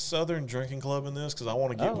 tag Southern Drinking Club in this? Because I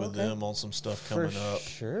want to get Oh, with okay. them on some stuff For coming up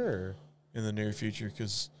sure. in the near future.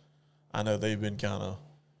 Because I know they've been kind of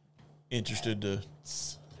interested to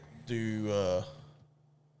do.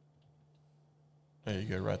 There you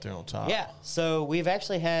go, right there on top. Yeah, so we've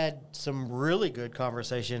actually had some really good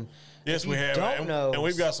conversation. Yes, If we you have, Don't and- know, and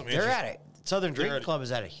we've got some They're interest- at it. Southern Drinking at- Club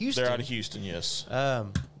is out of Houston. They're out of Houston. Yes,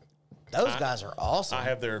 Those guys are awesome. I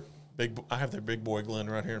have their big boy Glenn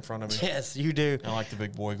right here in front of me. Yes, you do. I like the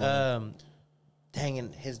big boy Glenn. Dang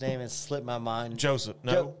it, his name has slipped my mind. Joseph.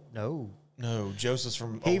 No, No. Joseph's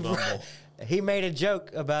from He, Old Humble. he made a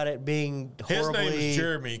joke about it being His horribly... name is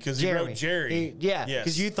Jeremy because he wrote Jerry. Yeah, Yes.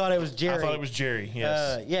 because you thought it was Jerry. I thought it was Jerry.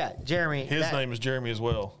 Yes. Yeah, Jeremy. His That- name is Jeremy as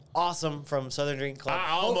well. Awesome from Southern Drinking Club.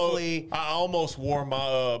 I almost wore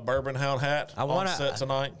my Bourbon Hound hat on set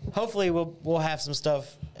tonight. Hopefully, we'll have some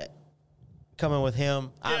stuff coming with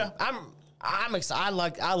him. Yeah. I'm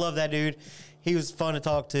excited. I love that dude. He was fun to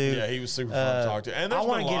talk to. Yeah, he was super fun to talk to. And there's I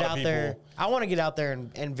want been to a get lot out of there. people. I want to get out there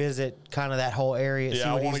and visit kind of that whole area. See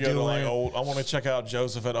Yeah, I what want he's to go doing. to I want to check out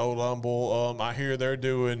Joseph at Old Humble. I hear they're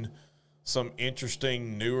doing some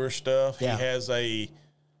interesting newer stuff. Yeah. He has a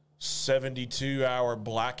 72-hour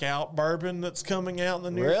blackout bourbon that's coming out in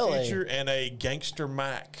the near Really? future, and a Gangster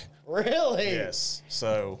Mac Really? Yes.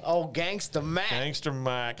 So. Oh, Gangsta Mac. Gangster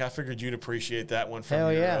Mac. I figured you'd appreciate that one from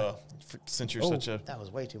Hell your, yeah. Since you're such a that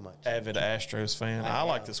was way too much. avid Astros fan. I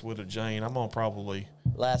like this Widow Jane. I'm going to probably.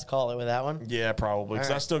 Last call it with that one? Yeah, probably.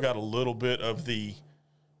 Because I still got a little bit of the.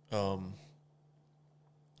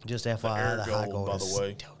 Just FYI, Air the gold, high gold by is the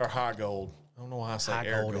way. Or high gold. I don't know why I say high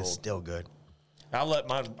air gold gold. is still good. I've let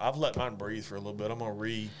mine breathe for a little bit. I'm going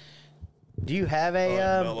to Do you have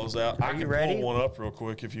a mellows out. I can ready? pull one up real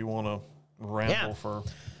quick if you want to ramble for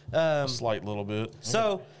a slight little bit.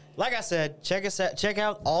 So, like I said, check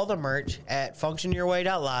out all the merch at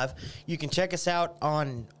functionyourway.live. You can check us out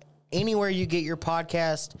on anywhere you get your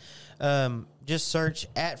podcast. Just search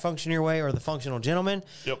at Function Your Way or The Functional Gentleman.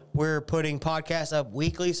 Yep. We're putting podcasts up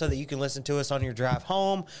weekly so that you can listen to us on your drive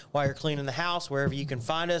home, while you're cleaning the house, wherever you can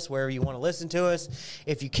find us, wherever you want to listen to us.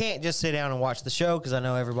 If you can't, just sit down and watch the show, because I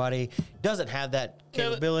know everybody doesn't have that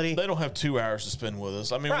capability. They don't have 2 hours to spend with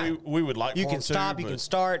us. I mean, Right. we would like You for can them stop, to, you but- can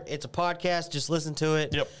start. It's a podcast. Just listen to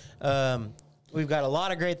it. Yep. We've got a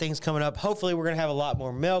lot of great things coming up. Hopefully, we're going to have a lot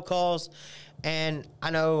more mail calls. And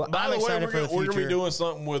I know By I'm the way, excited for the future. we're going to be doing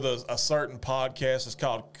something with a certain podcast. It's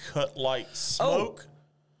called Cut Light Smoke.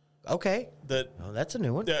 Okay. That That's a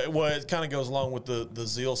new one. well, it kind of goes along with the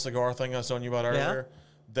Zeal cigar thing I was telling you about earlier.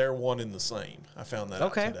 They're one and the same. I found that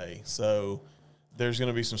out today. So there's going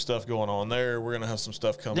to be some stuff going on there. We're going to have some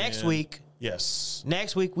stuff coming Next in. week. Yes.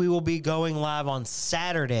 Next week, we will be going live on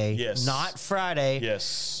Saturday. Yes. Not Friday.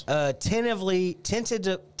 Yes. Tentatively,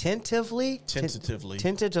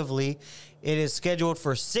 it is scheduled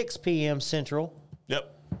for 6 p.m. Central.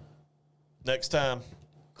 Yep. Next time.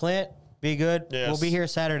 Clint, be good. Yes. We'll be here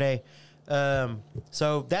Saturday.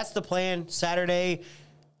 So that's the plan. Saturday,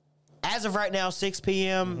 as of right now, 6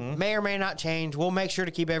 p.m. May or may not change. We'll make sure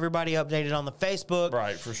to keep everybody updated on the Facebook.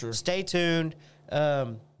 Right, for sure. Stay tuned.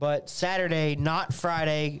 But Saturday, not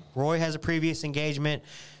Friday. Roy has a previous engagement,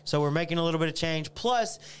 so we're making a little bit of change.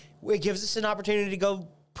 Plus, it gives us an opportunity to go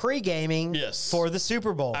pre-gaming for the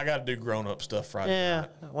Super Bowl. I got to do grown-up stuff Friday Yeah, night.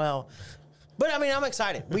 well, but I mean, I'm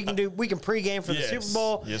excited. We can pre-game for the Super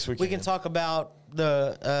Bowl. Yes, we We can can. talk about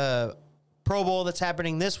the Pro Bowl that's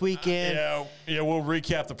happening this weekend. Yeah, we'll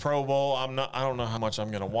recap the Pro Bowl. I don't know how much I'm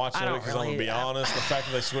going to watch I of it don't because I'm going to really- be honest. The fact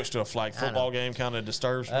that they switched to a flag football game kind of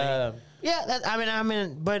disturbs me.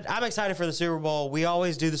 But I'm excited for the Super Bowl. We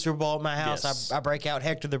always do the Super Bowl at my house. Yes. I break out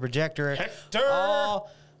Hector the Projector. Hector!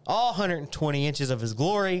 All 120 inches of his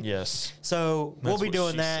glory. Yes. So we'll That's be what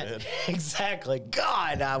doing she that. said. Exactly.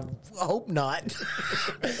 God, I hope not.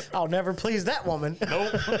 I'll never please that woman.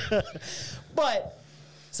 Nope. But,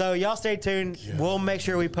 so y'all stay tuned. Yeah. We'll make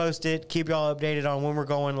sure we post it. Keep y'all updated on when we're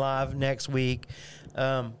going live next week.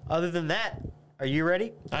 Other than that, are you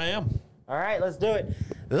ready? I am. All right, let's do it.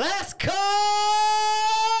 Last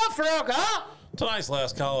call for alcohol. Tonight's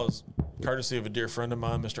last call is courtesy of a dear friend of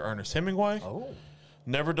mine, Mr. Ernest Hemingway. Oh.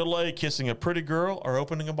 Never delay kissing a pretty girl or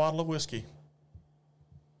opening a bottle of whiskey.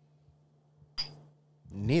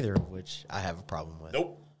 Neither of which I have a problem with.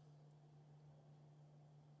 Nope.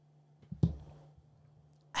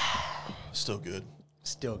 Still good.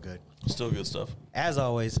 Still good. Still good stuff. As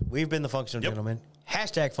always, we've been the Functional Yep. Gentleman.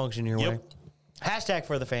 Hashtag Function Your Way. Hashtag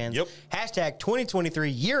for the fans. Yep. Hashtag 2023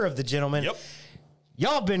 Year of the Gentleman. Yep.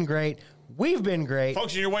 Y'all been great. We've been great.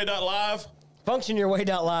 FunctionYourWay.live.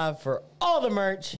 FunctionYourWay.live for all the merch.